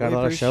 got We a lot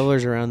of appreciate-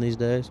 shovelers around these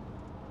days.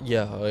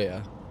 Yeah. Oh,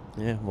 yeah.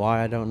 Yeah,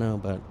 why I don't know,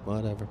 but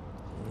whatever.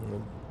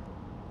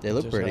 They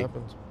look Just pretty.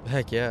 happens.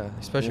 Heck yeah,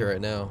 especially Yeah.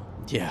 right now.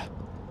 Yeah.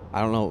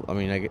 I don't know. I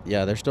mean,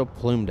 yeah, they're still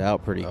plumed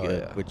out pretty Oh,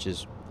 good, yeah. which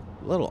is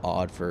a little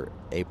odd for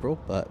April,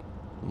 but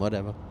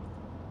whatever.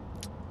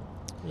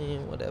 Yeah,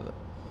 whatever.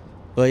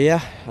 But yeah,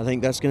 I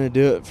think that's going to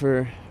do it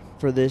for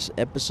this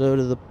episode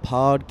of the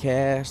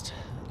podcast,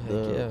 Heck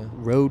the yeah.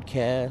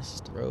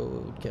 Roadcast.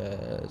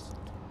 Roadcast.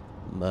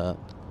 But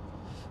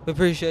We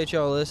appreciate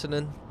y'all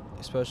listening,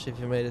 especially if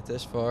you made it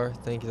this far.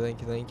 Thank you,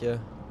 thank you, thank you.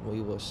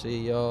 We will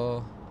see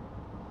y'all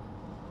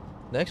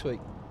next week.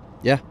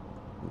 yeah,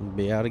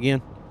 be out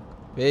again.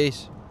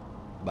 Peace.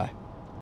 Bye.